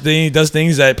Tarsus does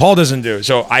things that Paul doesn't do.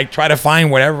 So I try to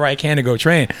find whatever I can to go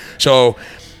train. So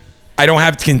I don't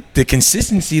have the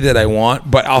consistency that I want,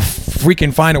 but I'll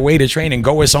freaking find a way to train and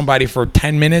go with somebody for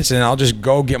 10 minutes, and I'll just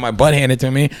go get my butt handed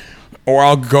to me. Or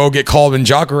I'll go get called in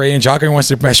Jacare, and Jacare wants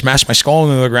to smash my skull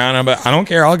into the ground. But I don't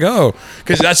care. I'll go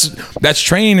because that's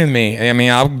training me. I mean,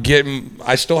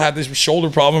 I still have this shoulder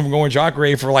problem from going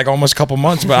Jacare for like almost a couple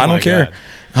months, but I don't care.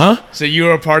 God. Huh? So you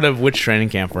were a part of which training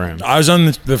camp for him? I was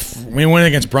on we went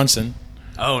against Brunson.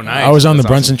 Oh, nice. I was on That's the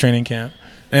Brunson training camp,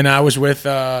 and I was with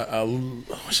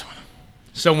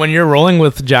So when you're rolling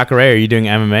with Jacare, are you doing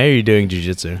MMA or are you doing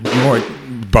jiu-jitsu?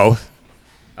 both.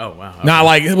 Oh, wow. Okay. Not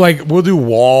like we'll do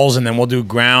walls and then we'll do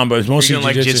ground, but it's You're mostly doing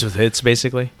like jiu-jitsu. jits with hits,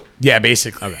 basically? Yeah,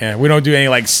 basically. Yeah, we don't do any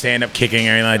like stand up kicking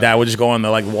or anything like that. We'll just go on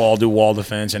the like do wall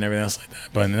defense and everything else like that,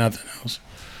 but nothing else.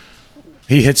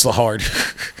 He hits the hard.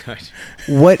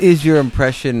 What is your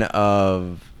impression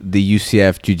of the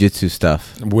UCF jiu-jitsu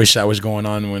stuff? Wish that was going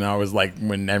on when I was like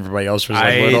when everybody else was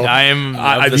like little. I am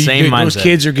of the same mindset. Those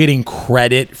kids are getting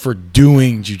credit for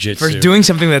doing jiu-jitsu. For doing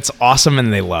something that's awesome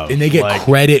and they love. and they get Like,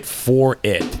 credit for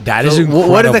it. That is incredible.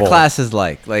 What are the classes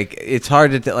like? Like it's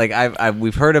hard to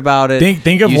we've heard about it.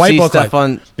 Think of You white see belt stuff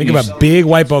class. Think of a big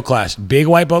white belt class. Big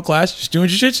white belt class, just doing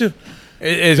jiu-jitsu.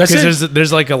 That's it. because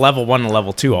there's like a level 1 and a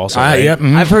level 2 also. Right? Yep.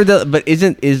 Mhm. I've heard that, but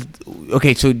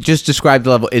okay? So just describe the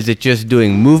level. Is it just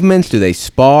doing movements? Do they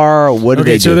spar? What do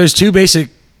they do? So there's two basic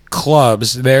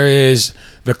clubs. There is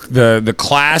the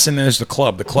class, and there's the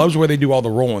club. The club's where they do all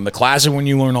the rolling. The class is when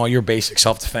you learn all your basic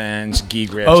self-defense, gi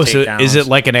grips, Oh, so takedowns. is it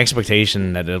like an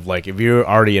expectation that if you're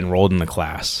already enrolled in the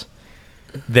class,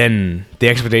 then the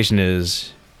expectation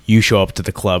is you show up to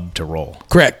the club to roll?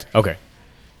 correct? Okay,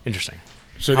 interesting.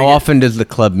 So How often does the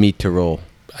club meet to roll?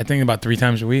 I think about 3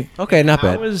 times a week. Okay, not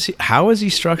bad. How is he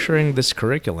structuring this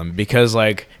curriculum? Because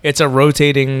like it's a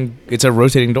rotating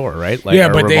door, right? Like, Yeah, a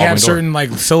but they revolving have door. certain like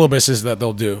syllabuses that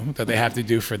they'll do that they have to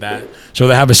do for that. So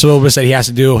they have a syllabus that he has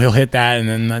to do. He'll hit that, and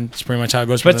then that's pretty much how it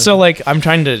goes. But so like I'm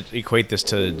trying to equate this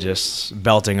to just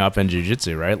belting up in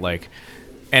jiu-jitsu, right? Like,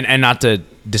 and not to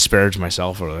disparage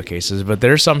myself or other cases, but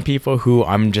there's some people who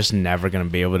I'm just never going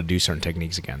to be able to do certain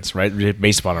techniques against, right?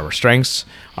 Based upon our strengths,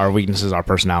 our weaknesses, our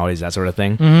personalities, that sort of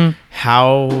thing. Mm-hmm.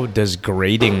 How does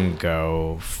grading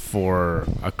go for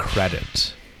a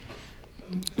credit?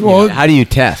 well, How do you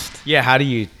test? Yeah, how do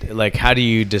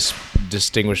you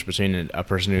distinguish between a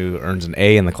person who earns an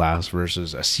A in the class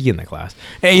versus a C in the class?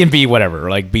 A and B, whatever, or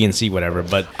like B and C, whatever.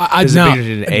 But there's a no. difference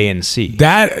between A and C.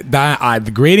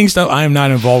 the grading stuff I am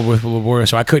not involved with Laboria,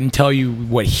 so I couldn't tell you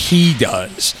what he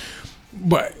does.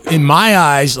 But in my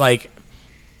eyes, like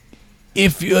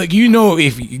if if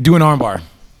you do an armbar,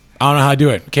 I don't know how to do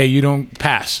it. Okay, you don't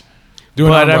pass. Do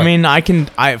an But armbar.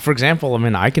 I mean, for example,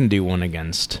 I can do one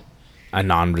against a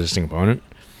non-resisting opponent.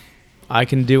 I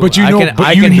can do. but you I know, can, but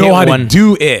I you can know hit how one. to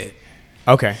do it.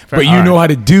 Okay, But you know how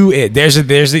to do it. There's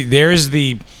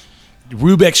the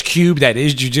Rubik's cube that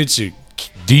is jiu-jitsu.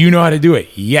 Do you know how to do it?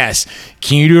 Yes.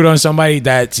 Can you do it on somebody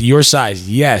that's your size?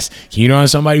 Yes. Can you do it on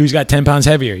somebody who's got 10 pounds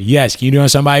heavier? Yes. Can you do it on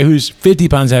somebody who's 50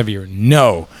 pounds heavier?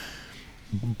 No.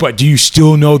 But do you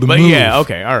still know the But move? yeah,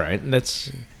 okay, all right.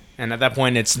 And at that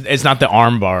point, it's not the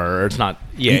arm bar, or it's not.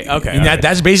 Yeah, okay. And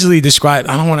that's basically describe.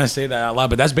 I don't want to say that out loud,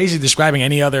 but that's basically describing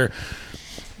any other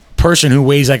person who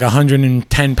weighs like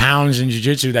 110 pounds in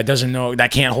jiu-jitsu that doesn't know,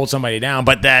 that can't hold somebody down,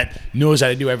 but that knows how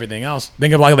to do everything else.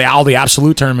 Think of like all the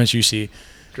absolute tournaments you see.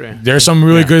 There's some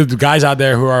really good guys out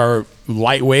there who are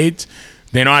lightweight.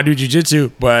 They know how to do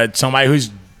jiu-jitsu, but somebody who's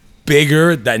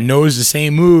bigger that knows the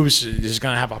same moves is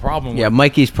going to have a problem. Yeah, with.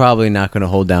 Mikey's probably not going to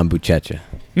hold down Buchecha.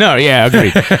 No, yeah,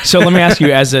 agreed. So let me ask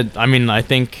you, I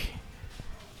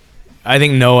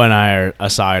think Noah and I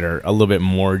are a little bit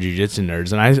more jiu-jitsu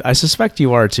nerds, and I suspect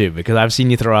you are too, because I've seen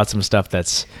you throw out some stuff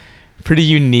that's pretty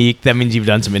unique. That means you've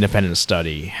done some independent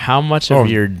study. How much of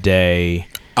your day?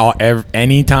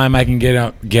 Anytime I can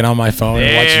get on my phone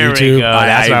and watch YouTube. There we go.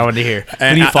 That's what I wanted to hear.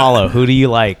 Who do you follow? Who do you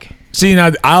like? See,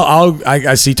 now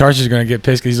I see Tarshish is gonna get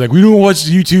pissed because he's like, we don't watch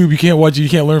YouTube. You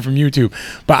can't learn from YouTube.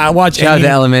 But I watch. Shout out to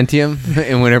Elementium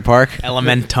in Winter Park.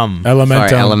 Elementum. Elementum.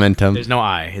 Sorry, Elementum. There's no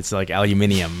I. It's like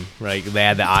aluminium, right? They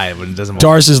add the I, but it doesn't.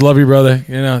 Tarshish, love you, brother.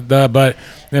 But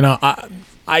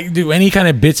I do any kind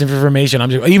of bits of information.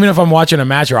 Even if I'm watching a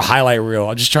match or a highlight reel,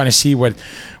 I'm just trying to see what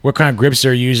kind of grips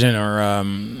they're using, or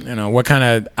what kind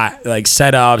of like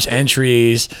setups,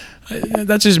 entries.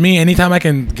 That's just me. Anytime I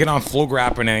can get on full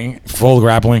grappling.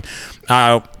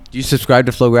 Do you subscribe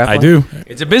to Flow Grappling? I do.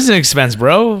 It's a business expense,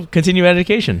 bro. Continue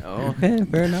education. Okay,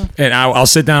 fair enough. And I'll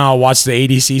sit down. I'll watch the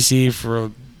ADCC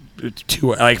for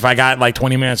 2. Like if I got like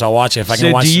 20 minutes, I'll watch it. If I can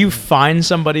So watch. do you find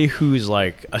somebody who's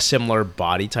like a similar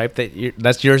body type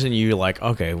that's yours, and you're like,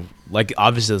 okay, like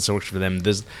obviously this works for them.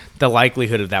 The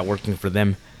likelihood of that working for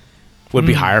them would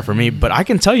be higher for me. But I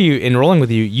can tell you, in rolling with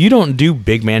you, you don't do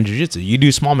big man jiu-jitsu. You do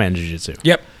small man jiu-jitsu.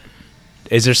 Yep.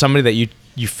 Is there somebody that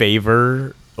you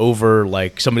favor over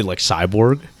like somebody like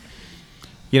Cyborg?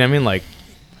 You know what I mean? Like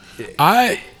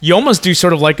you almost do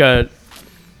sort of like a.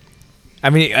 I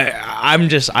mean, I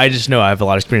just know I have a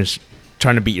lot of experience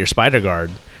trying to beat your spider guard.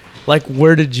 Like,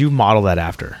 where did you model that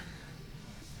after?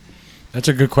 That's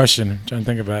a good question. I'm trying to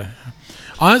think about it.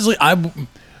 Honestly,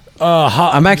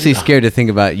 I'm actually scared to think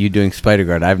about you doing Spider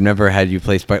Guard. I've never had you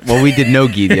play Spider. Well, we did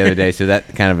no-gi the other day, so that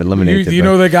kind of eliminates it. you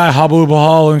know the guy Habu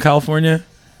Bahal in California?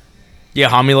 Yeah,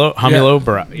 Hamilo.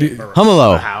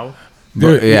 Humalo. How?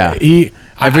 Dude, Yeah. he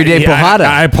Everyday I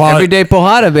Pojada. Everyday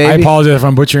Pojada, baby. I apologize if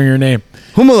I'm butchering your name.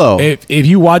 Humalo. If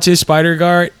you watch his spider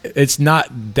guard, it's not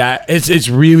that. It's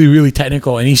really really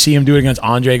technical, and you see him do it against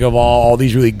Andre Galval, all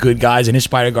these really good guys, and his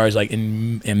spider guard is like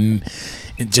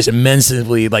just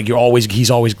immensely like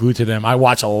he's always glued to them. I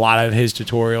watch a lot of his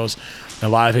tutorials, a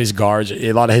lot of his guards,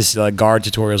 a lot of his guard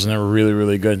tutorials, and they're really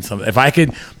really good. And if I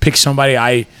could pick somebody,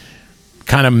 I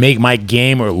kind of make my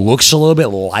game or looks a little bit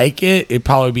like it'd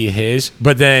probably be his.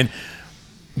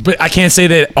 But I can't say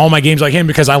that all my games like him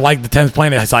because I like the 10th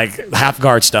Planet. It's like half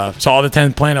guard stuff. So all the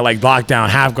 10th Planet, like lockdown,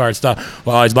 half guard stuff.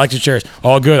 Well, his electric chairs,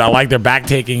 all good. I like their back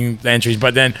taking entries.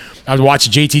 But then I would watch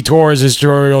JT Torres'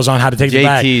 tutorials on how to take the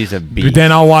back. JT's a beast. But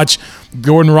then I'll watch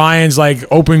Gordon Ryan's like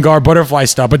open guard butterfly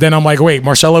stuff. But then I'm like, wait,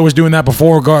 Marcelo was doing that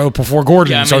before Gordon.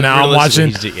 Yeah, I mean, so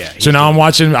now I'm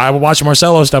watching. I would watch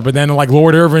Marcelo stuff. But then like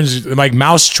Lord Irvin's like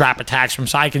mouse trap attacks from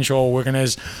side control working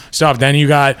his stuff. Then you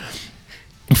got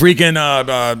freaking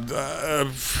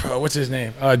what's his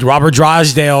name? Robert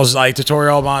Drysdale's like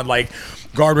tutorial on like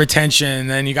guard retention.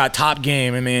 Then you got Top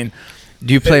Game. I mean,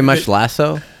 Do you play much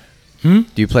lasso? Do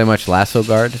you play much lasso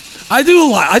guard? I do a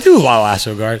lot. I do a lot of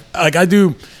lasso guard. Like I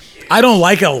do. I don't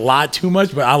like it a lot too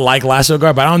much, but I like lasso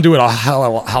guard. But I don't do it a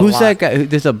hell Who's lot. that guy?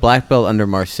 There's a black belt under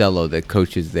Marcelo that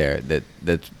coaches there.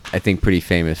 That's I think pretty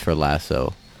famous for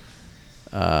lasso.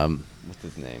 What's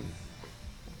his name?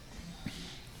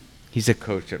 He's a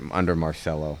coach under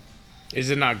Marcelo. Is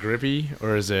it not grippy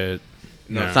or is it?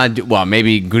 No, it's not. Well,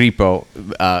 maybe Gripo,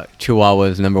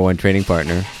 Chihuahua's #1 training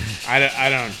partner. I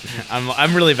don't.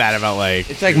 I'm really bad about like.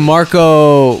 It's like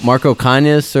Marco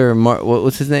Cañas or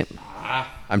what's his name?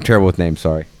 I'm terrible with names.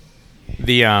 Sorry.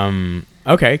 The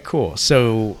Okay, cool.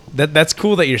 So that's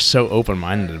cool that you're so open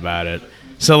minded about it.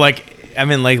 So like. I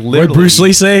mean, like literally. What Bruce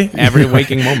Lee say? Every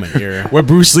waking moment, you're. What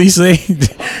Bruce Lee say?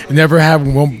 Never have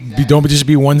don't just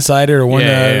be one sided or one.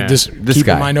 Just This keep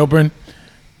guy. your mind open.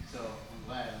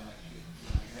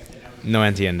 No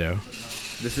entiendo.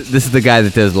 This is the guy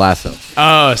that does lasso.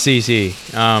 Oh, see.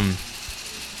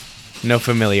 No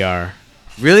familiar.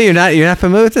 Really, you're not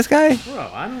familiar with this guy?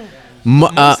 Bro, I don't.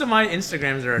 Most Most of my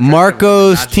Instagrams are.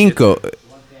 Marcos Tinico.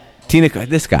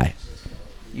 This guy.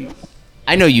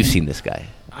 I know you've seen this guy.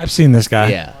 I've seen this guy.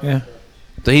 Yeah.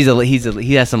 So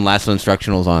he has some lasso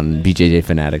instructionals on BJJ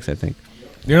Fanatics, I think.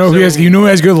 You know who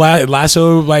has good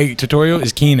lasso like tutorial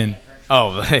is Keenan.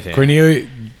 Oh, Cornelia,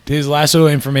 his lasso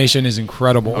information is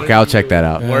incredible. Okay, I'll check that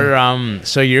out. We're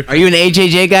So you're. Are you an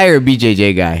AJJ guy or a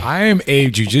BJJ guy? I am a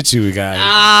jiu-jitsu guy.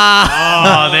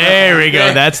 Oh, there we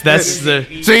go. That's the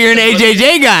So you're an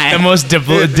AJJ guy. most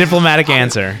diplomatic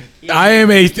answer.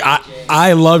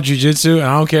 I love jiu-jitsu, and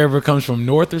I don't care if it comes from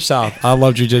north or south. I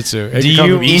love jiu-jitsu. It Do can come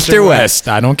you- from East or west?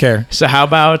 I don't care. So how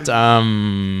about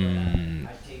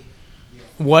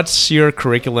what's your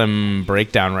curriculum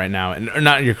breakdown right now? Or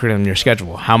not your curriculum, your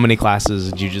schedule. How many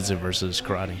classes jiu-jitsu versus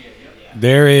karate?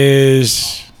 There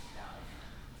is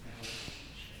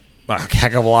a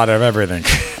heck of a lot of everything.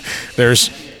 There's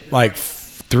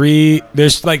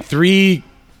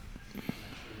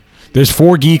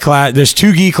four gi class. There's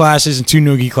 2 gi classes and 2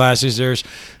 no gi classes. There's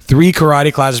 3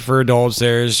 karate classes for adults.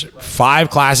 There's 5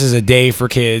 classes a day for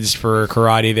kids for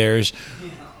karate. There's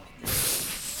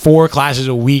 4 classes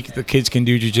a week the kids can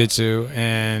do jiu-jitsu,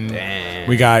 and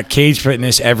we got cage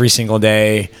fitness every single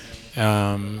day,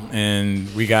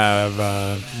 and we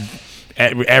got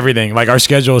everything. Like our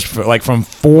schedule is from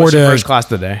 4 What's to your first class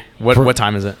today? What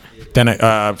time is it? then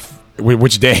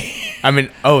which day? I mean,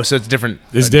 so it's different.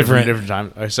 It's different. Different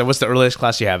time. So what's the earliest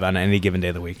class you have on any given day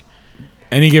of the week?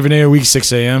 Any given day of the week,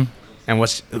 6 a.m. And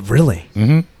what's really?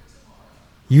 Mm-hmm.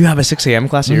 You have a 6 a.m.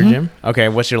 class at your gym? Okay.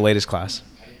 What's your latest class?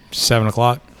 7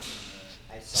 o'clock.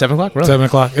 7 o'clock. Really? 7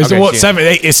 o'clock. It's Okay, well, so- 7.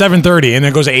 It's 7:30, and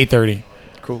then it goes to 8:30.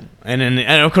 Cool. And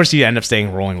of course you end up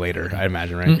staying rolling later. I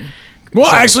imagine, right? Well,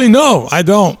 actually, no, I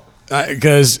don't,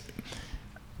 because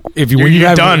if when you You're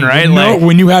have done, right? No, Like-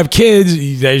 when you have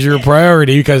kids, that's your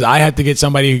priority. Because I have to get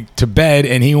somebody to bed,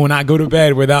 and he will not go to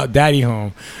bed without daddy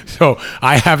home. So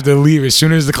I have to leave as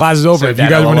soon as the class is over. So if you Dad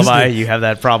guys want to lullaby, sleep, you have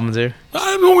that problem too.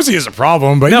 I don't see it as a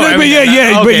problem, but No, yeah, I but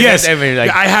mean, but okay, yes, I mean, like,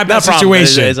 I have that problem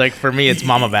situation. is like for me, it's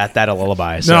Mama Bath, Dad a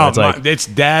lullaby. So no, it's like, it's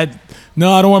dad.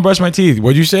 No, I don't want to brush my teeth.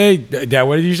 What'd you say, Dad?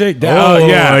 What did you say? Dad, oh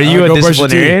yeah, are you a go brush your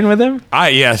disciplinarian teeth. with him?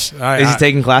 Yes. Is he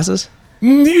taking classes?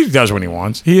 He does what he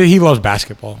wants. He loves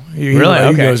basketball. He Really? He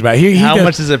Okay. goes back. How does-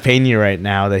 much does it paying you right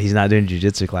now that he's not doing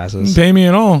jujitsu classes? pay me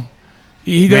at all?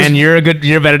 He does. Man, you're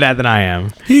better at that than I am.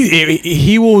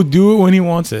 He will do it when he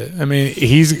wants it. I mean,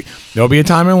 there'll be a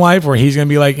time in life where he's gonna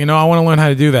be like, I want to learn how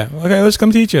to do that. Okay, let's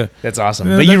come teach you. That's awesome.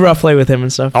 Yeah, But you rough play with him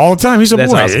and stuff. All the time. He's a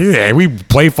That's boy. awesome. Yeah, we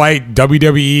play fight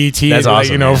WWE. That's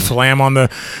awesome, man. Slam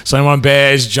on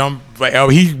beds, jump. Like,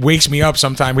 he wakes me up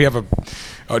sometime. We have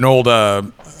an old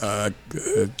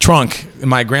trunk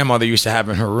my grandmother used to have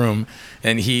in her room,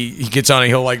 and he gets on and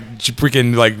he'll like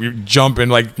freaking like jump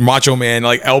and like Macho Man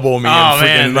like elbow me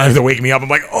and freaking have to wake me up. I'm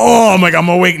like I'm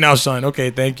awake now, son. Okay,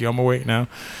 thank you. I'm awake now.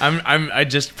 I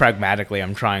just pragmatically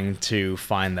I'm trying to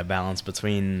find the balance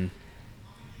between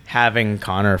having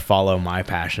Connor follow my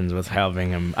passions with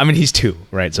having him. I mean, he's 2,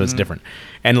 right? So it's different,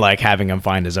 and like having him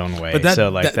find his own way. But so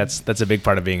like that's a big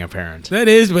part of being a parent. That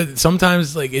is, but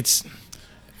sometimes like it's.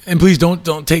 And please don't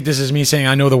take this as me saying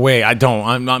I know the way. I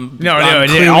don't. I'm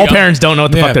clearly, all parents don't know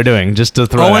what the fuck they're doing. Just to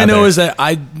throw. All it I out know there. is that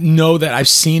I know that I've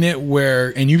seen it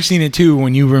where, and you've seen it too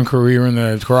when you were in Korea or in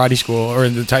the karate school or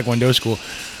in the taekwondo school,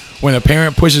 when a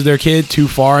parent pushes their kid too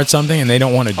far at something and they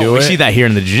don't want to do it. We see that here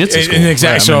in the jiu-jitsu school. And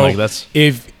exactly. Right? So I mean, like, that's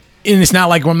and it's not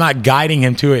like I'm not guiding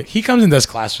him to it. He comes and does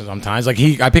class sometimes. Like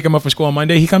I pick him up for school on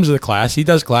Monday. He comes to the class. He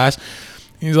does class.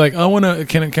 He's like, I want to.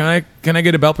 Can I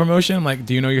get a belt promotion? I'm like,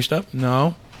 do you know your stuff?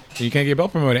 No. You can't get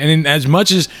belt promoted. And as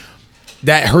much as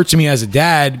that hurts me as a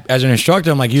dad, as an instructor,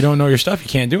 I'm like, you don't know your stuff. You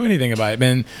can't do anything about it.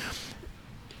 And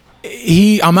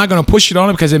I'm not going to push it on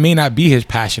him because it may not be his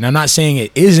passion. I'm not saying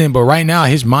it isn't, but right now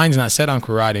his mind's not set on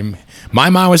karate. My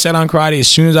mind was set on karate as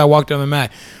soon as I walked on the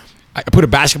mat. I put a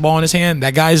basketball in his hand.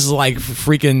 That guy's like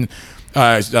freaking...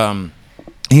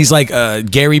 he's like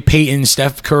Gary Payton,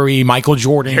 Steph Curry, Michael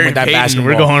Jordan with that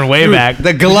basketball. We're going way back.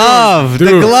 The glove.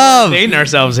 Dating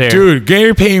ourselves here. Dude,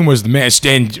 Gary Payton was the man.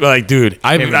 And like, dude,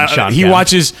 he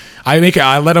watches. I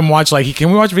let him watch. Like,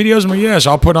 can we watch videos? I'm like, yes.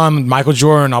 I'll put on Michael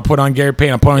Jordan. I'll put on Gary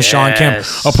Payton. I'll put on Sean Kemp.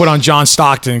 I'll put on John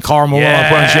Stockton, Karl Malone. I'll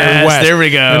put on Jerry West. There we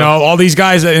go. You know, all these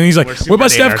guys. And he's like, what about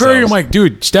Steph Curry? ourselves. I'm like,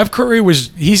 dude, Steph Curry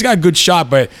he's got a good shot,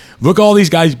 but look at all these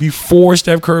guys before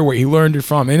Steph Curry, where he learned it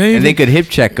from. And they could hip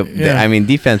check. Yeah. I mean,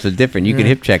 defense was different. You could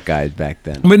hip check guys back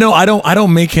then. But no, I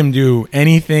don't make him do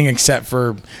anything except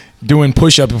for doing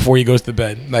push-ups before he goes to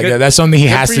bed. Like that's something he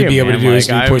has to be able to do is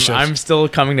do push-ups. I'm still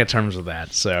coming to terms with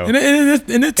that. So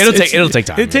it'll take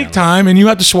time. It'll take time, and you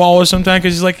have to swallow sometimes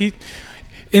because he's like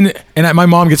my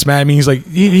mom gets mad at me. He's like,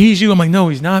 he's you. I'm like, no,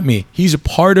 he's not me. He's a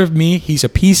part of me. He's a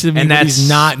piece of me, but he's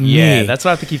not me. Yeah, that's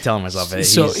what I have to keep telling myself.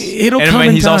 So it'll come in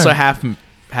time. He's also half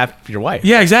your wife.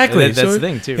 Yeah, exactly. That's the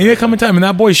thing too. And it'll come in time, and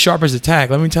that boy's sharp as a tack.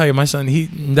 Let me tell you, my son, he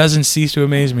doesn't cease to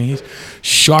amaze me. He's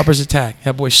sharp as a tack.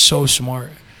 That boy's so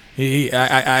smart.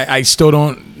 I still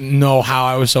don't know how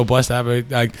I was so blessed to have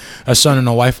a son and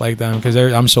a wife like them because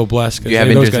I'm so blessed. Do you have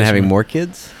interest in having more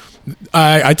kids?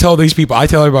 I tell these people, I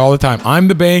tell everybody all the time, I'm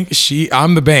the bank,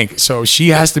 I'm the bank, so she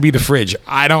has to be the fridge.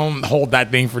 I don't hold that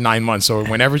thing for 9 months, so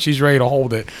whenever she's ready to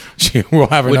hold it, she will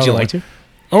have another Would you like one. to?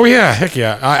 Oh yeah, heck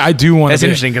yeah, I do want to. That's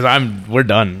interesting because we're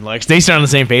done. Like Stacey on the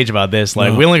same page about this.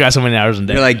 Like we only got so many hours in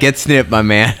day. You're like, get snipped, my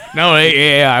man. No,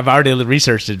 yeah, I've already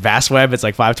researched it. VastWeb, it's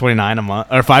like $529 a month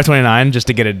or $529 just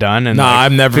to get it done. And No,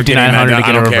 like I'm never getting that done. to get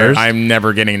I don't it care. reversed. I'm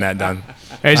never getting that done.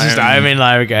 It's just, I mean,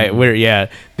 like,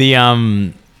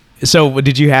 So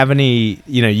did you have any?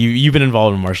 You've been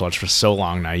involved in martial arts for so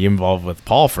long now. You're involved with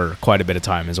Paul for quite a bit of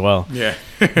time as well. Yeah.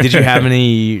 Did you have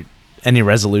any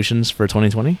resolutions for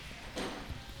 2020?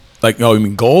 Like, oh, you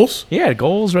mean goals? Yeah,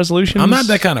 goals, resolutions. I'm not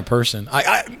that kind of person.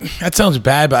 I that sounds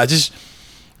bad, but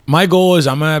my goal is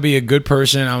I'm gonna be a good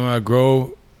person. I'm gonna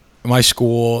grow my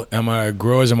school. I'm gonna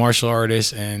grow as a martial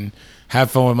artist and have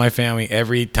fun with my family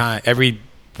every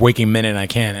waking minute I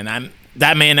can. And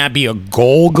that may not be a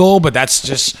goal, but that's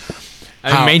just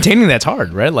maintaining that's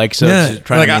hard, right? Like, so yeah.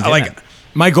 trying to maintain that.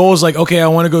 My goal is like, okay, I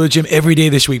want to go to the gym every day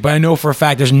this week, but I know for a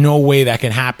fact there's no way that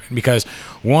can happen because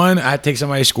 1, I have to take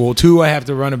somebody to school. 2, I have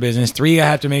to run a business. 3, I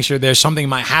have to make sure there's something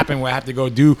might happen where I have to go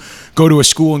to a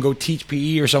school and go teach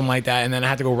PE or something like that, and then I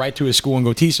have to go right to a school and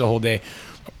go teach the whole day.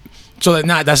 So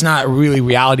that's not really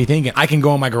reality thinking. I can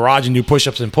go in my garage and do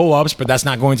push-ups and pull-ups, but that's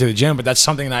not going to the gym. But that's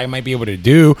something that I might be able to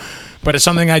do. But it's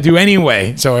something I do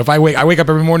anyway. So if I wake up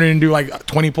every morning and do like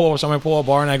 20 pull-ups on my pull-up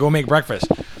bar and I go make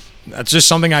breakfast. That's just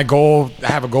something I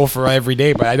have a goal for every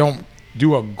day, but I don't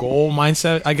do a goal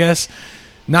mindset, I guess.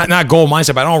 Not goal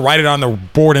mindset, but I don't write it on the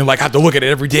board and like have to look at it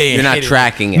every day. You're not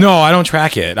tracking it. No, I don't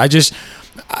track it. I just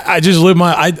live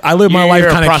my life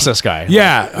You're kind a of process guy.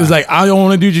 Yeah, it's like I don't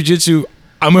want to do jiu-jitsu.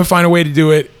 I'm gonna find a way to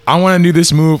do it. I want to do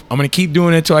this move. I'm gonna keep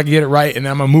doing it until I can get it right, and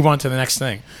then I'm gonna move on to the next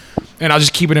thing. And I'll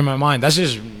just keep it in my mind. That's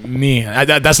just me.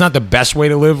 That's not the best way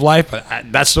to live life, but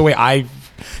that's the way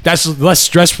that's less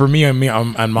stress for me on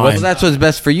mine. Well, that's what's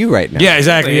best for you right now. Yeah,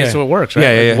 exactly. Yeah, Yeah. so it works, right?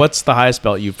 Yeah. What's the highest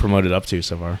belt you've promoted up to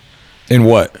so far In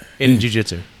what? in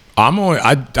jiu-jitsu?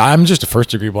 I'm just a first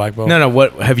degree black belt. No.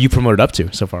 What have you promoted up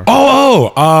to so far?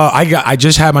 I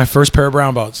just had my first pair of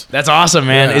brown belts. That's awesome,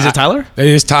 man. Yeah, Is it Tyler? It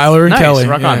is Tyler and Nice, Kelly.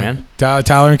 rock on, man.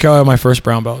 Tyler and Kelly are my first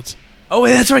brown belts. Oh,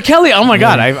 that's right, Kelly. Oh my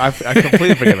God, I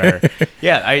completely forget about her.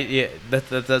 Yeah,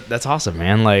 that's awesome,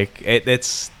 man. Like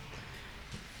it's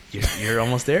you're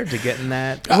almost there to getting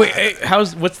that. Wait,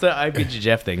 what's the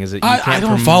IBJJF thing? Is it? I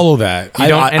don't follow that. You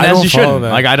don't, and I as don't you follow shouldn't.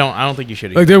 that. Like I don't think you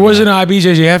should. Like there wasn't an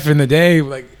IBJJF in the day.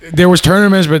 Like there was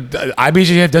tournaments, but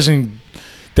IBJJF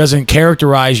doesn't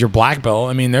characterize your black belt.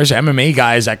 I mean, there's MMA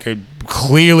guys that could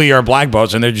clearly are black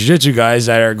belts, and there's jiu-jitsu guys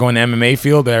that are going to MMA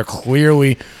field that are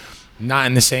clearly not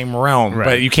in the same realm. Right.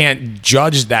 But you can't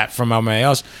judge that from everybody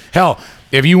else. Hell,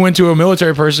 if you went to a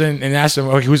military person and asked them,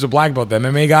 okay, who's the black belt, the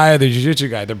MMA guy or the jiu-jitsu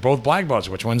guy, they're both black belts.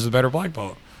 Which one's the better black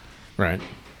belt? Right.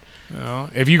 You know,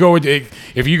 if you go with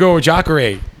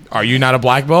Jacare, are you not a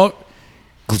black belt?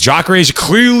 Jacare is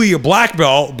clearly a black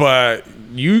belt, but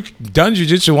you've done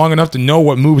jiu-jitsu long enough to know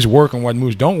what moves work and what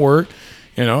moves don't work.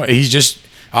 You know, he's just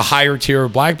a higher tier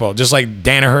of black belt, just like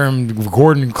Danaher and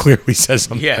Gordon clearly says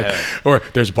something. Yeah. Or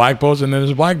there's black belts and then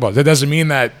there's black belts. That doesn't mean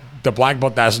that the black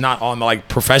belt that's not on the like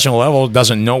professional level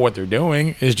doesn't know what they're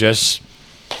doing. It's just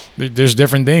there's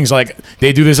different things. Like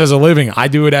they do this as a living. I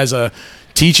do it as a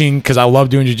teaching because I love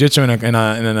doing jiu-jitsu and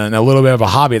a little bit of a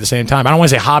hobby at the same time. I don't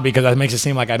want to say hobby because that makes it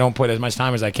seem like I don't put as much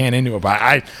time as I can into it.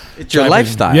 But It's your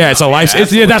lifestyle. Yeah, it's a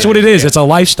lifestyle. That's what it is. It's a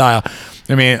lifestyle.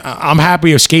 I mean, I'm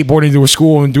happy of skateboarding to a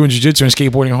school and doing jiu-jitsu and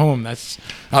skateboarding home.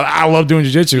 I love doing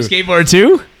jiu-jitsu. Skateboard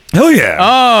too? Hell yeah.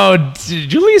 Oh,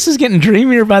 Julius is getting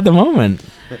dreamier by the moment.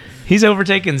 He's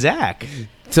overtaking Zach.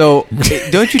 So,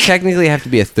 don't you technically have to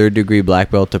be a 3rd degree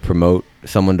black belt to promote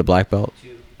someone to black belt?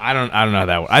 I don't know how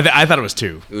that works. I thought it was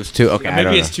 2. It was 2. Okay, I Maybe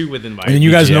don't it's know. 2 within by. And you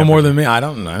guys know BJJF. more than me. I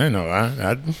didn't know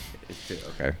that. It's 2.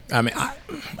 Okay. I mean,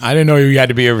 I didn't know you had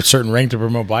to be a certain rank to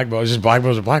promote black belt. It's just black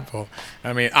belt's a black belt.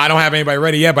 I mean, I don't have anybody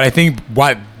ready yet, but I think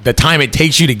what the time it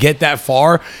takes you to get that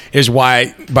far is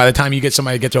why by the time you get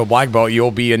somebody to get to a black belt,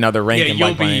 you'll be another rank. Yeah, in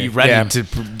you'll black be belt. ready Yeah.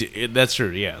 to. That's true.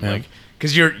 Yeah, like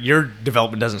because your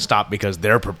development doesn't stop because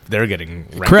they're getting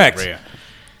ranked Correct. over you.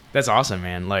 That's awesome,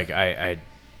 man. Like I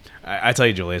tell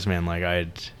you, Julius, man. Like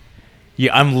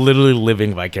I'm literally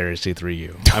living vicariously through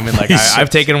you. I mean, like I've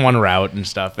taken one route and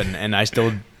stuff, and I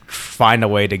still find a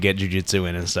way to get jiu-jitsu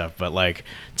in and stuff. But like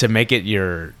to make it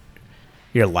your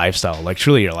lifestyle, like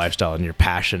truly your lifestyle and your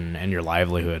passion and your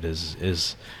livelihood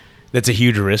is that's a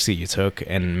huge risk that you took.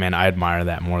 And man, I admire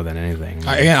that more than anything.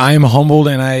 I am humbled,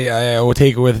 and I will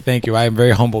take it with a thank you. I am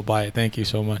very humbled by it. Thank you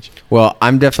so much. Well,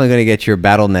 I'm definitely going to get your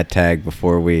BattleNet tag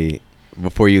before you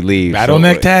leave.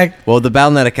 BattleNet tag? Well, the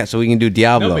BattleNet account, so we can do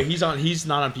Diablo. No, but he's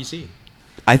not on PC.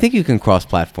 I think you can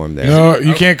cross-platform there. No,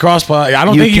 you can't cross-play. I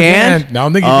don't You think you can? can. No, I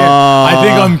don't think you can. I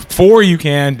think on 4 you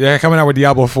can. They're coming out with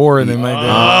Diablo 4, and then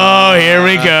Oh, here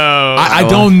we go. I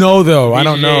don't know though. I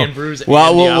don't know.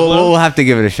 Well, we'll have to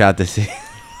give it a shot to see.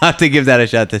 I'll have to give that a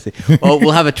shot to see. Well,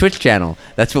 we'll have a Twitch channel.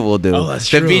 That's what we'll do. Oh, that's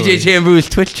the true. BJJ and Brews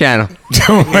Twitch channel.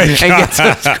 Oh my And get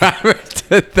God. subscribers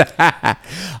to that.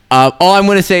 All I'm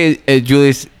going to say is,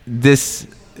 Julius, it's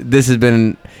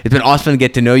been awesome to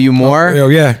get to know you more. Oh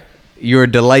yeah. You're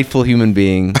a delightful human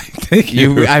being. Thank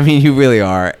you. I mean, you really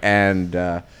are. And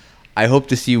I hope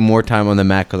to see you more time on the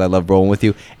mat because I love rolling with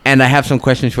you. And I have some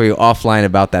questions for you offline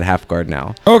about that half guard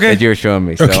now. Okay. That you're showing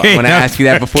me. So Okay, I'm going to ask you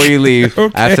that before you leave. I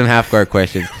Okay. have some half guard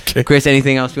questions. Okay. Chris,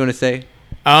 anything else you want to say?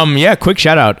 Yeah, quick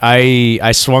shout out.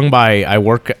 I swung by. I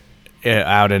work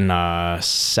out in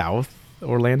South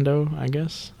Orlando, I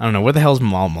guess. I don't know where the hell's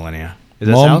Mall Millennia. Is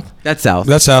that South? That's south.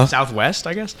 That's south. Southwest,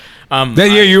 I guess. Yeah,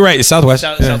 you're right. It's southwest.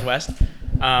 Yeah. Southwest.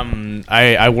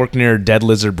 I work near Dead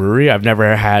Lizard Brewery. I've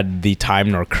never had the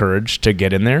time nor courage to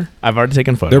get in there. I've already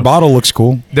taken photos. Their bottle looks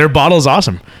cool. Their bottle's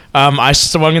awesome. I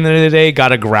swung in there the other day,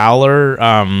 got a growler.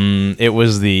 It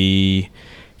was the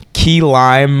key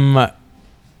lime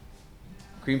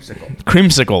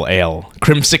creamsicle ale.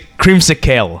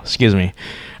 Creamsicle, excuse me.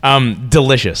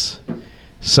 Delicious.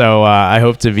 So I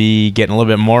hope to be getting a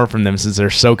little bit more from them since they're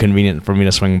so convenient for me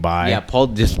to swing by. Yeah, Paul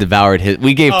just devoured his.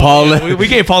 We gave Paul. Yeah, we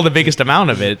gave Paul the biggest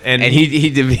amount of it, and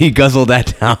he guzzled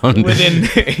that down. within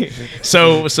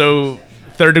so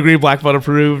 3rd degree black belt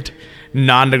approved,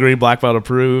 non-degree black belt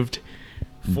approved,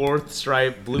 4th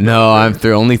stripe blue belt No, I'm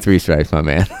approved. only 3 stripes, my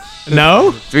man.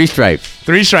 No? 3 stripes.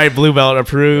 3 stripe blue belt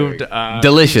approved.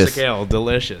 Delicious. Scale,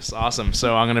 delicious, awesome.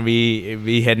 So I'm gonna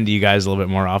be heading to you guys a little bit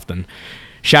more often.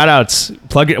 Shout outs,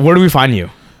 plug it. Where do we find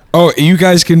you? Oh, you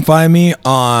guys can find me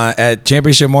at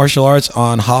Championship Martial Arts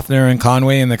on Hoffner and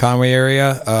Conway in the Conway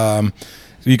area.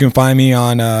 You can find me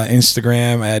on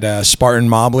Instagram at Spartan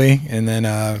Mobley, and then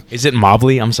Is it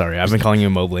Mobley? I'm sorry, I've been calling you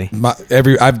Mobley.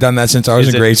 I've done that since I was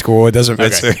Is in it- grade school. It doesn't.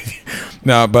 Okay.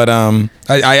 No, but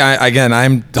I again,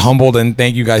 I'm humbled and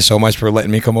thank you guys so much for letting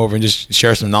me come over and just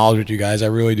share some knowledge with you guys. I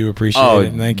really do appreciate it.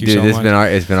 And thank you dude, so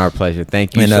much. It's been our pleasure.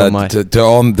 Thank you And so much. to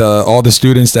all the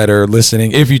students that are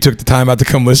listening, if you took the time out to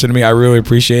come listen to me, I really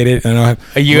appreciate it. And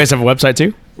You guys have a website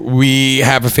too? we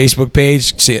have a Facebook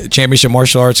page, Championship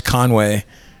Martial Arts Conway,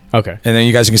 Okay. and then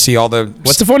you guys can see all the.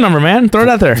 What's the phone number, man? Throw it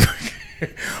out there.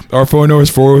 Our phone number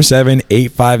is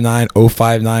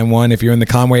 407-859-0591. If you're in the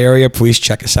Conway area, please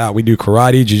check us out. We do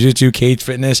karate, jiu-jitsu, cage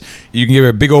fitness. You can give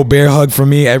a big old bear hug from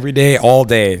me every day, all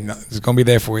day. It's going to be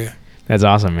there for you. That's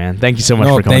awesome, man. Thank you so much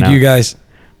for coming Thank out. you guys.